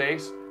G in the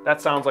bass. That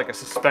sounds like a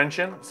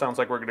suspension. It sounds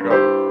like we're going to go.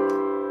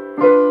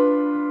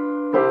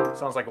 It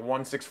sounds like a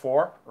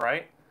 1-6-4,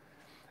 right?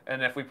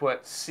 And if we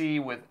put C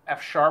with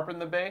F sharp in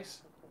the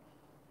bass,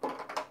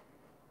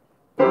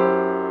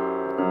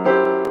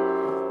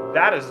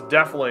 that is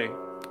definitely,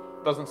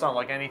 doesn't sound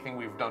like anything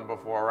we've done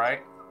before,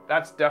 right?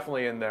 That's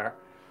definitely in there.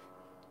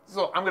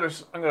 So I'm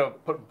gonna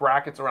put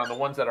brackets around the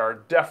ones that are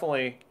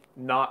definitely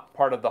not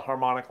part of the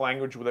harmonic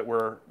language that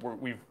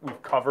we've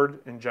covered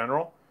in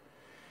general.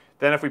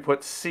 Then if we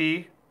put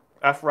C,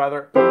 F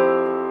rather,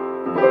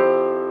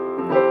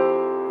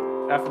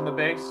 F in the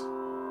bass,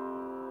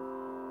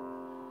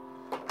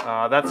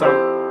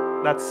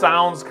 that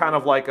sounds kind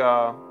of like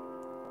a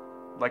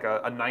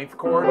ninth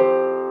chord.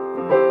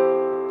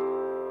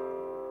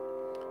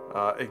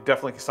 It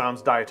definitely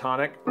sounds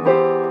diatonic.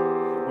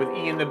 With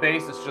E in the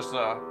bass, it's just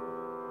a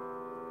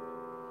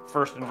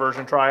first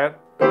inversion triad.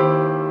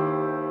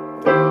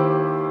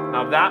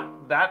 Now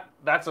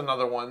that's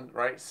another one,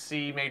 right?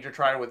 C major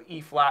triad with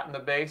E flat in the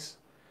bass.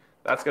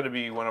 That's going to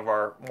be one of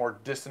our more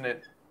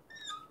dissonant,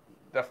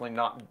 definitely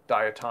not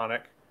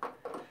diatonic.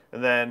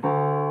 And then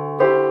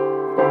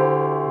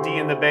D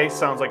in the bass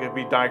sounds like it'd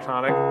be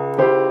diatonic.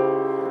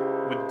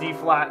 With D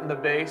flat in the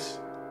bass,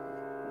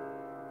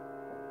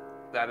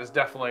 that is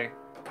definitely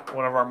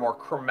one of our more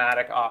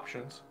chromatic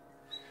options.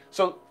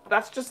 So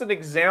that's just an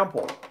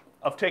example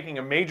of taking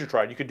a major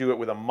triad. You could do it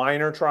with a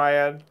minor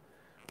triad.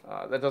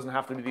 That doesn't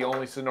have to be the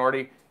only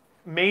sonority.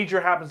 Major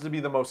happens to be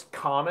the most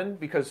common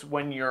because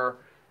when you're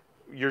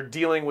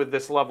dealing with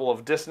this level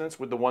of dissonance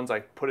with the ones I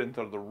put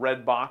into the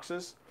red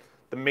boxes,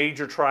 the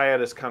major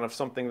triad is kind of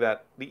something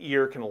that the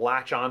ear can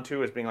latch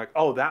onto as being like,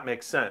 oh, that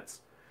makes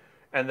sense.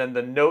 And then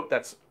the note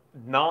that's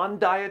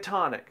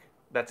non-diatonic,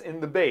 that's in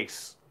the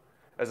bass,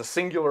 as a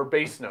singular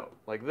bass note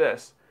like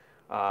this,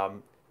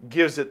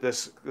 gives it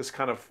this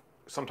kind of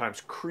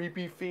sometimes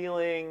creepy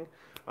feeling,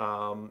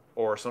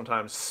 or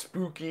sometimes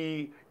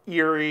spooky,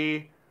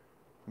 eerie,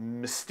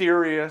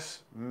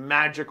 mysterious,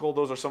 magical.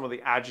 Those are some of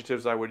the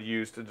adjectives I would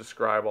use to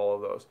describe all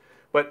of those.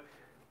 But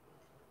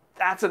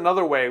that's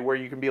another way where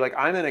you can be like,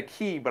 I'm in a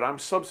key, but I'm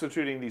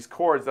substituting these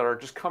chords that are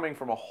just coming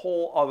from a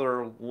whole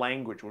other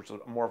language, which is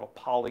more of a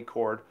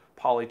polychord,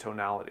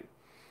 polytonality.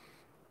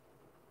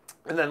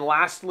 And then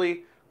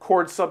lastly,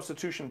 chord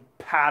substitution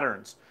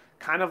patterns,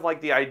 kind of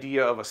like the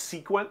idea of a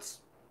sequence,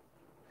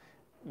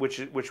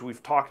 which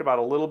we've talked about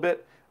a little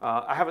bit.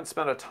 I haven't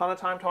spent a ton of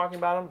time talking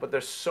about them, but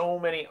there's so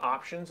many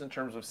options in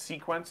terms of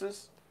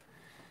sequences.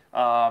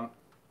 As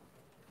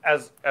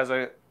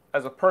a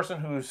person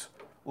who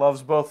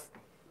loves both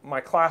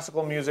my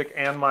classical music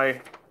and my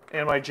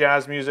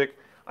jazz music,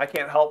 I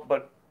can't help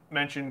but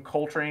mention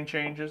Coltrane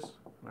changes.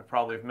 I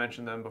probably have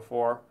mentioned them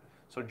before.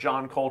 So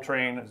John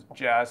Coltrane is a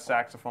jazz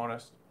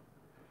saxophonist.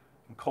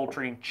 And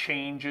Coltrane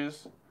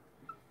changes.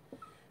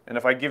 And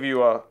if I give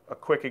you a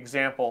quick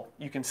example,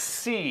 you can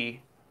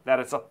see that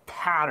it's a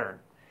pattern.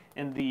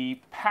 And the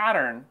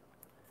pattern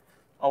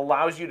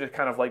allows you to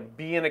kind of like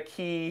be in a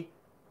key,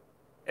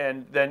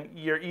 and then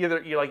you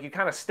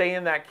kind of stay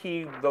in that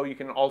key, though you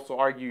can also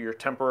argue you're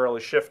temporarily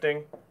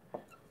shifting.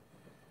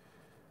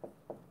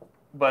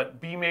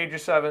 But B major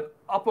 7,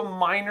 up a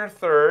minor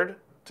third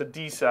to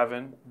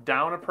D7,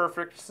 down a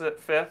perfect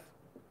fifth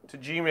to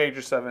G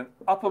major 7,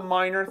 up a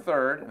minor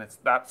third, and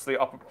that's the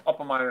up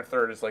a minor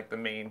third is like the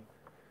main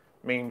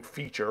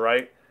feature,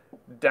 right?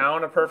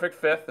 Down a perfect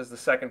fifth is the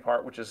second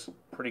part, which is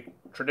pretty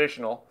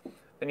traditional.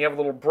 Then you have a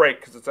little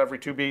break because it's every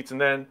 2 beats, and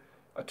then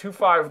a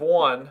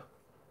 2-5-1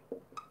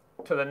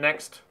 to the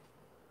next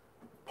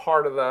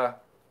part of the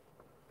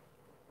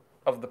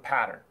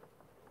pattern.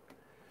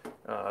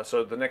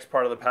 So the next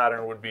part of the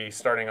pattern would be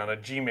starting on a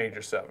G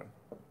major 7,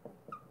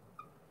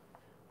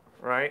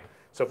 right?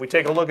 So if we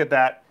take a look at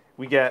that,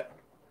 we get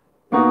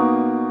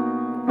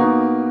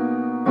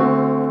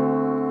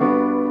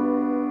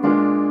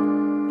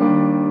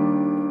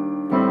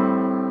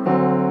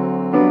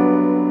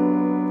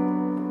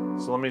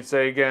so let me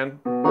say again.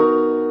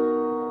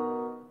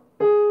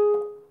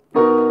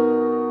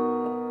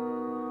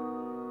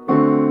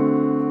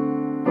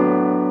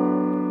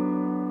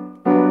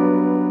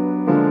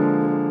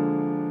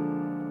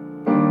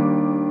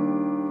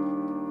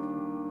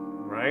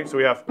 Right? So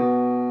we have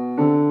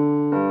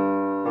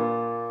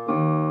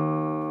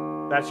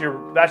That's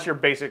your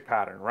basic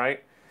pattern,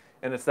 right?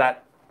 And it's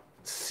that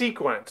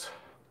sequence.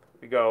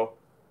 We go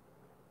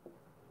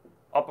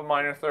up a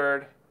minor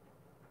third,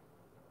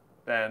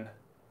 then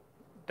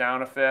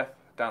down a fifth,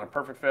 down a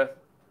perfect fifth,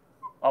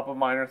 up a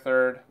minor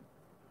third,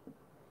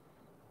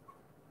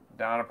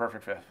 down a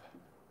perfect fifth.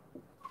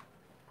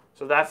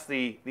 So that's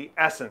the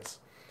essence.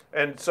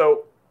 And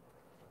so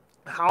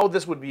how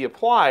this would be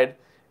applied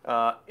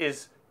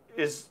is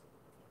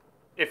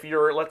if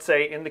you're, let's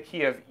say, in the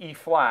key of E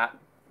flat,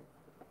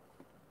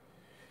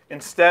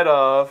 instead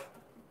of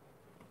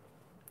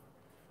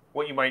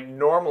what you might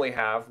normally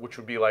have, which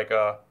would be like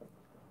a,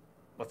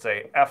 let's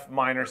say, F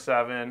minor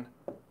 7,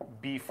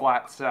 B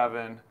flat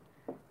 7,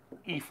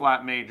 E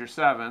flat major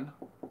 7,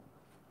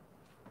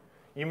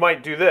 you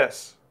might do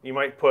this. You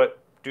might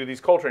do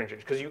these Coltrane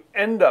changes, because you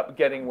end up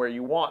getting where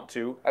you want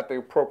to at the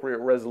appropriate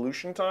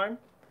resolution time,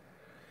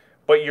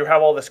 but you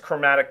have all this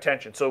chromatic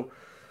tension. So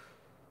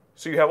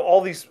you have all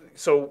these,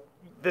 so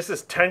this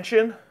is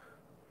tension,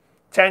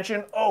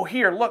 tension. Oh,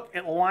 here, look,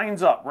 it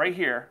lines up right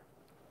here.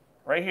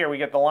 Right here we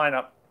get the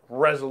lineup,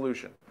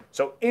 resolution.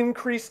 So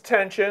increased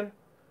tension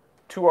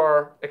to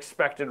our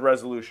expected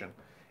resolution.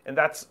 And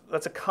that's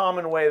a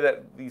common way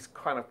that these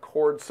kind of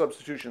chord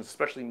substitutions,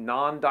 especially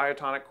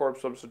non-diatonic chord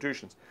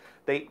substitutions,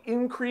 they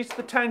increase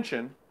the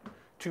tension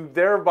to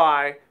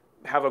thereby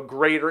have a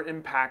greater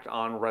impact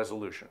on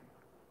resolution.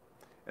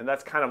 And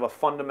that's kind of a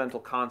fundamental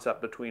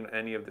concept between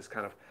any of this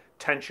kind of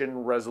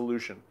tension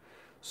resolution.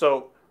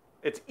 So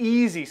it's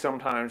easy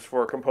sometimes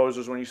for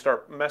composers, when you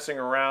start messing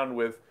around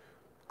with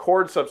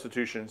chord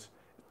substitutions,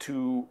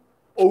 to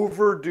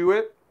overdo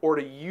it or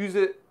to use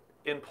it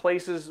in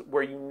places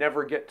where you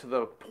never get to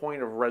the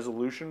point of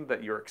resolution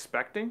that you're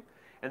expecting,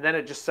 and then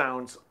it just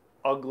sounds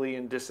ugly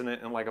and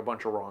dissonant and like a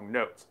bunch of wrong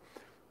notes.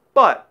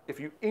 But if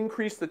you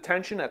increase the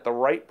tension at the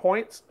right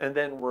points and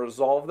then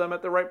resolve them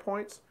at the right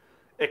points,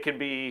 it can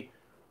be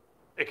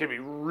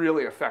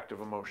really effective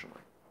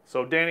emotionally.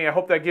 So Danny, I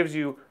hope that gives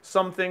you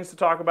some things to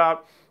talk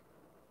about.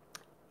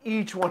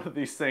 Each one of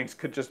these things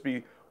could just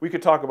be, we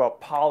could talk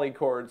about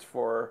polychords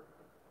for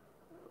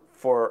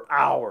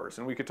hours,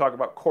 and we could talk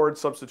about chord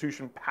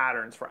substitution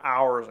patterns for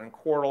hours and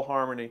chordal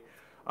harmony,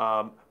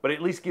 but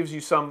at least gives you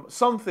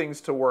some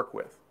things to work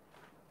with.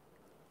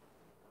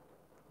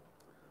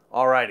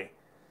 Alrighty.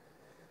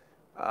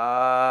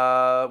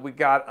 We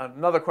got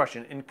another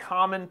question. In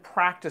common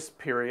practice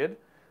period,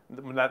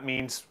 that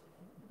means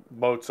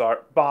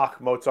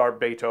Bach, Mozart,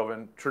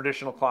 Beethoven,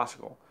 traditional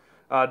classical.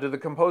 Did the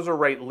composer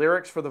write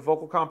lyrics for the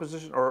vocal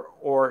composition,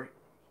 or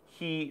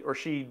he or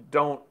she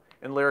don't,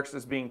 and lyrics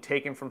is being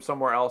taken from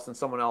somewhere else and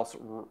someone else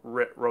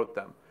wrote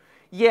them?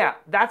 Yeah,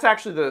 that's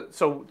actually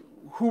so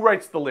who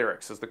writes the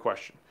lyrics is the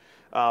question.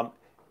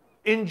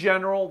 In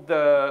general,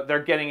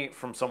 they're getting it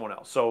from someone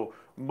else. So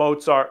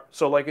Mozart,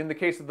 so like in the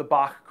case of the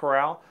Bach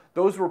Chorale,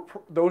 those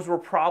were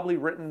probably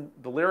written,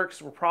 the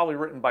lyrics were probably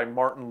written by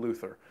Martin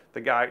Luther. The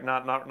guy,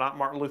 not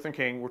Martin Luther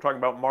King, we're talking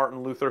about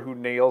Martin Luther, who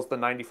nails the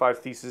 95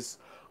 Thesis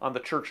on the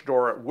church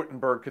door at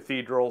Wittenberg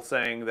Cathedral,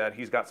 saying that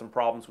he's got some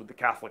problems with the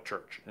Catholic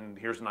Church, and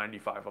here's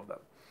 95 of them.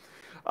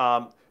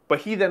 But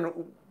he then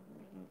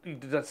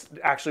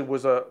actually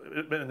was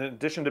in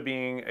addition to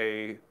being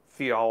a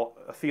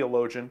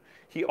theologian,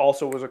 he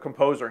also was a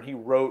composer, and he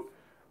wrote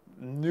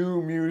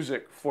new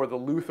music for the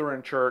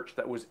Lutheran Church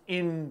that was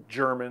in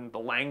German, the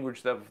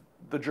language that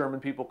the German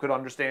people could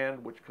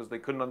understand, because they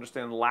couldn't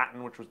understand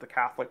Latin, which was the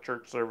Catholic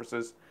Church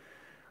services.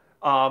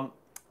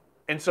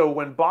 And so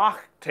when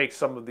Bach takes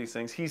some of these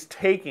things, he's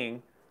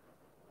taking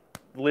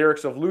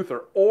lyrics of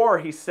Luther, or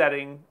he's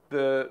setting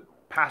the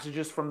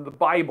passages from the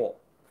Bible.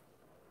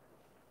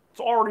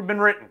 It's already been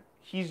written.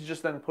 He's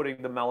just then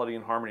putting the melody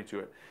and harmony to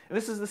it. And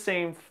this is the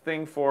same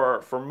thing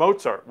for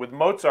Mozart. With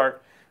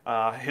Mozart,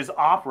 his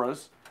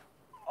operas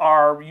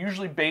are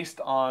usually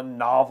based on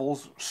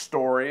novels,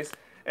 stories,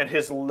 and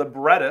his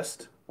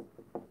librettist,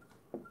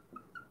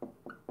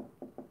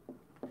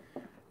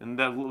 and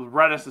the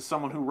librettist is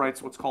someone who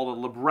writes what's called a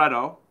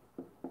libretto.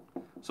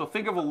 So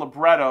think of a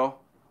libretto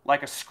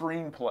like a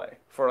screenplay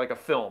for like a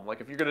film.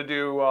 Like if you're going to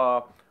do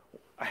a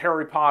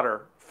Harry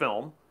Potter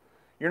film,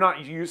 you're not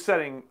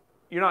going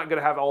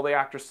to have all the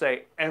actors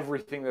say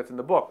everything that's in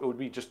the book. It would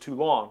be just too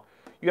long.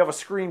 You have a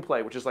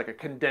screenplay, which is like a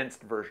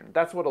condensed version.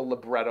 That's what a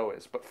libretto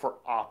is, but for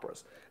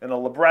operas. And a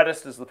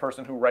librettist is the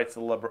person who writes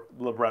the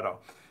libretto.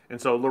 And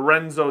so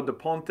Lorenzo da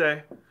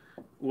Ponte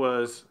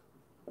was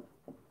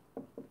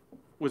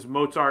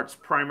Mozart's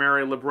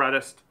primary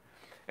librettist.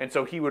 And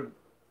so he would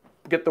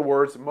get the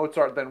words.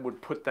 Mozart then would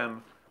put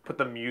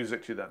the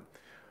music to them.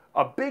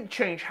 A big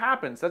change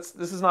happens. This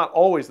is not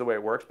always the way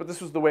it works, but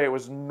this was the way it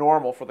was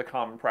normal for the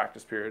common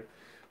practice period.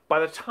 By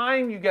the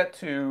time you get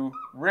to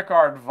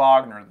Richard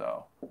Wagner,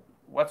 though,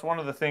 what's one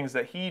of the things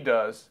that he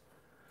does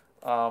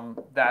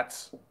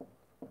that's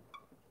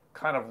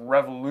kind of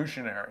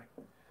revolutionary?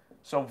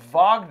 So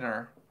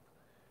Wagner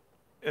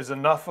is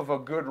enough of a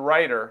good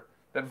writer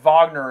that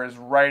Wagner is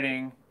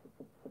writing,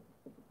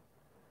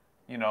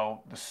 the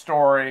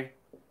story,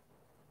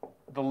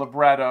 the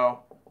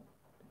libretto,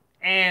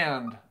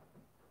 and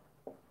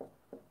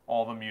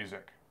all the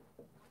music,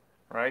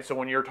 right? So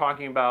when you're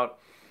talking about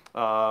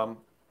Tannhäuser,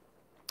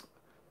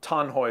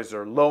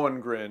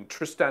 Lohengrin,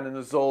 Tristan and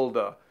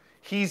Isolde,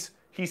 he's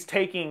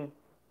taking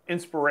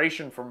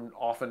inspiration from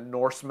often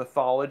Norse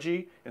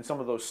mythology in some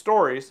of those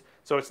stories.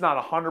 So it's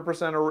not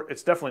 100%,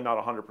 it's definitely not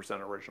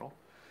 100% original,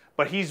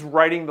 but he's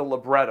writing the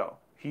libretto.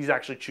 He's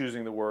actually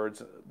choosing the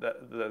words that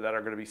are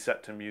going to be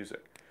set to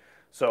music.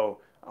 So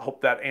I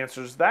hope that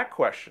answers that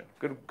question.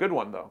 Good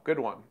one though, good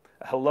one.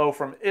 Hello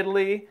from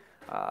Italy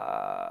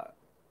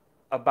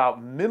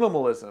about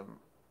minimalism.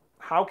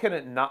 How can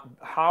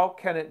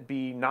it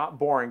be not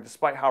boring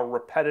despite how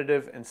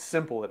repetitive and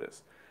simple it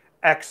is?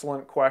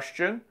 Excellent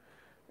question.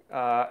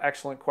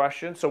 Excellent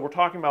question. So we're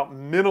talking about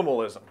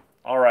minimalism.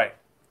 All right.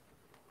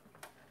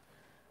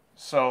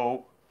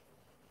 So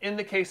in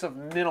the case of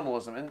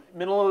minimalism, and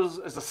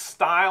minimalism is a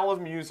style of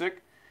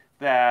music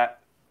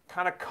that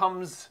kind of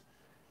comes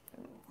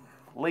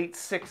late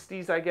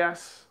 60s, I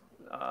guess,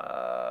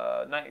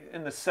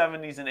 in the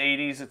 70s and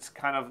 80s. It's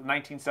kind of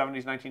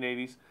 1970s,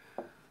 1980s.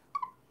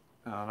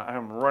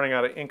 I'm running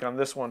out of ink on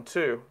this one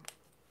too.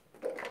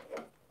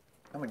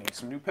 I'm gonna need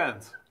some new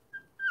pens.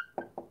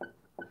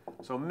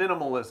 So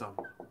minimalism.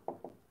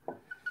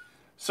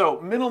 So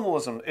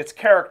minimalism, its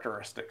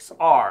characteristics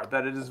are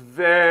that it is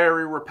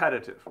very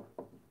repetitive.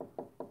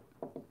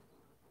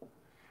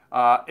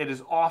 It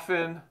is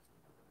often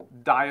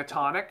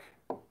diatonic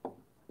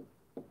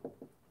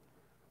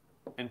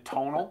and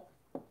tonal.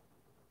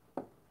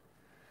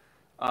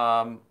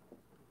 But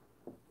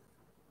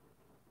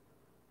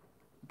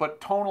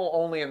tonal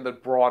only in the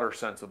broader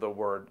sense of the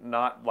word,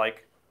 not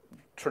like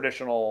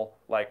traditional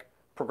like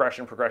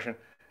progression.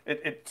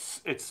 It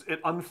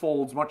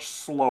unfolds much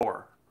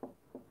slower.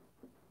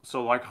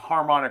 So like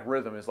harmonic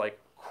rhythm is like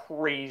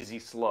crazy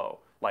slow.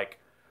 Like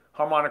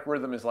harmonic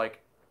rhythm is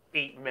like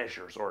 8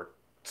 measures or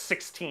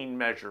 16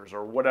 measures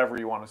or whatever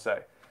you want to say.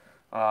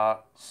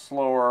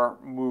 Slower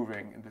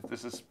moving.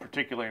 This is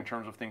particularly in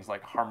terms of things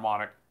like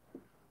harmonic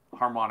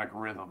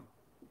rhythm.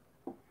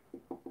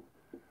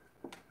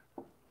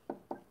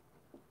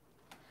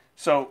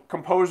 So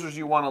composers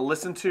you want to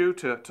listen to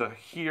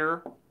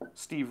hear: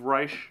 Steve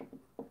Reich,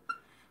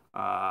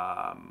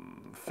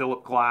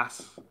 Philip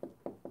Glass.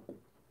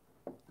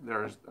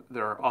 There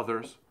are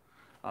others.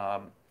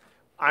 I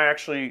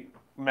actually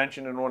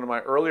mentioned in one of my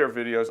earlier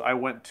videos, I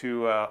went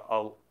to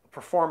a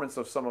performance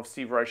of some of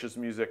Steve Reich's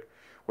music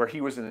where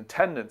he was in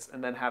attendance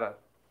and then had a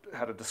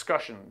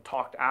discussion,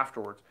 talked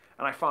afterwards,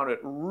 and I found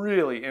it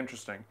really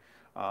interesting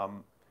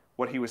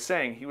what he was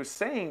saying. He was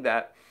saying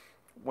that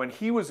when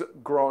he was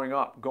growing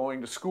up,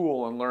 going to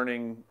school and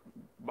learning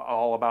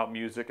all about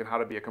music and how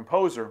to be a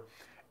composer,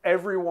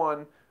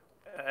 everyone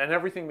and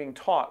everything being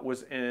taught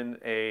was in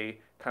a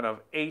kind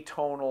of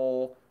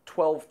atonal,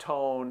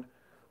 12-tone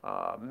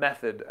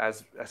method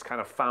as kind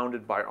of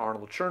founded by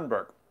Arnold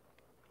Schoenberg,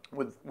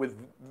 with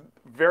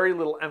very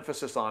little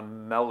emphasis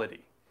on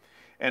melody.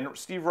 And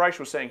Steve Reich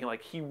was saying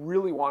he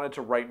really wanted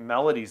to write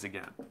melodies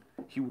again.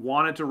 He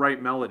wanted to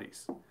write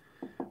melodies.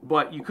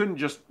 But you couldn't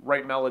just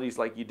write melodies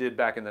like you did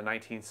back in the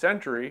 19th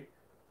century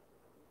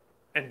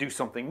and do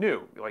something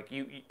new.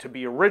 To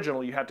be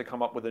original, you had to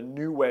come up with a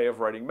new way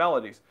of writing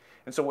melodies.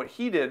 And so what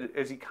he did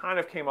is he kind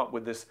of came up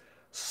with this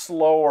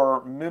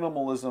slower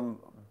minimalism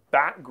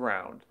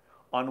background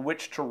on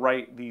which to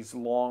write these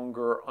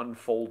longer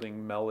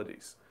unfolding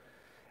melodies.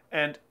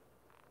 And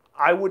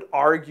I would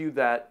argue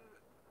that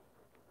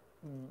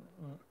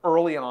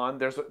early on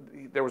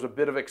there was a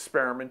bit of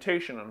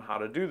experimentation on how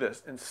to do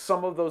this, and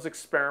some of those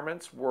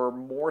experiments were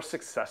more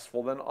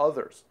successful than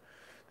others.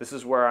 This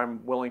is where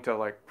I'm willing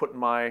to put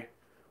my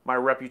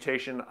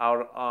reputation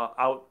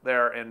out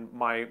there and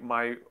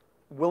my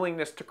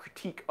willingness to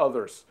critique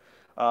others.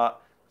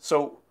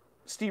 So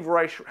Steve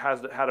Reich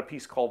had a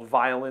piece called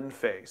Violin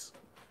Phase,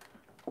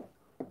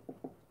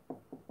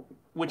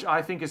 which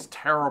I think is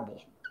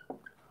terrible.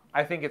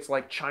 I think it's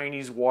like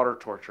Chinese water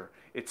torture.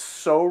 It's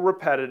so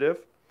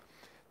repetitive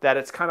that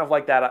it's kind of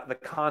like the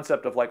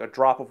concept of like a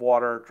drop of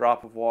water,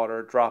 drop of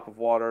water, drop of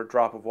water,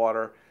 drop of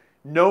water.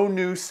 No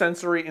new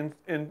sensory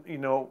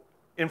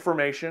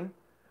information.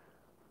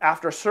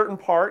 After a certain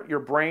part, your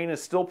brain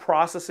is still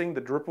processing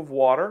the drip of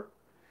water.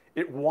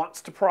 It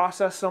wants to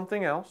process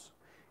something else.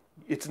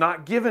 It's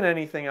not given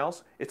anything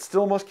else. It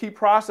still must keep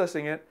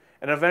processing it,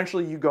 and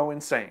eventually you go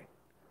insane.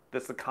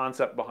 That's the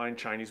concept behind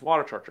Chinese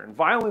water torture. And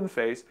Violin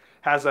Phase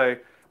has a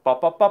ba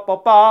ba ba ba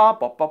ba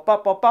ba ba ba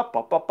ba ba ba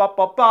ba ba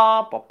ba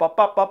ba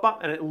ba ba ba,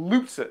 and it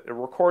loops it. It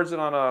records it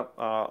on a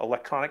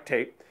electronic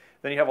tape.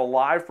 Then you have a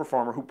live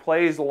performer who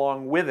plays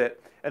along with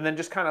it, and then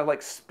just kind of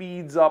like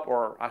speeds up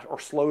or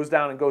slows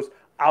down and goes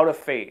out of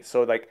phase.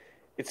 So it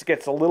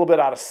gets a little bit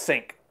out of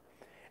sync.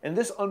 And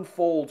this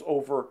unfolds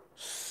over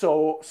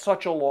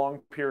such a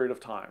long period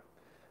of time.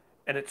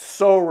 And it's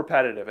so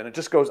repetitive, and it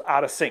just goes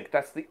out of sync.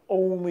 That's the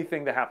only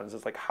thing that happens.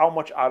 It's like how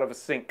much out of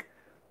sync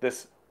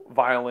this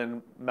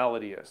violin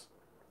melody is.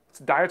 It's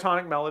a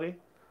diatonic melody.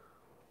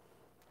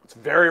 It's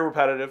very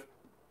repetitive.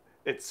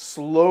 It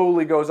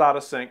slowly goes out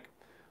of sync.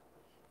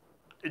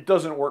 It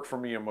doesn't work for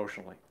me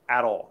emotionally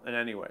at all in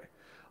any way.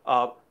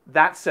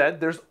 That said,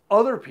 there's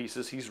other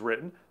pieces he's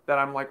written that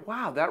I'm like,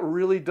 wow, that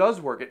really does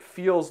work. It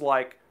feels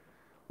like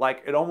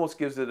it almost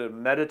gives it a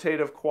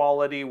meditative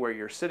quality where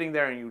you're sitting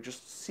there and you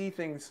just see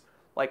things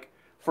like,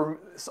 for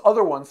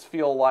other ones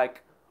feel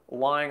like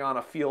lying on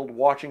a field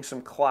watching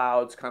some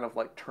clouds kind of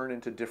like turn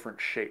into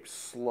different shapes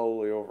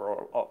slowly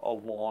over a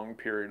long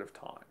period of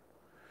time.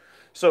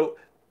 So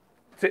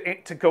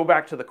to go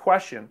back to the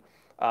question,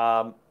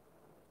 how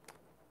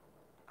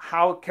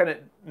can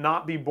it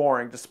not be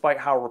boring despite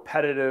how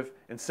repetitive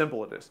and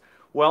simple it is?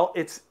 Well,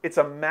 it's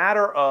a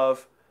matter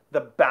of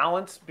the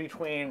balance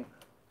between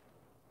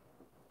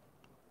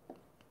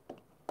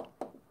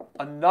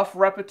enough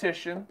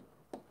repetition,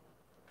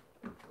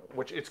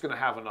 which it's going to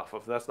have enough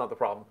of, that's not the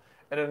problem,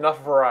 and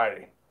enough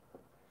variety,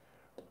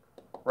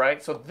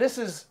 right? So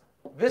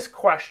this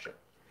question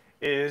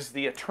is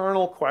the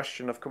eternal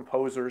question of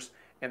composers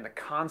and the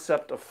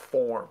concept of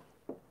form,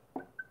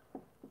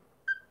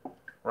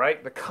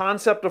 right? The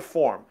concept of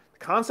form.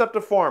 The concept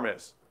of form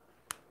is,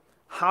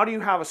 how do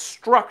you have a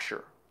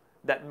structure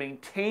that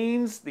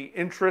maintains the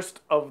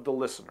interest of the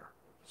listener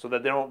so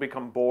that they don't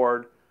become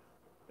bored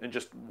and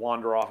just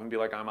wander off and be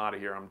like, I'm out of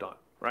here, I'm done,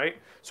 right?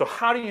 So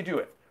how do you do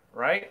it,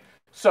 right?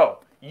 So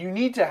you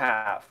need to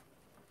have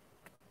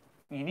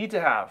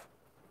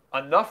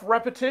enough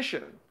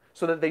repetition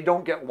so that they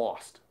don't get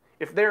lost.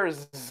 If there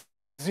is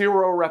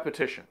zero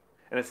repetition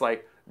and it's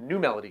like new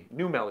melody,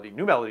 new melody,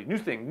 new melody, new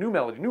thing, new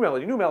melody, new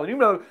melody, new melody, new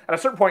melody, at a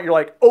certain point you're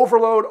like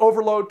overload,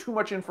 overload, too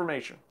much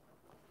information,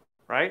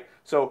 right?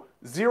 So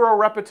zero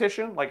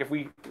repetition, like if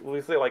we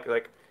say like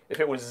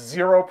if it was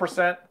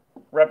 0%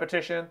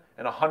 repetition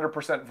and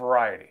 100%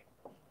 variety,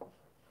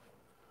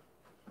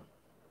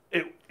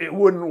 it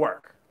wouldn't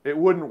work. It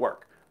wouldn't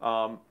work.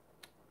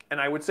 And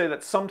I would say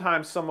that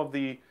sometimes some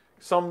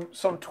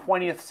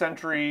 20th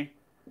century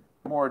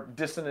more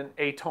dissonant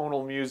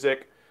atonal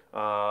music,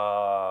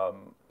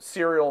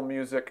 serial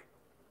music,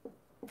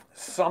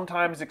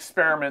 sometimes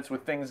experiments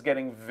with things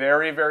getting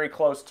very, very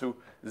close to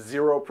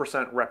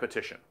 0%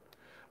 repetition.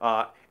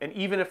 And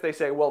even if they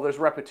say, well, there's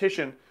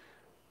repetition,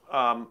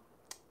 the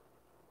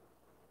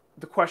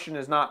question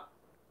is not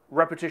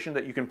repetition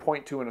that you can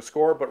point to in a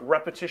score, but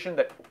repetition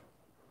that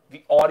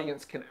the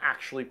audience can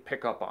actually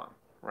pick up on,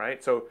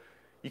 right? So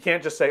you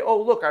can't just say,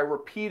 oh, look, I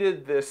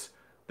repeated this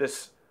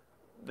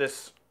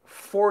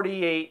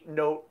 48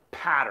 note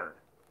pattern.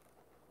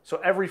 So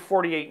every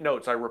 48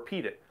 notes I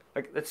repeat it.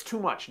 Like, that's too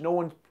much. No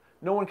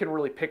one can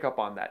really pick up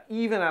on that.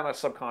 Even at a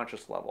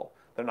subconscious level,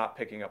 they're not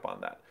picking up on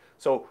that.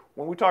 So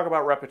when we talk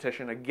about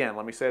repetition, again,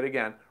 let me say it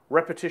again,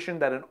 repetition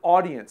that an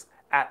audience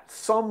at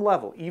some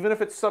level, even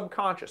if it's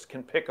subconscious,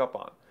 can pick up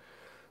on.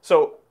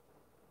 So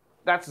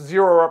that's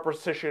zero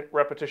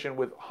repetition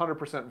with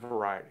 100%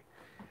 variety.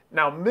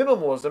 Now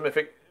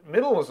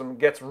minimalism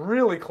gets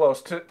really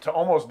close to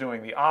almost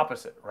doing the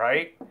opposite,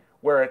 right?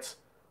 Where it's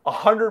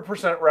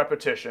 100%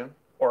 repetition,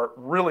 or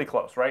really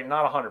close, right?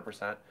 Not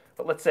 100%,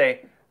 but let's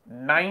say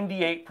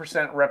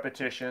 98%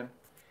 repetition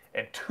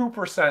and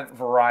 2%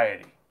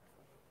 variety.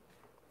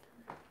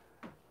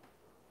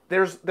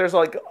 There's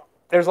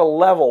a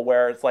level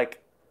where it's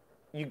like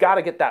you got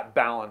to get that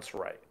balance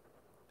right.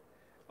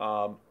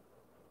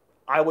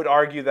 I would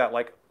argue that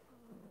like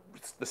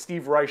the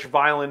Steve Reich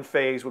violin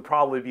phase would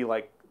probably be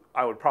like,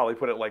 I would probably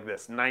put it like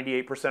this: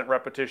 98%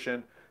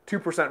 repetition,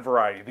 2%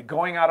 variety. The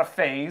going out of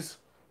phase,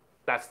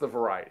 that's the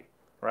variety,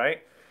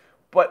 right?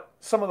 But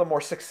some of the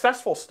more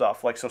successful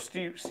stuff, like so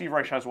Steve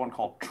Reich has one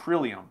called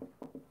Trillium.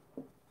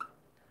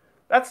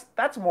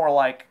 That's more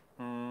like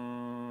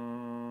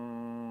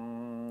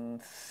 70%,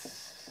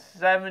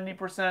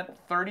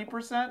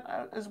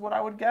 30% is what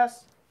I would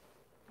guess.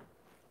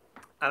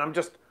 And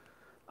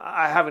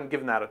I haven't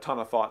given that a ton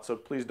of thought, so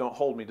please don't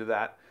hold me to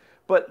that.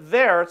 But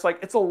there, it's like,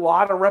 it's a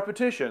lot of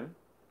repetition,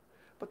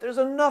 but there's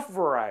enough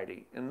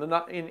variety.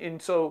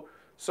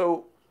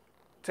 So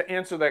to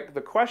answer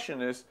the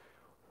question is,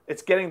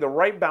 it's getting the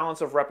right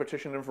balance of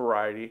repetition and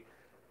variety,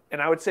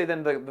 and I would say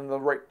then the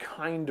right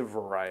kind of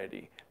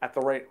variety at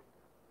the right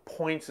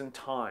points in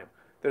time.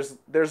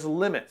 There's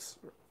limits,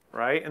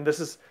 right? And this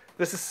is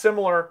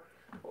similar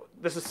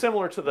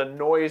to the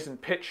noise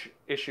and pitch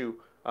issue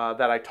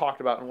that I talked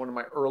about in one of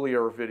my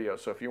earlier videos.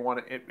 So if you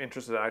want to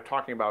interested, I'm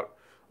talking about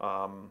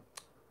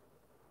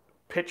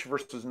pitch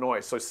versus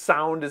noise. So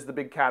sound is the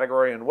big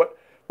category, and what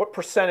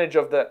percentage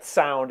of that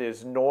sound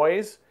is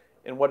noise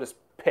and what is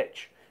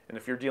pitch? And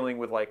if you're dealing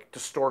with like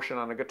distortion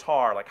on a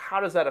guitar, like how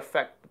does that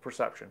affect the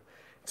perception?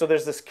 So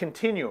there's this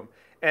continuum,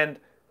 and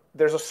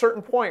there's a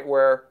certain point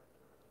where,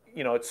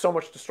 you know, it's so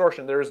much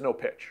distortion there is no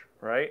pitch,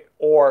 right?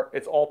 Or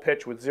it's all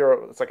pitch with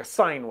zero. It's like a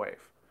sine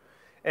wave,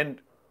 and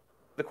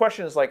the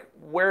question is like,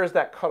 where is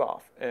that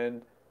cutoff?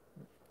 And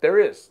there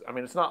is. I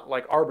mean, it's not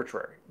like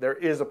arbitrary. There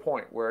is a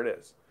point where it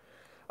is.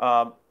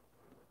 So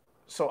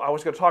I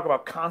was going to talk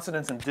about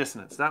consonance and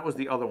dissonance. That was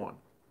the other one.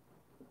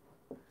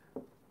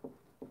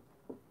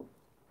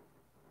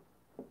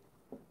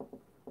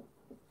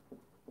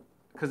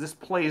 Because this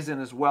plays in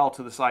as well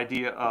to this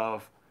idea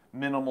of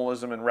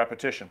minimalism and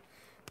repetition.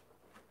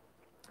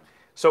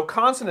 So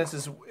consonance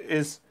is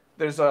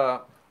there's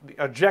a the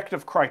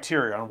objective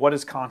criteria on what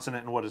is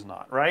consonant and what is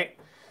not, right?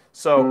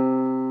 So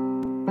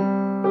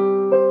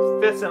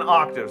fifths and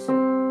octaves,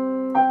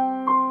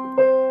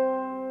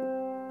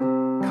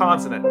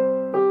 consonant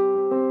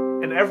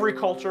in every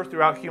culture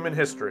throughout human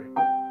history.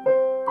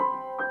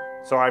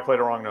 Sorry, I played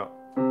a wrong note.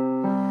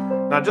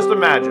 Now just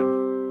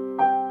imagine,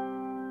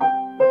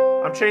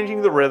 I'm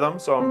changing the rhythm,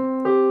 so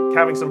I'm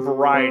having some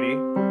variety,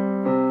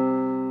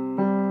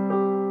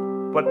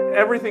 but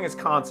everything is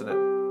consonant.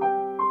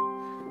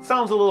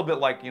 Sounds a little bit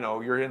like, you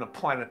know, you're in a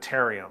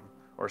planetarium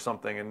or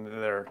something and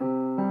they're...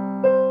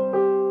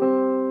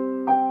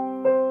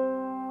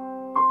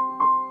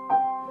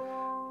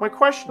 My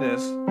question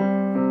is,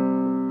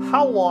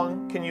 how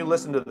long can you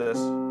listen to this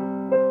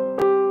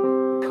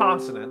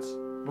consonants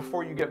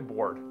before you get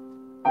bored?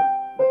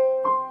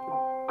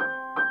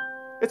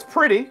 It's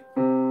pretty,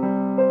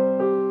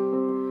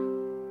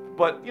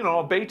 but you know,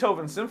 a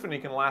Beethoven symphony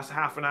can last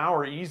half an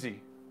hour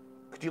easy.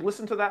 Could you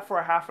listen to that for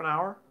a half an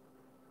hour?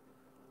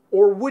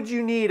 Or would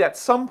you need at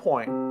some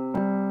point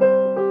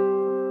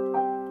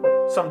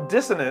some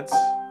dissonance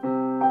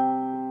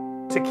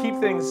to keep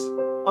things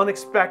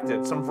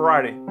unexpected, some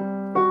variety?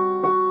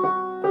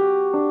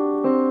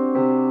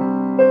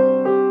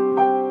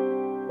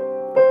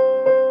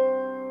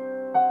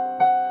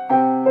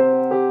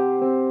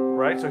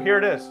 Right, so here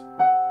it is.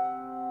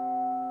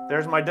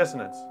 There's my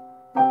dissonance.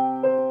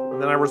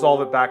 And then I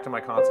resolve it back to my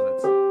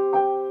consonants.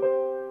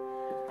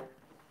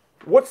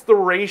 What's the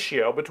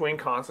ratio between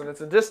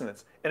consonants and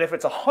dissonance? And if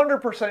it's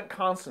 100%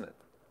 consonant,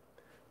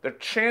 the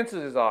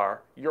chances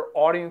are your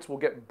audience will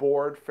get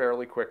bored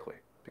fairly quickly.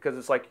 Because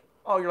it's like,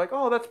 oh, you're like,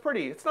 oh, that's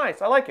pretty, it's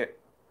nice, I like it.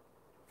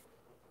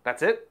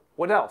 That's it?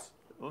 What else?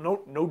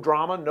 No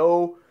drama,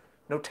 no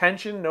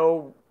tension,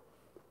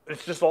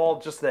 it's just all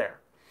just there.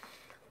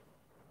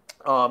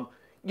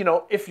 You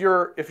know, if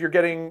you're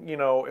getting, you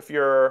know, if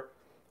you're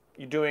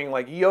doing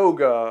like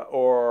yoga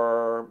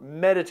or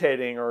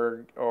meditating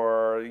or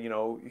you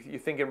know, you're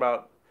thinking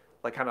about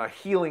like kind of a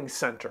healing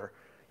center,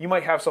 you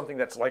might have something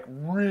that's like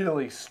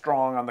really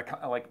strong on the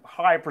like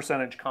high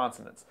percentage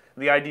consonants.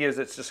 The idea is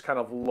it's just kind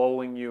of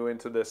lulling you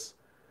into this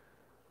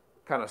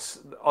kind of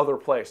other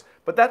place.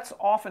 But that's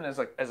often as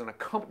an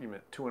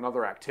accompaniment to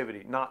another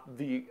activity, not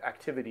the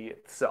activity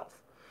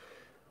itself.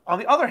 On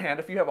the other hand,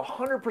 if you have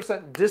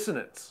 100%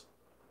 dissonance,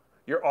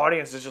 your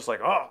audience is just like,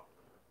 oh,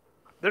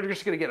 they're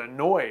just going to get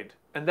annoyed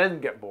and then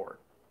get bored,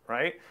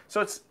 right?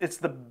 So it's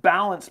the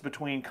balance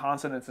between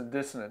consonance and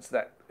dissonance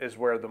that is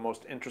where the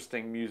most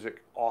interesting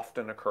music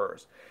often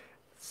occurs.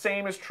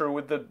 Same is true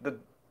with the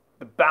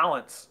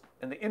balance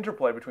and the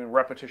interplay between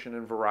repetition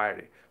and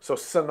variety. So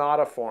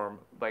sonata form,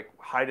 like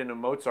Haydn and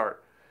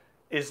Mozart,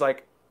 is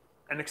like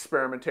an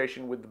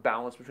experimentation with the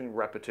balance between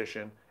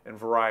repetition and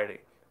variety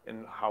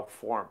in how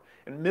form.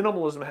 And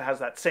minimalism has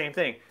that same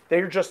thing.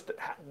 They're just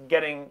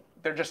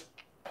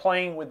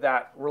playing with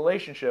that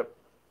relationship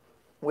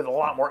with a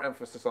lot more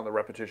emphasis on the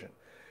repetition.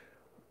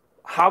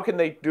 How can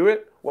they do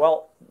it?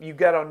 Well, you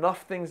get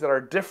enough things that are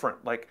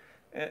different. Like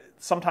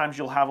sometimes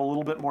you'll have a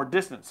little bit more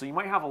dissonance. So you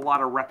might have a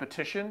lot of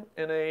repetition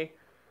in a,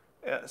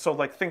 so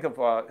like think of,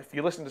 if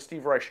you listen to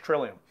Steve Reich's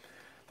Trillium,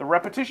 the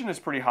repetition is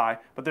pretty high,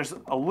 but there's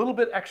a little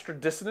bit extra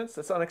dissonance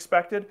that's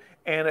unexpected,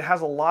 and it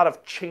has a lot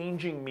of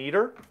changing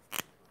meter,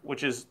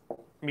 which is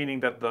meaning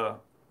that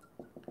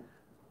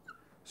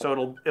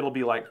so it'll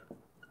be like,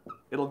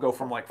 it'll go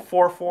from like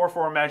 4/4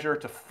 for a measure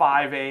to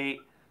 5/8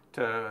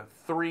 to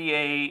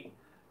 3/8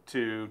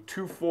 to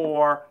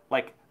 2/4.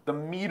 Like the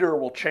meter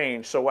will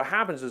change. So what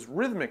happens is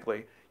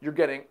rhythmically, you're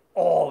getting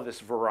all this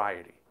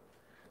variety.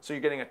 So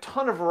you're getting a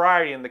ton of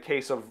variety in the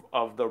case of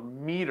the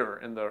meter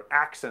and the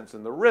accents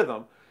and the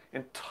rhythm,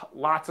 and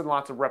lots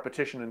of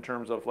repetition in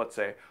terms of, let's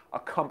say,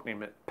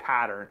 accompaniment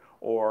pattern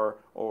or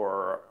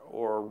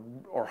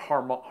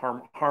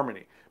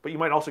harmony. But you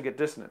might also get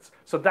dissonance.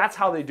 So that's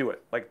how they do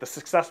it. Like the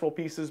successful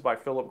pieces by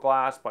Philip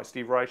Glass, by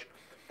Steve Reich,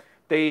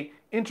 they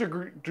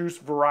introduce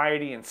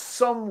variety in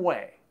some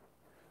way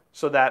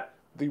so that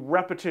the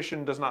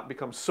repetition does not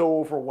become so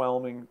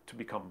overwhelming to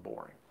become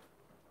boring.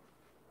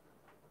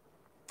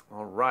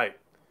 All right.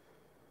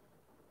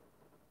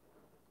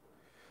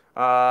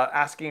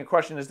 Asking a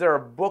question, is there a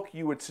book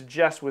you would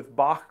suggest with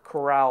Bach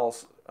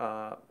chorales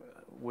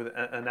with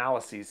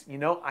analyses? You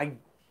know, I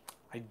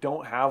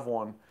don't have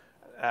one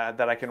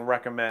that I can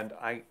recommend.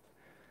 I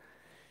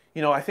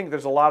think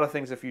there's a lot of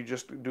things if you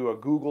just do a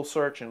Google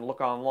search and look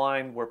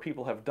online where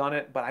people have done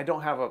it, but I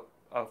don't have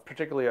a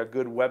particularly a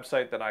good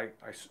website that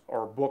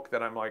or a book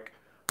that I'm like,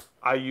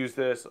 I use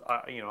this,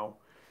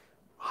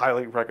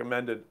 highly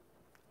recommended.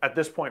 At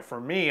this point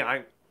for me,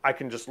 I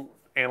can just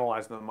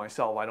analyze them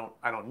myself. I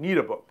don't need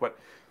a book, but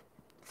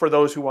for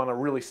those who want to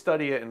really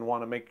study it and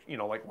want to make,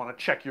 want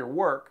to check your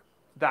work,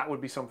 that would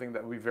be something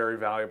that would be very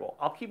valuable.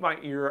 I'll keep my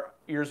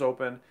ears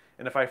open,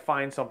 and if I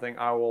find something,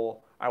 I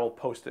will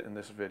post it in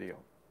this video.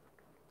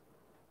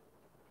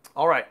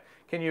 All right,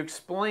 can you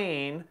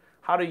explain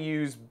how to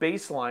use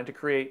baseline to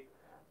create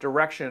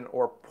direction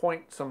or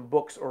point some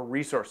books or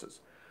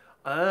resources?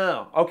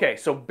 Oh, okay,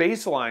 so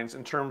baselines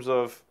in terms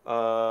of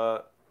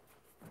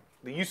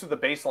the use of the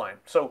bass line.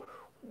 So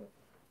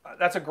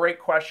that's a great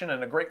question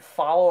and a great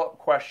follow-up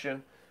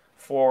question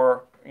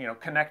for,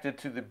 connected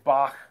to the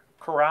Bach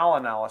chorale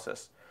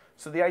analysis.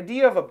 So the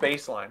idea of a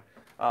bass line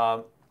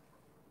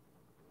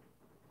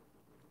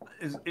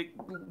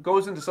it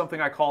goes into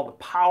something I call the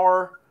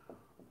power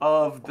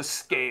of the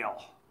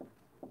scale.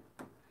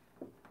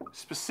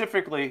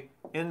 Specifically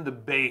in the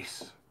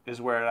bass is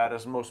where that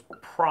is most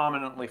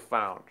prominently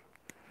found,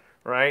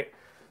 right?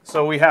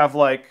 So we have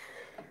like,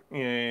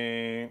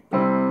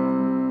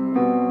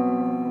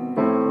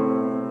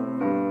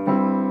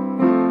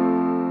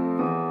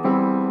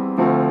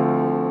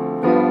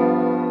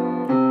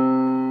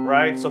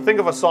 right? So think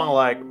of a song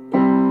like,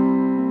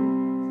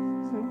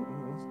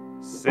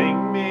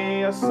 sing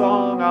me a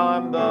song,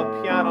 I'm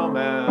the piano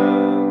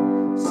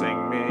man,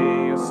 sing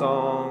me a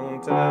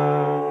song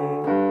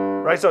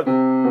tonight, right? So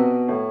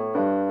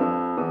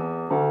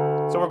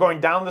we're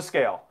going down the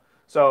scale.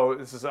 So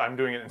I'm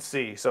doing it in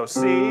C. So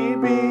C, B,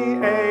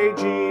 A,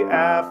 G,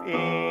 F,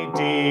 E,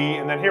 D,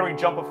 and then here we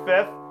jump a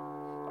fifth,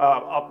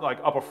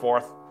 up a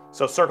fourth.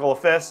 So circle of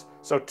fifths.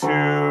 So 2,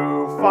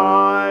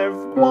 5,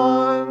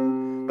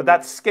 1. But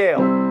that's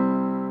scale.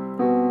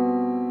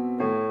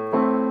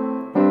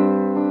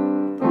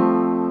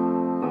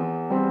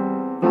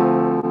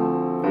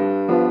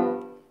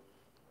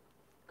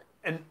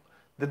 And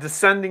the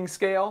descending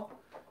scale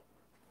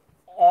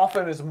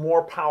often is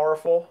more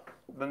powerful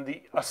than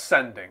the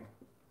ascending.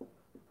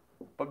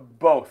 But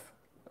both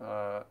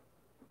of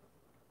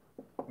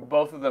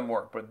them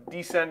work, but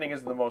descending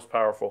is the most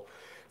powerful.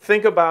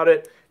 Think about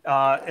it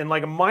in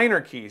like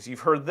minor keys. You've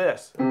heard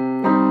this.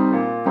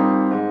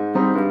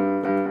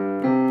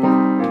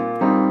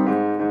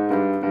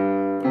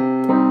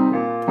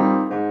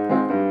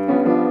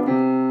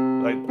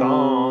 Like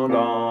dong,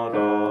 dong,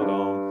 dong,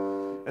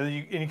 dong.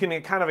 And you can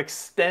kind of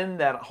extend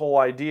that whole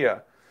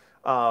idea.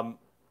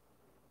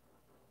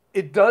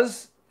 It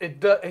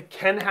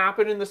can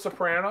happen in the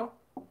soprano.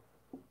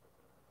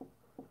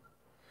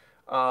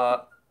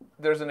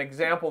 There's an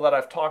example that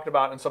I've talked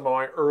about in some of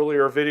my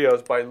earlier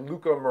videos by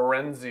Luca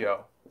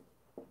Marenzio.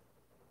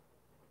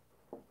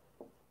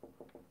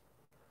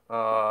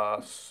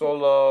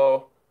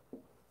 Solo,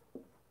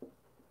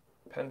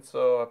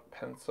 penso,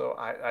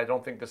 I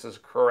don't think this is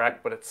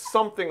correct, but it's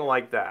something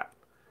like that.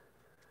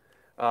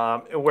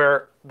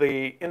 Where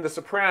in the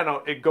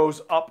soprano, it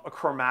goes up a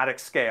chromatic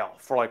scale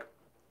for like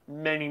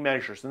many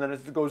measures, and then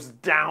it goes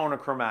down a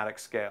chromatic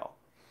scale.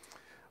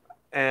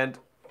 And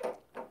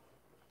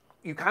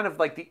you kind of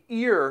like the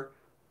ear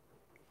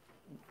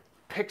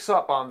picks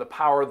up on the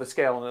power of the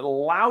scale, and it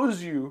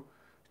allows you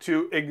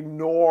to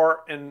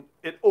ignore, and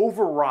it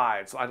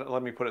overrides,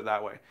 let me put it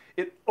that way,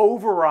 it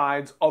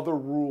overrides other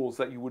rules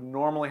that you would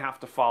normally have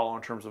to follow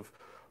in terms of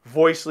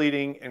voice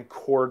leading and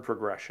chord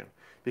progression,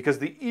 because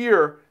the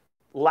ear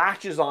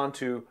latches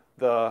onto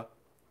the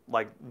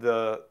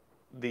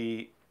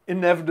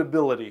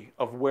inevitability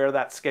of where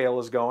that scale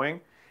is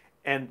going,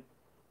 and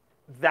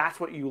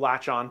that's what you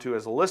latch onto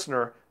as a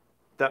listener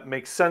that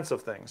makes sense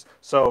of things.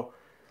 So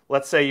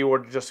let's say you were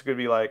just going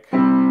to be like,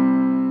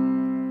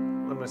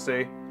 let me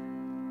see,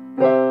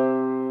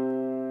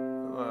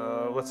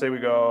 let's say we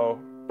go,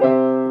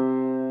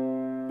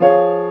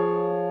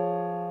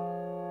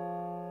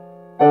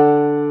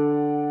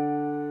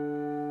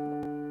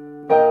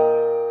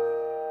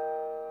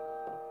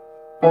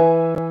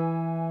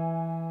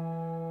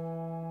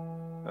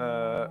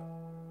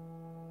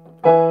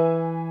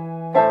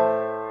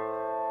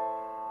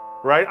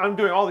 right? I'm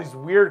doing all these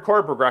weird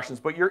chord progressions,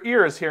 but your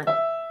ear is hearing.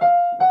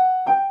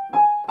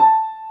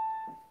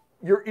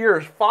 Your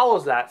ear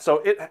follows that,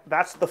 so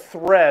that's the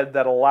thread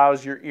that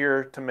allows your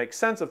ear to make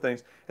sense of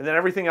things, and then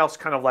everything else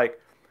kind of like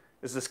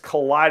is this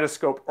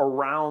kaleidoscope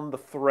around the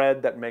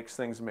thread that makes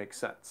things make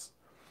sense.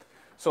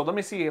 So let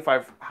me see if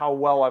how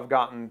well I've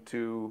gotten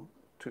to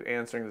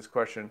answering this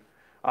question.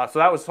 So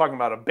that was talking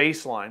about a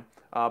bass line,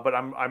 but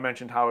I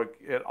mentioned how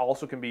it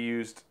also can be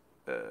used.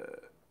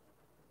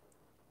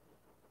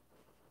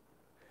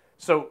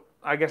 So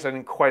I guess I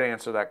didn't quite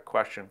answer that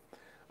question.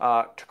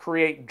 To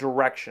create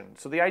direction.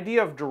 So the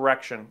idea of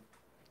direction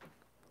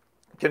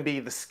can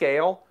be the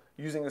scale,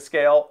 using the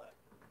scale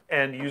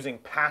and using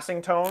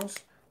passing tones,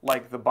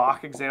 like the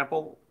Bach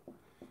example.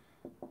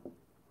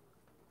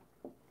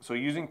 So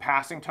using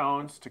passing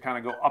tones to kind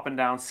of go up and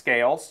down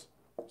scales.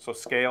 So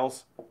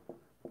scales,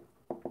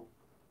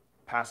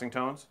 passing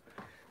tones.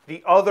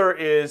 The other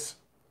is,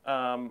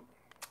 so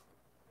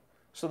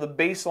the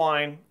bass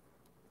line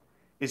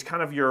is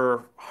kind of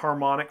your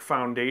harmonic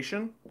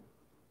foundation.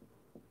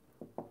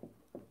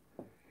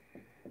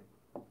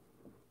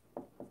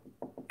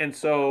 And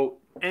so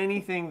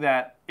anything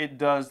that it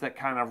does that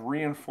kind of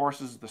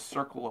reinforces the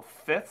circle of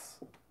fifths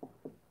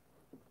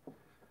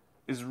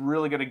is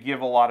really going to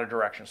give a lot of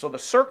direction. So the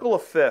circle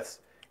of fifths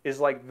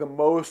is like the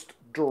most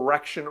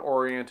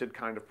direction-oriented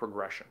kind of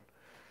progression.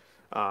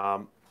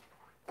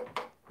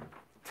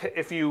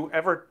 If you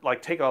ever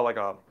like take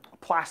a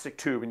plastic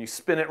tube and you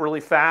spin it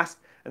really fast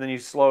and then you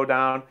slow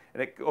down,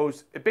 and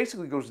it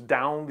basically goes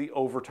down the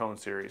overtone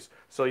series.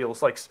 So you'll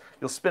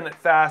spin it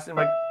fast and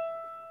like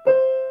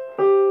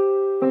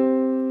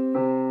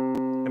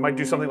might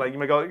do something like you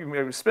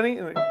might be spinning,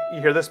 and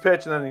you hear this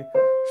pitch, and then you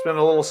spin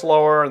a little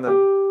slower, and then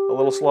a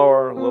little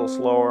slower,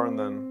 and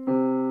then.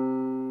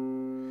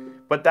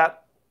 But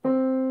that,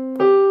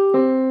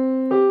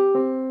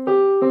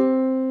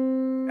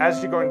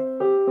 as you're going,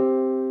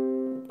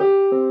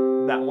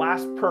 that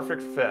last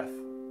perfect fifth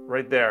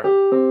right there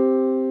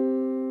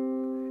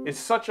is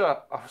such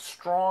a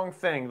strong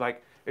thing.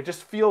 Like, it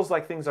just feels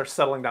like things are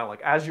settling down.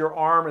 Like, as your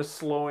arm is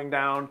slowing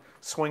down,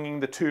 swinging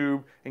the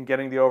tube and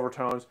getting the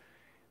overtones,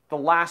 the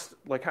last,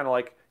 like, kind of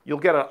like, you'll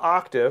get an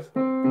octave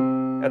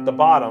at the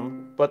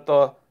bottom, but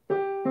the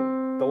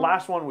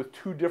last one with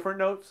two different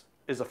notes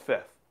is a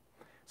fifth.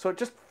 So it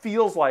just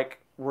feels like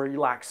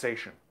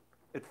relaxation.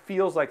 It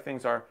feels like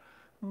things are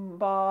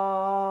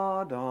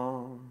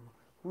ba-dum,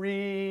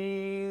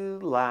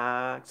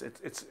 relax.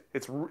 It's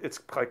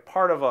like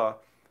part of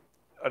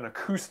an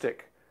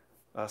acoustic,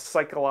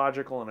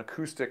 psychological and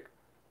acoustic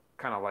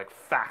kind of like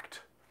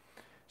fact.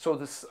 So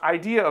this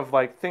idea of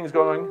like things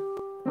going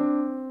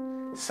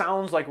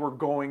sounds like we're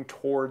going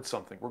towards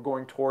something. We're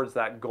going towards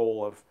that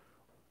goal of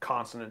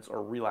consonance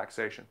or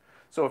relaxation.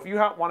 So if you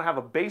want to have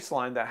a bass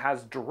line that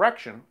has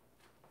direction,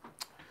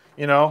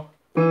 you know,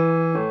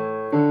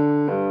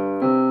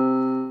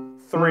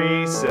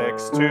 3,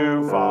 6,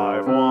 2,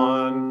 5,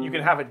 1, you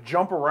can have it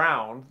jump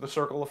around the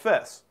circle of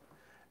fifths,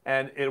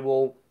 and it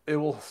will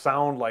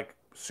sound like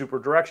super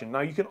direction. Now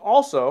you can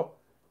also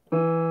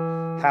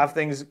have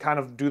things kind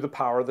of do the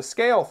power of the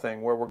scale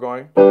thing, where we're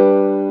going,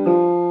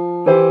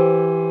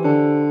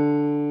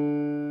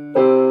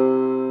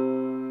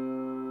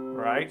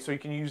 right? So you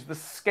can use the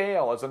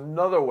scale as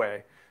another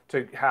way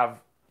to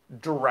have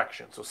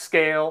direction. So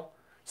scale,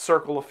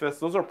 circle of fifths,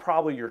 those are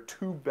probably your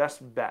two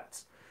best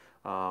bets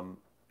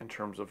in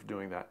terms of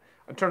doing that.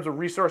 In terms of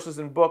resources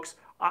and books,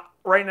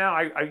 right now,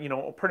 I you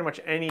know, pretty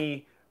much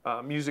any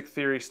music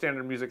theory,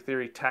 standard music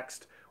theory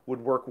text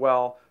would work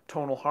well.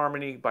 Tonal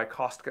Harmony by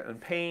Kostka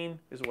and Penn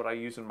is what I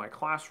use in my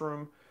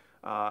classroom.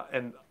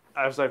 And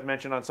as I've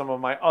mentioned on some of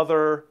my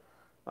other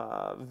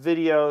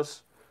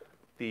videos,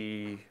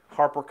 the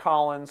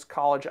HarperCollins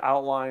College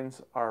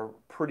Outlines are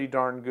pretty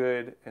darn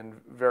good and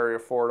very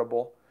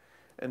affordable.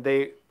 And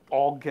they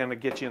all kind of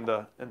get you in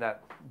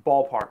that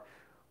ballpark.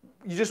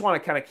 You just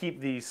want to kind of keep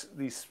these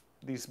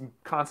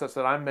concepts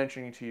that I'm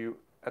mentioning to you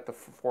at the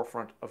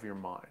forefront of your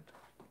mind.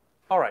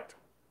 All right.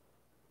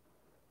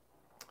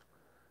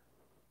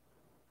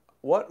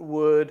 What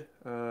would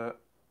okay.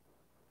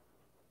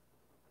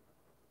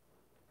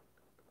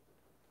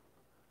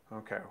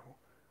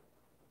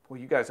 Well,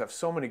 you guys have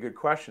so many good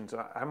questions.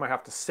 I might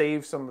have to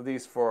save some of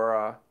these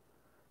for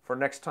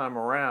next time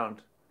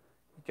around.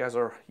 You guys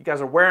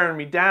are wearing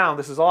me down.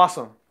 This is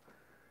awesome.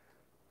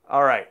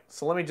 All right.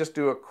 So let me just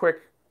do a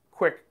quick,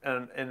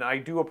 and I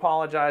do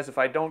apologize if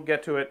I don't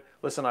get to it.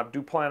 Listen, I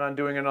do plan on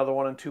doing another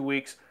one in 2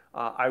 weeks.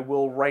 I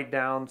will write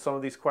down some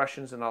of these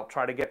questions, and I'll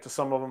try to get to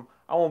some of them.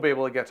 I won't be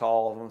able to get to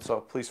all of them,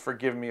 so please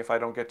forgive me if I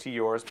don't get to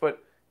yours.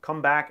 But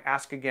come back,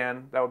 ask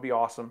again. That would be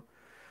awesome.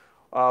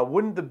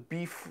 Wouldn't the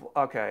B...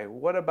 Okay,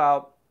 what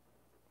about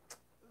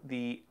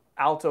the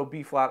alto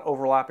B-flat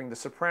overlapping the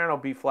soprano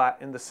B-flat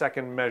in the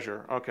second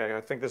measure? Okay,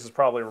 I think this is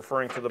probably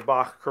referring to the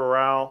Bach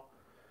Chorale.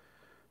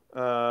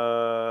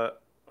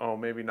 Oh,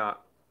 maybe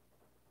not.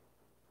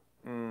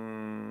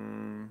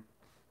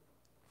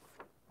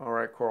 All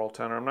right, choral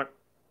tenor. I'm not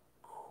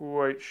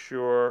quite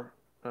sure.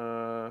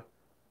 Was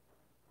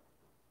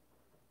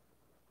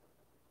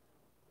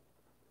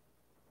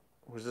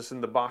this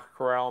in the Bach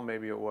Chorale?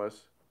 Maybe it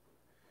was.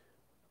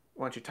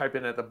 Why don't you type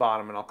in at the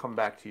bottom and I'll come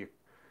back to you.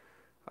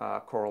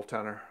 Choral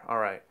tenor. All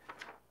right.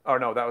 Oh,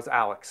 no, that was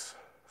Alex.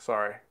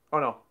 Sorry. Oh,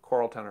 no,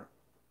 choral tenor.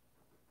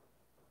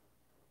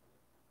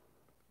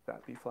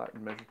 That B flat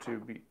in measure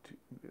 2, B2,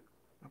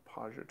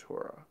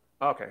 appoggiatura.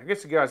 Okay, I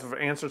guess you guys have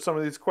answered some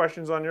of these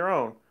questions on your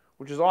own,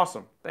 which is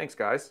awesome. Thanks,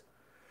 guys.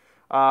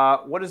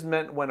 What is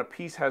meant when a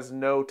piece has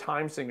no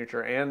time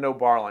signature and no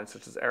bar line,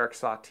 such as Erik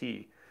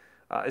Satie?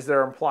 Is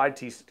there implied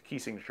key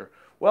signature?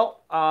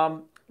 Well,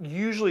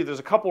 usually there's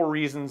a couple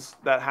reasons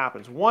that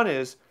happens. One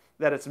is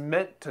that it's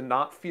meant to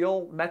not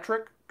feel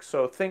metric.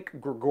 So think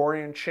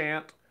Gregorian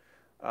chant,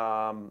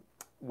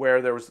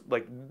 where there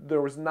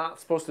was not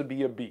supposed to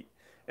be a beat.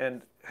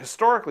 And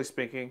historically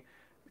speaking,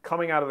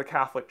 coming out of the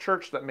Catholic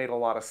Church, that made a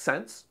lot of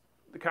sense.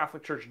 The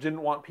Catholic Church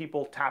didn't want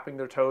people tapping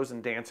their toes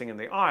and dancing in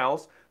the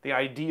aisles. The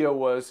idea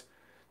was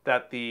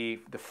that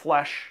the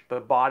flesh, the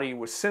body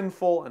was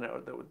sinful, and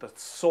the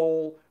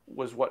soul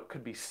was what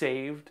could be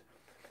saved.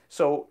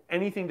 So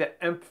anything that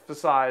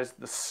emphasized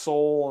the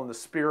soul and the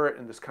spirit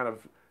and this kind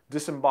of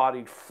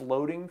disembodied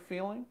floating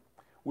feeling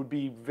would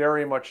be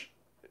very much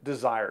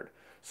desired.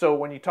 So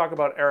when you talk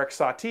about Erik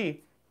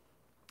Satie,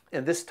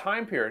 in this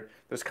time period,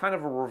 there's kind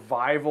of a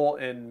revival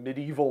in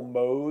medieval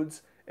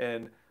modes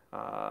and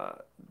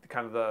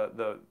kind of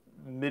the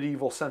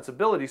medieval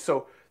sensibility.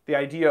 So the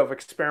idea of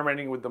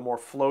experimenting with the more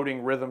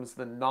floating rhythms,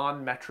 the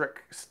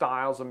non-metric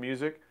styles of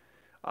music,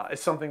 is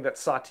something that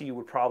Satie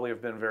would probably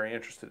have been very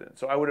interested in.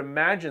 So I would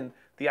imagine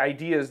the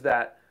idea is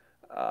that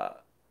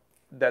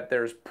that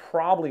there's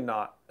probably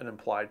not an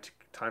implied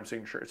time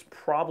signature. It's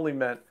probably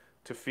meant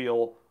to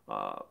feel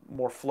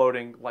more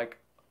floating, like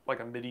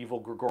a medieval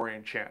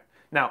Gregorian chant.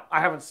 Now, I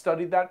haven't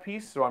studied that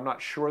piece, so I'm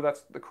not sure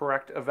that's the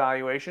correct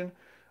evaluation.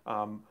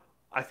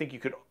 I think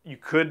you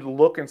could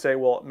look and say,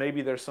 well,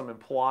 maybe there's some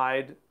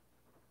implied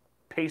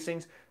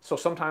pacings. So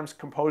sometimes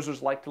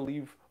composers like to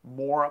leave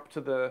more up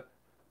to the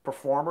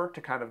performer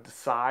to kind of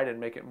decide and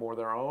make it more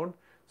their own.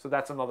 So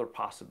that's another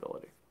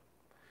possibility.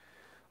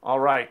 All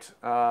right.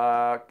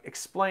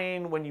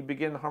 Explain when you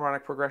begin the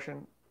harmonic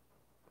progression.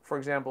 For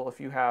example, if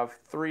you have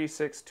 3,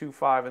 6, 2,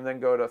 5, and then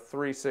go to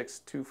 3, 6,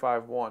 2,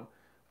 5, 1.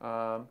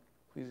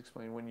 Please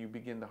explain when you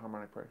begin the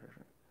harmonic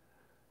progression.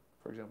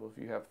 For example,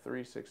 if you have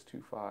 3, 6,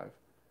 2, 5,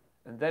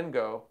 and then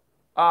go,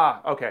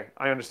 okay,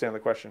 I understand the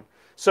question.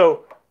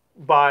 So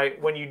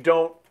when you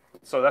don't,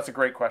 so that's a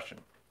great question.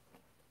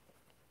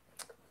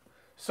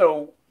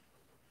 So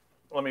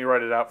let me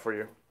write it out for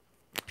you.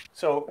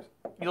 So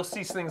you'll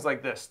see things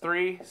like this: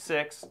 3,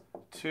 6,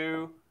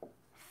 2,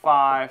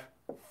 5,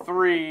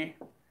 3,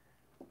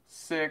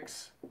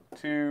 6,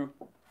 2,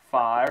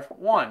 5,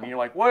 1. And you're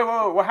like,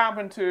 whoa, what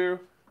happened to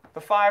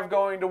the 5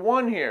 going to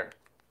 1 here?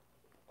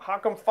 How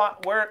come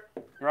 5, where,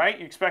 right?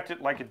 You expect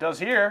it like it does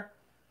here.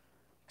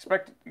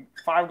 Expect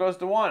 5 goes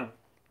to 1.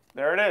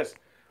 There it is.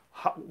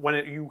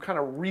 You kind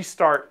of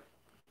restart.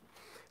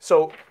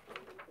 So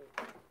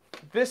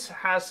this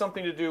has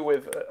something to do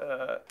with,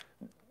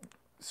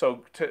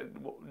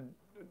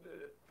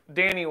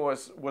 Danny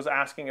was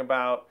asking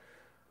about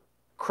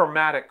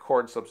chromatic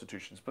chord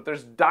substitutions, but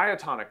there's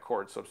diatonic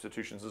chord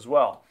substitutions as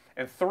well.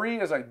 And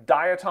 3 is a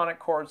diatonic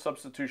chord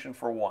substitution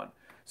for 1.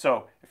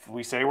 So if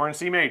we say we're in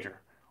C major,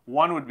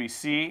 1 would be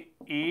C,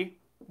 E,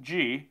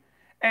 G,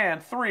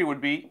 and 3 would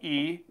be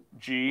E,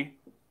 G,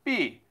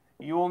 B.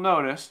 You will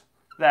notice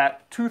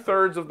that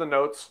 2/3 of the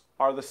notes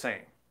are the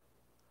same.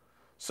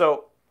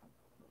 So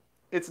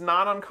it's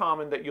not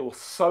uncommon that you'll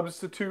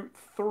substitute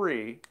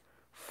 3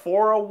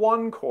 for a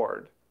 1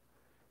 chord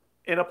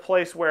in a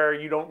place where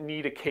you don't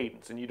need a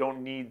cadence and you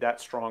don't need that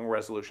strong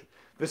resolution.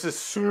 This is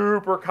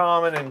super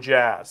common in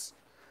jazz.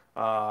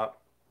 So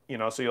you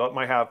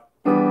might have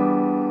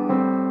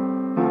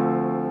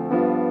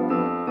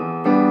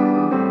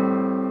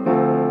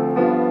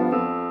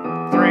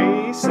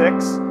 3,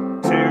 6,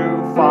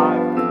 2,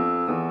 5.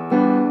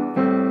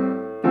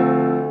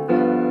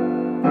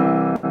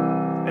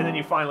 And then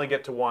you finally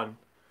get to 1.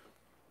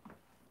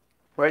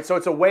 Right? So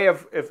it's a way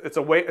of, it's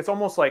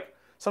almost like,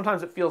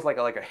 sometimes it feels like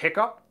a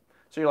hiccup.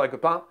 So you're like,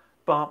 bump,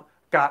 bump,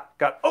 got,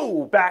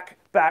 oh, back,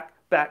 back,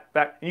 back,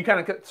 back. And you kind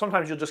of,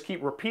 sometimes you'll just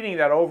keep repeating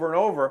that over and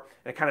over,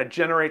 and it kind of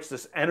generates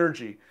this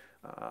energy.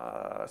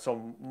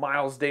 So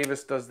Miles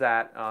Davis does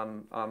that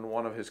on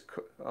one of his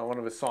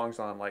songs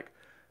on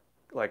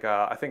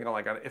I think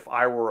on If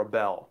I Were a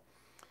Bell,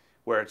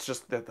 where it's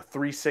just the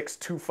 3, 6,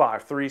 2,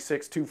 5, 3,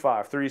 6, 2,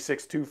 5, 3,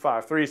 6, 2,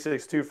 5, 3,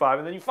 6, 2, 5,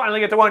 and then you finally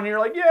get to 1 and you're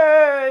like,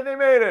 yay, they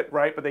made it,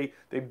 right? But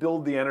they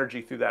build the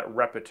energy through that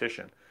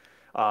repetition.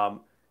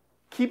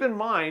 Keep in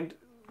mind,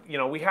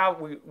 we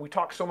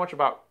talk so much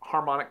about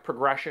harmonic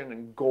progression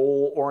and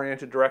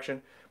goal-oriented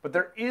direction, but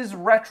there is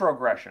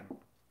retrogression.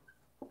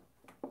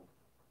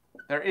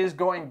 There is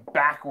going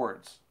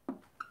backwards,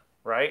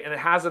 right? And it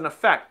has an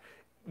effect.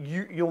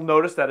 You'll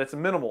notice that it's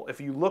minimal.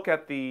 If you look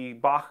at the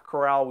Bach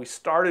Chorale we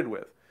started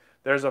with,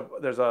 there's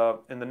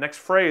in the next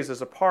phrase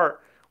there's a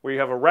part where you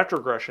have a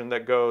retrogression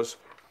that goes,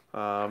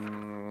 let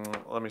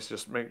me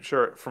just make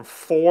sure, from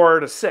 4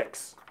 to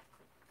 6,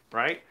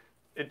 right?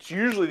 It's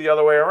usually the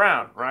other way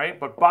around, right?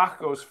 But Bach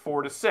goes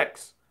 4 to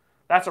 6.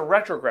 That's a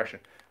retrogression.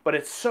 But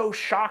it's so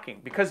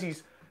shocking because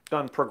he's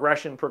done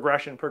progression,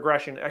 progression,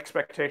 progression,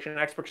 expectation,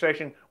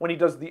 expectation. When he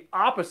does the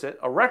opposite,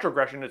 a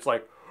retrogression, it's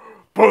like,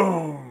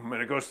 boom,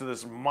 and it goes to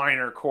this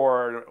minor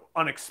chord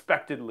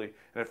unexpectedly,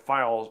 and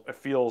it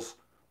feels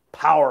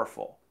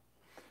powerful.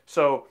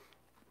 So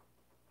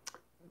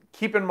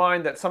keep in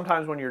mind that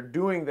sometimes when you're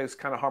doing this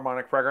kind of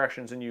harmonic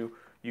progressions and you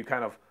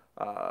kind of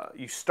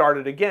you start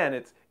it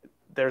again,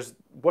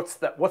 what's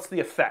the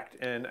effect?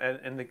 And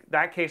in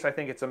that case, I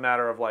think it's a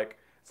matter of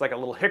it's like a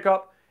little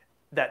hiccup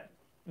that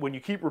when you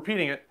keep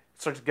repeating it,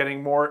 it starts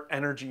getting more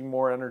energy,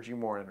 more energy,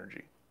 more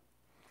energy.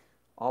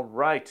 All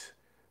right.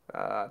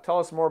 Tell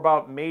us more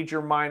about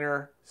major,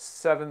 minor,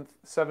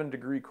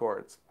 7-degree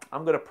chords.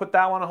 I'm going to put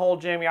that one on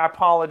hold, Jamie. I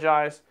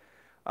apologize.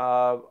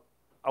 I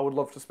would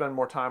love to spend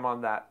more time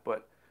on that,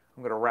 but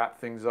I'm going to wrap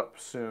things up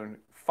soon.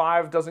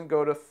 5 doesn't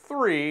go to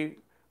 3,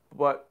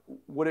 but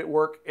would it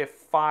work if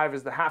 5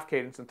 is the half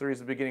cadence and 3 is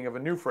the beginning of a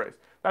new phrase?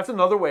 That's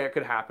another way it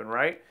could happen,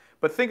 right?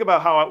 But think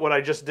about what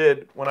I just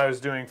did when I was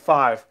doing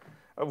 5.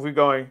 We're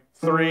going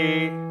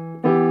 3...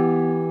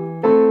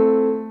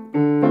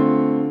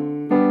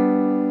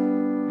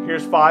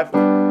 Here's 5.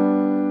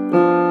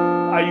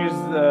 I use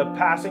the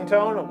passing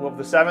tone of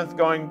the 7th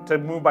going to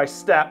move by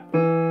step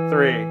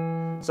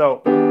 3.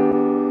 So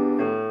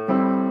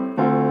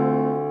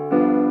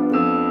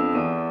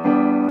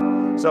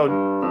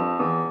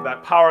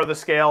that power of the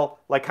scale,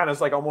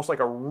 almost like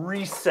a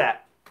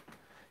reset.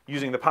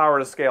 using the power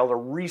of the scale to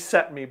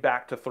reset me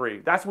back to 3.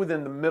 That's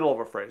within the middle of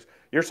a phrase.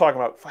 You're talking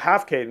about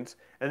half cadence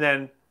and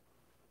then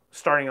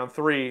starting on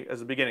 3 as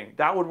the beginning.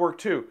 That would work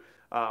too.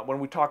 When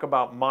we talk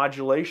about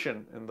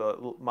modulation in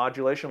the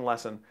modulation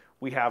lesson,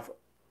 we have,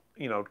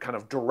 kind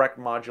of direct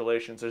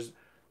modulations.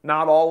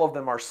 Not all of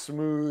them are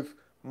smooth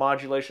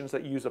modulations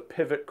that use a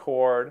pivot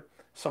chord.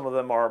 Some of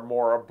them are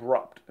more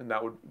abrupt, and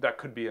that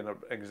could be an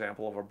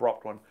example of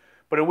abrupt one.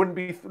 But it wouldn't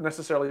be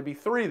necessarily be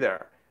 3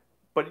 there.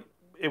 But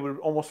it would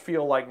almost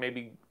feel like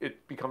maybe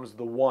it becomes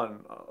the 1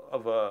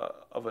 of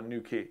a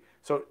new key.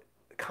 So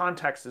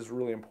context is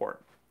really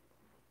important.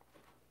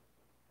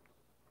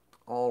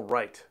 All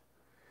right.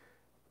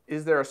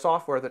 Is there a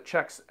software that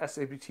checks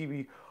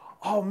SAPTB?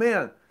 Oh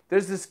man,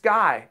 there's this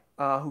guy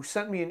who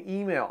sent me an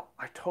email.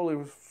 I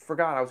totally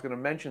forgot I was going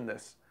to mention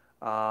this.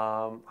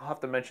 I'll have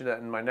to mention that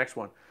in my next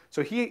one.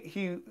 So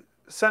he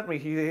sent me.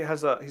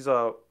 He's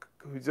a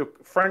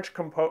French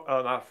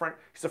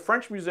he's a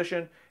French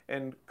musician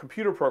and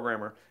computer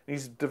programmer. And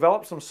he's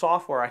developed some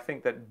software, I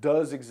think, that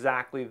does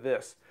exactly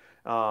this.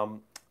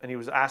 And he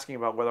was asking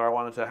about whether I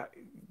wanted to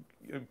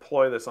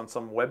employ this on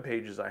some web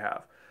pages I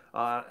have.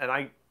 And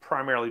I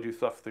primarily do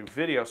stuff through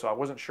video, so I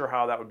wasn't sure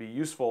how that would be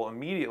useful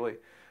immediately.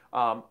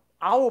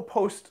 I will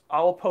post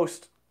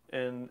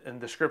in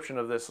description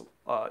of this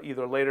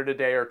either later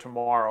today or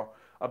tomorrow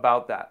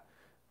about that.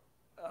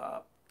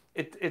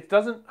 It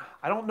doesn't.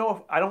 I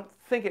don't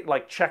think it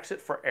like checks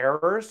it for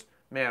errors.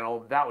 Man,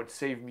 oh, that would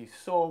save me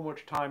so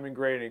much time in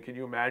grading. Can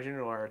you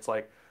imagine? Where it's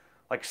like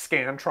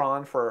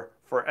Scantron for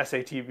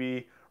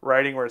SATB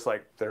writing, where it's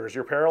like, there's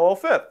your parallel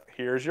fifth,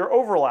 here's your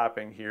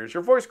overlapping, here's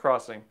your voice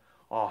crossing.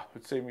 Oh, it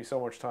would save me so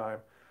much time.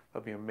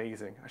 That'd be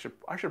amazing.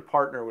 I should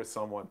partner with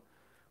someone.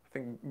 I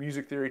think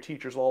music theory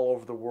teachers all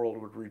over the world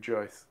would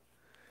rejoice.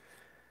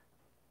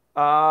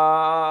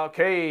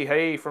 Okay,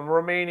 hey, from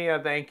Romania,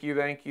 thank you.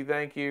 Thank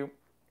you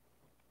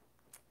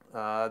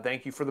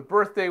for the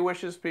birthday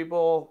wishes,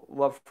 people.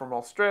 Love from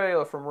Australia,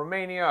 love from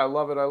Romania. I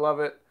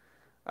love it.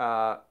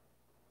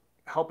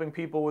 Helping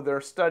people with their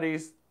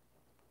studies,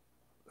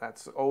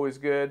 that's always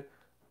good.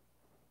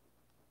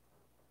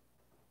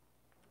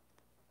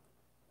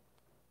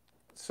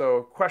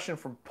 So, question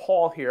from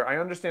Paul here. I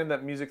understand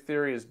that music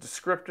theory is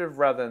descriptive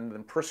rather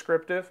than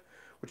prescriptive,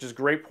 which is a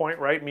great point,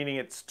 right? Meaning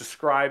it's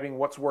describing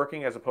what's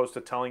working as opposed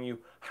to telling you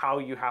how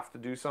you have to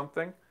do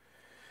something.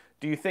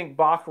 Do you think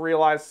Bach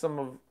realized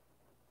some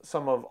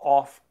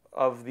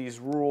of these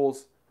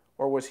rules,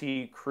 or was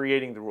he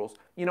creating the rules?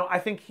 I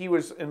think he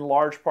was in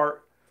large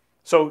part.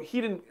 So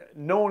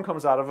no one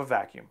comes out of a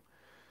vacuum.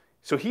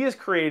 So he is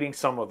creating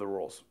some of the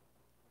rules.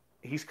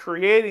 He's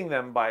creating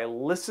them by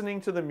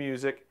listening to the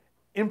music,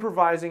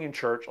 improvising in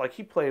church, like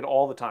he played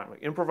all the time,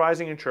 like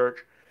improvising in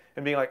church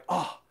and being like,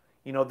 oh,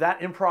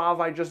 that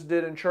improv I just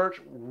did in church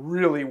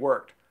really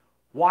worked.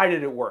 Why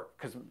did it work?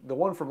 Because the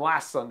one from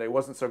last Sunday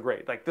wasn't so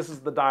great. Like, this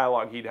is the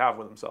dialogue he'd have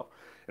with himself.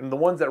 And the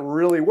ones that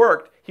really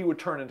worked, he would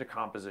turn into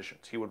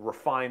compositions. He would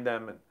refine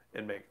them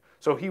and make.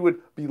 So he would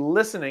be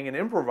listening and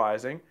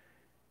improvising,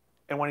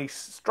 and when he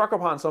struck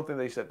upon something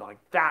that he said, like,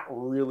 that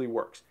really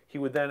works, he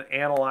would then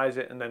analyze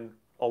it and then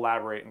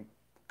elaborate and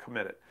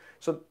commit it.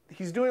 So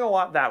he's doing a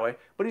lot that way,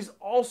 but he's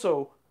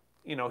also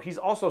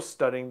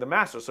studying the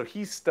masters. So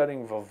he's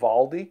studying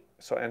Vivaldi,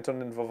 so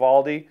Antonin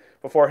Vivaldi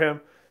before him.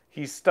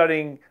 He's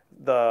studying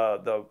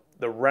the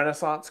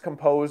Renaissance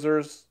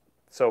composers,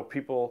 so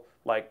people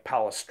like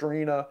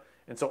Palestrina,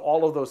 and so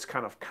all of those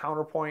kind of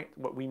counterpoint,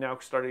 what we now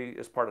study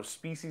as part of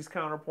species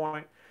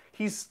counterpoint.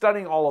 He's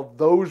studying all of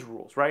those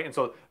rules, right? And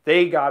so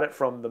they got it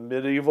from the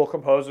medieval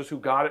composers who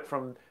got it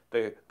from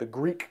the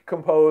Greek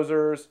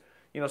composers.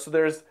 So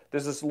there's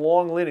this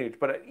long lineage,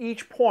 but at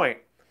each point,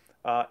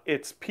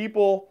 it's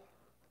people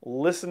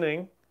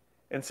listening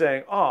and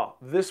saying, "Oh,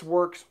 this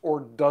works or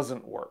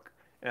doesn't work."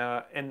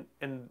 And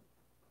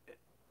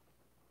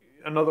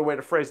another way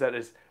to phrase that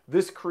is,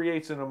 this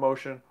creates an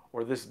emotion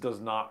or this does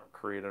not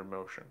create an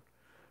emotion.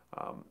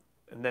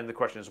 And then the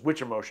question is,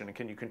 which emotion, and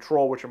can you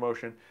control which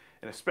emotion?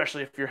 And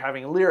especially if you're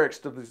having lyrics,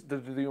 do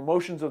the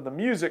emotions of the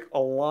music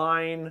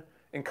align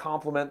and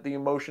complement the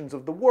emotions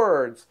of the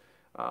words?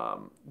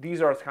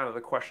 These are kind of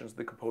the questions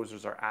the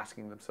composers are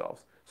asking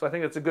themselves. So I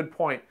think that's a good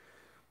point.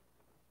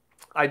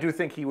 I do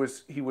think he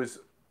was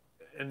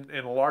in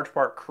a large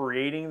part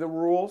creating the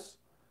rules,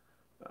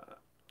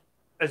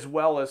 as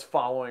well as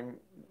following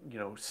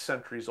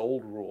centuries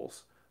old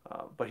rules,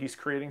 but he's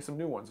creating some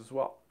new ones as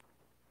well.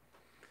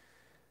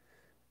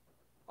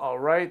 All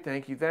right,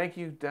 thank you,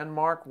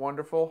 Denmark,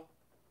 wonderful.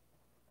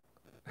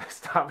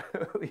 Stop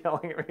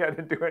yelling at me, I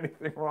didn't do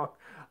anything wrong.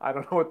 I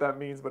don't know what that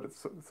means, but it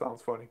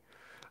sounds funny.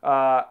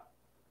 All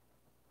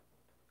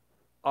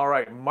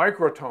right,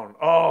 microtone.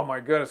 Oh my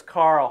goodness,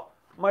 Carl,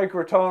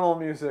 microtonal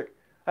music.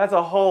 That's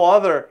a whole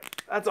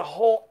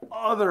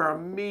other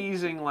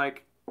amazing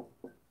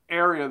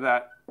area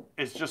that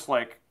is just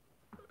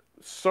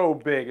so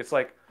big. It's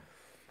like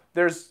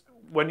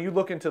when you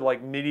look into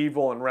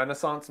medieval and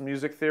Renaissance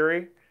music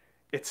theory,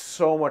 it's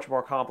so much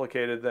more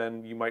complicated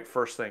than you might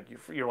first think.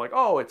 You're like,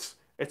 oh, it's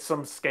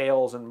some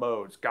scales and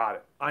modes. Got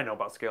it. I know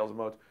about scales and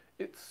modes.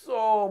 It's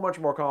so much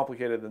more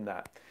complicated than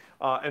that.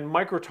 And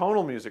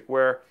microtonal music,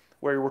 where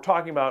we're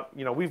talking about,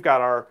 you know, we've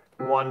got our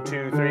 1,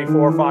 2, 3,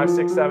 4, 5,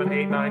 6, 7,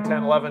 8, 9,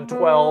 10, 11,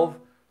 12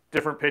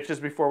 different pitches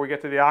before we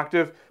get to the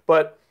octave.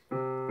 But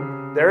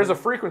there is a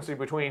frequency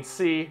between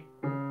C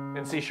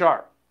and C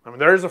sharp. I mean,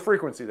 there is a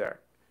frequency there.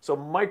 So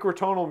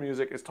microtonal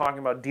music is talking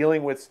about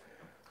dealing with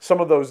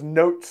some of those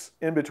notes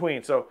in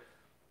between. So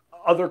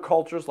other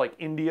cultures like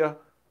India,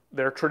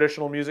 their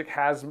traditional music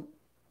has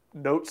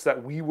notes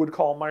that we would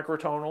call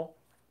microtonal.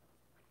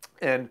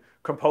 And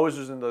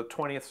composers in the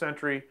 20th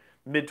century,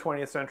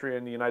 mid-20th century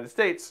in the United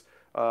States,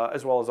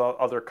 as well as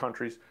other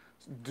countries,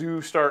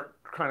 do start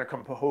kind of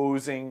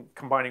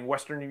combining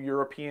Western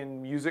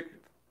European music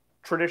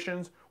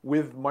traditions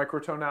with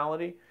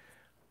microtonality.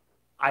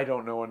 I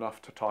don't know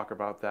enough to talk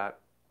about that.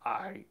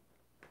 I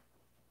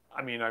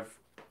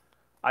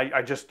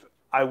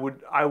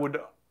would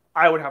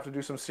have to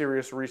do some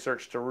serious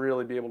research to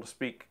really be able to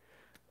speak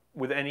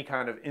with any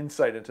kind of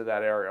insight into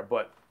that area,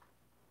 but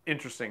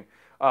interesting.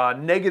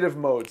 Negative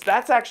modes.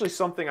 That's actually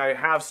something I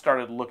have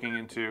started looking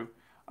into.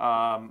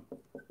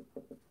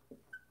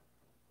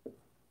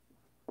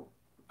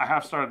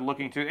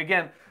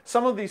 Again,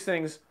 some of the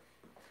things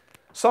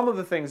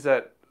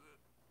that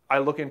I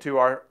look into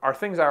are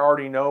things I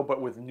already know, but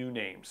with new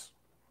names,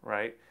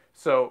 right?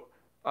 So,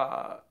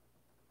 but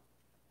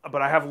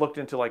I have looked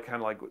into like kind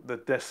of like the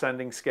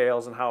descending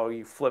scales and how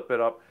you flip it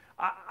up.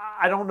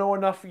 I don't know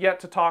enough yet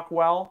to talk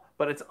well,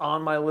 but it's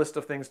on my list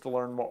of things to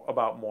learn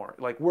about more.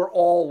 Like, we're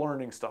all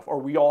learning stuff, or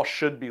we all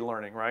should be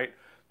learning, right?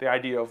 The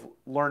idea of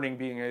learning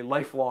being a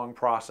lifelong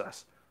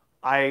process.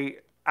 I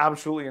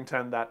absolutely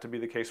intend that to be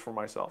the case for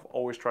myself.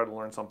 Always try to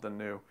learn something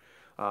new.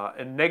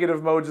 And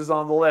negative modes is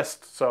on the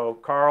list. So,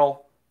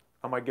 Carl,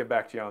 I might get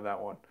back to you on that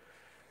one.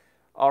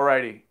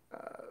 Alrighty.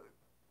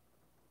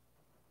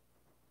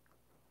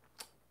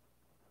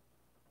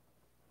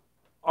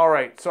 All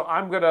right, so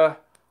I'm gonna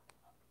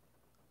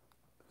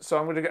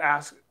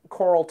ask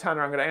choral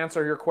tenor. I'm gonna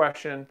answer your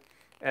question,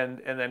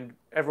 and then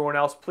everyone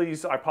else,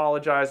 please. I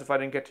apologize if I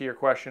didn't get to your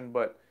question,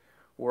 but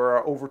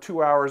we're over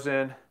 2 hours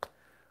in.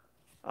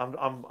 I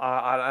don't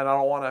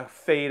want to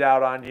fade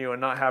out on you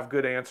and not have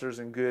good answers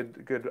and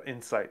good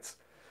insights.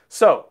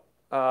 So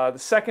the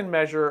second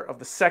measure of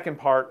the second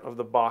part of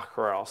the Bach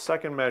Chorale.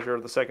 Second measure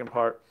of the second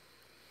part.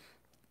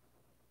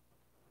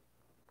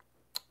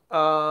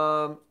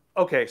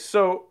 Okay,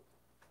 so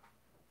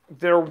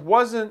there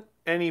wasn't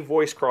any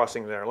voice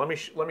crossing there. Let me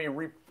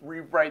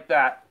rewrite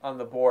that on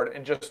the board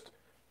and just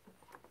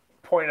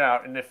point it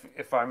out. And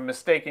if I'm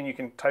mistaken, you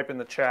can type in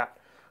the chat.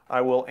 I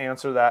will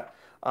answer that.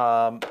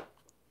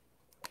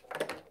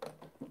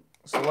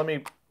 So let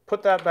me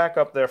put that back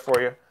up there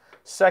for you.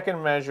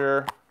 Second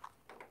measure.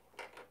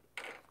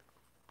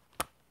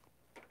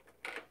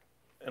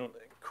 And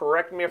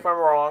correct me if I'm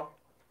wrong.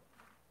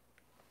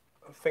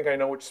 I think I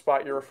know which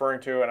spot you're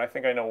referring to, and I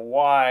think I know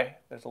why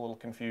there's a little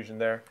confusion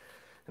there.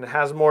 And it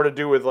has more to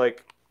do with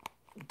like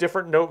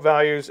different note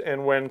values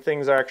and when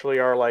things actually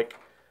are like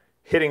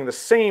hitting the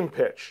same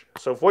pitch.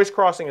 So voice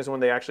crossing is when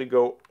they actually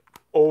go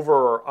over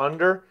or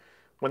under.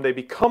 When they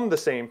become the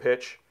same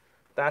pitch,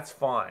 that's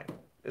fine,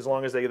 as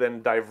long as they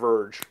then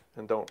diverge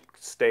and don't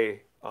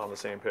stay on the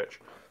same pitch.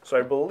 So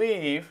I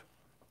believe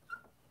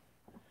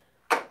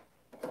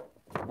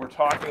we're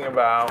talking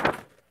about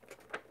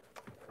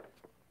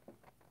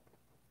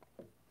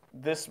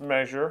this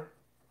measure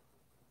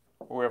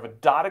where we have a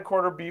dotted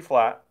chord or B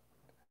flat,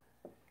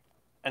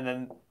 and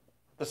then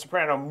the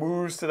soprano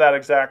moves to that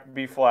exact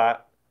B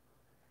flat,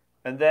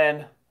 and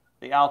then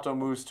the alto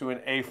moves to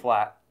an A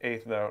flat,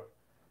 eighth note,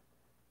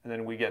 and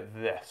then we get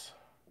this.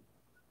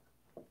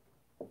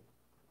 And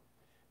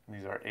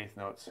these are eighth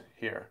notes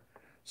here.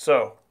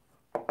 So,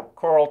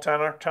 choral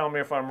tenor, tell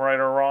me if I'm right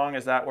or wrong.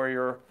 Is that where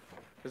you're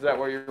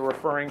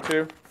referring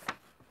to?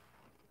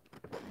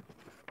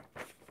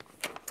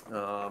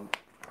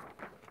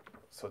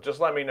 So just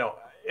let me know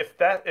if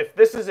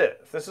this is it.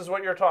 If this is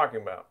what you're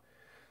talking about.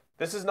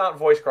 This is not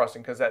voice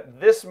crossing, because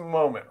at this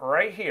moment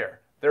right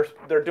here,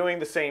 they're doing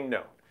the same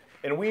note.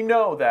 And we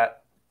know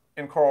that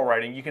in choral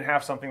writing, you can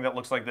have something that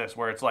looks like this,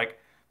 where it's like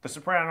the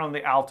soprano and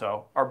the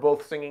alto are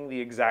both singing the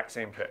exact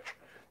same pitch.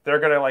 They're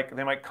gonna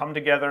they might come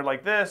together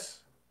like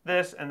this,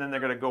 and then they're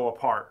gonna go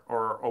apart,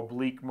 or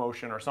oblique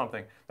motion or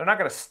something. They're not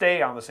gonna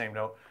stay on the same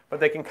note, but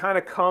they can kind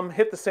of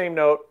hit the same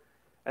note,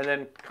 and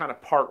then kind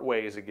of part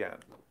ways again.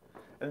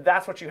 And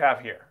that's what you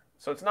have here.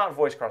 So it's not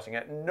voice crossing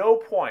at no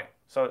point.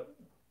 So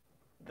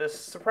this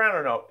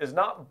soprano note is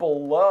not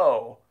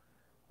below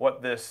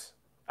what this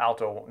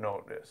alto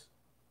note is.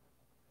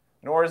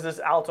 Nor is this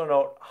alto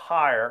note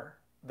higher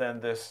than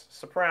this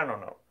soprano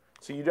note.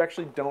 So you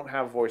actually don't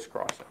have voice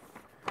crossing.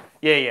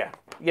 Yeah.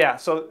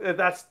 So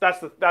that's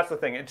the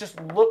thing. It just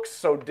looks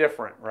so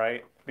different,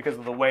 right? Because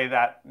of the way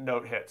that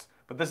note hits.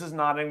 But this is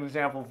not an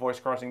example of voice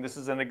crossing. This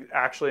is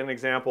actually an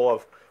example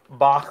of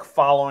Bach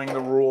following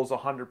the rules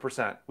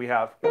 100%. We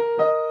have,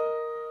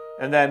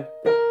 and then,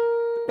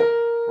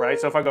 right?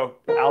 So if I go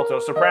alto,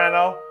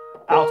 soprano,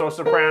 alto,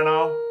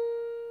 soprano,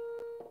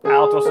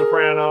 alto,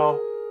 soprano,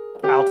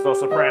 alto,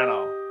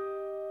 soprano.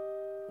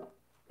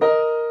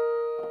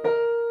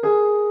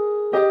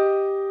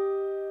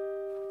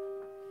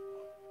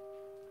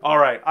 All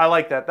right, I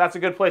like that. That's a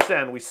good place to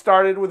end. We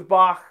started with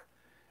Bach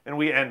and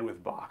we end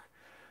with Bach.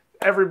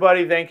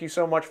 Everybody, thank you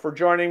so much for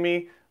joining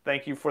me.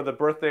 Thank you for the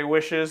birthday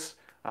wishes.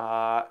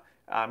 I'm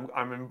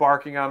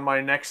embarking on my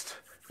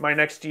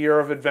next year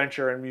of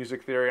adventure in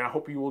music theory, and I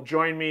hope you will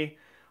join me.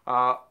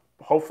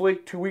 Hopefully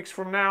 2 weeks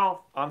from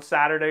now on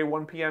Saturday,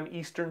 1 p.m.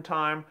 Eastern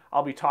Time,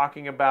 I'll be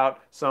talking about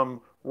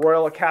some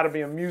Royal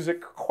Academy of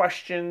Music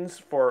questions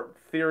for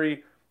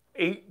Theory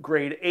 8,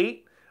 Grade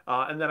 8.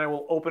 And then I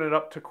will open it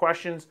up to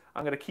questions.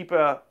 I'm going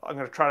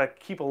to try to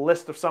keep a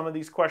list of some of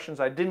these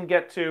questions I didn't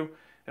get to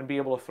and be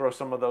able to throw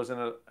some of those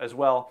in as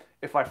well.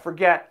 If I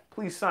forget,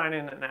 please sign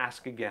in and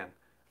ask again.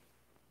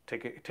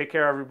 Take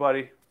care,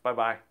 everybody.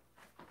 Bye-bye.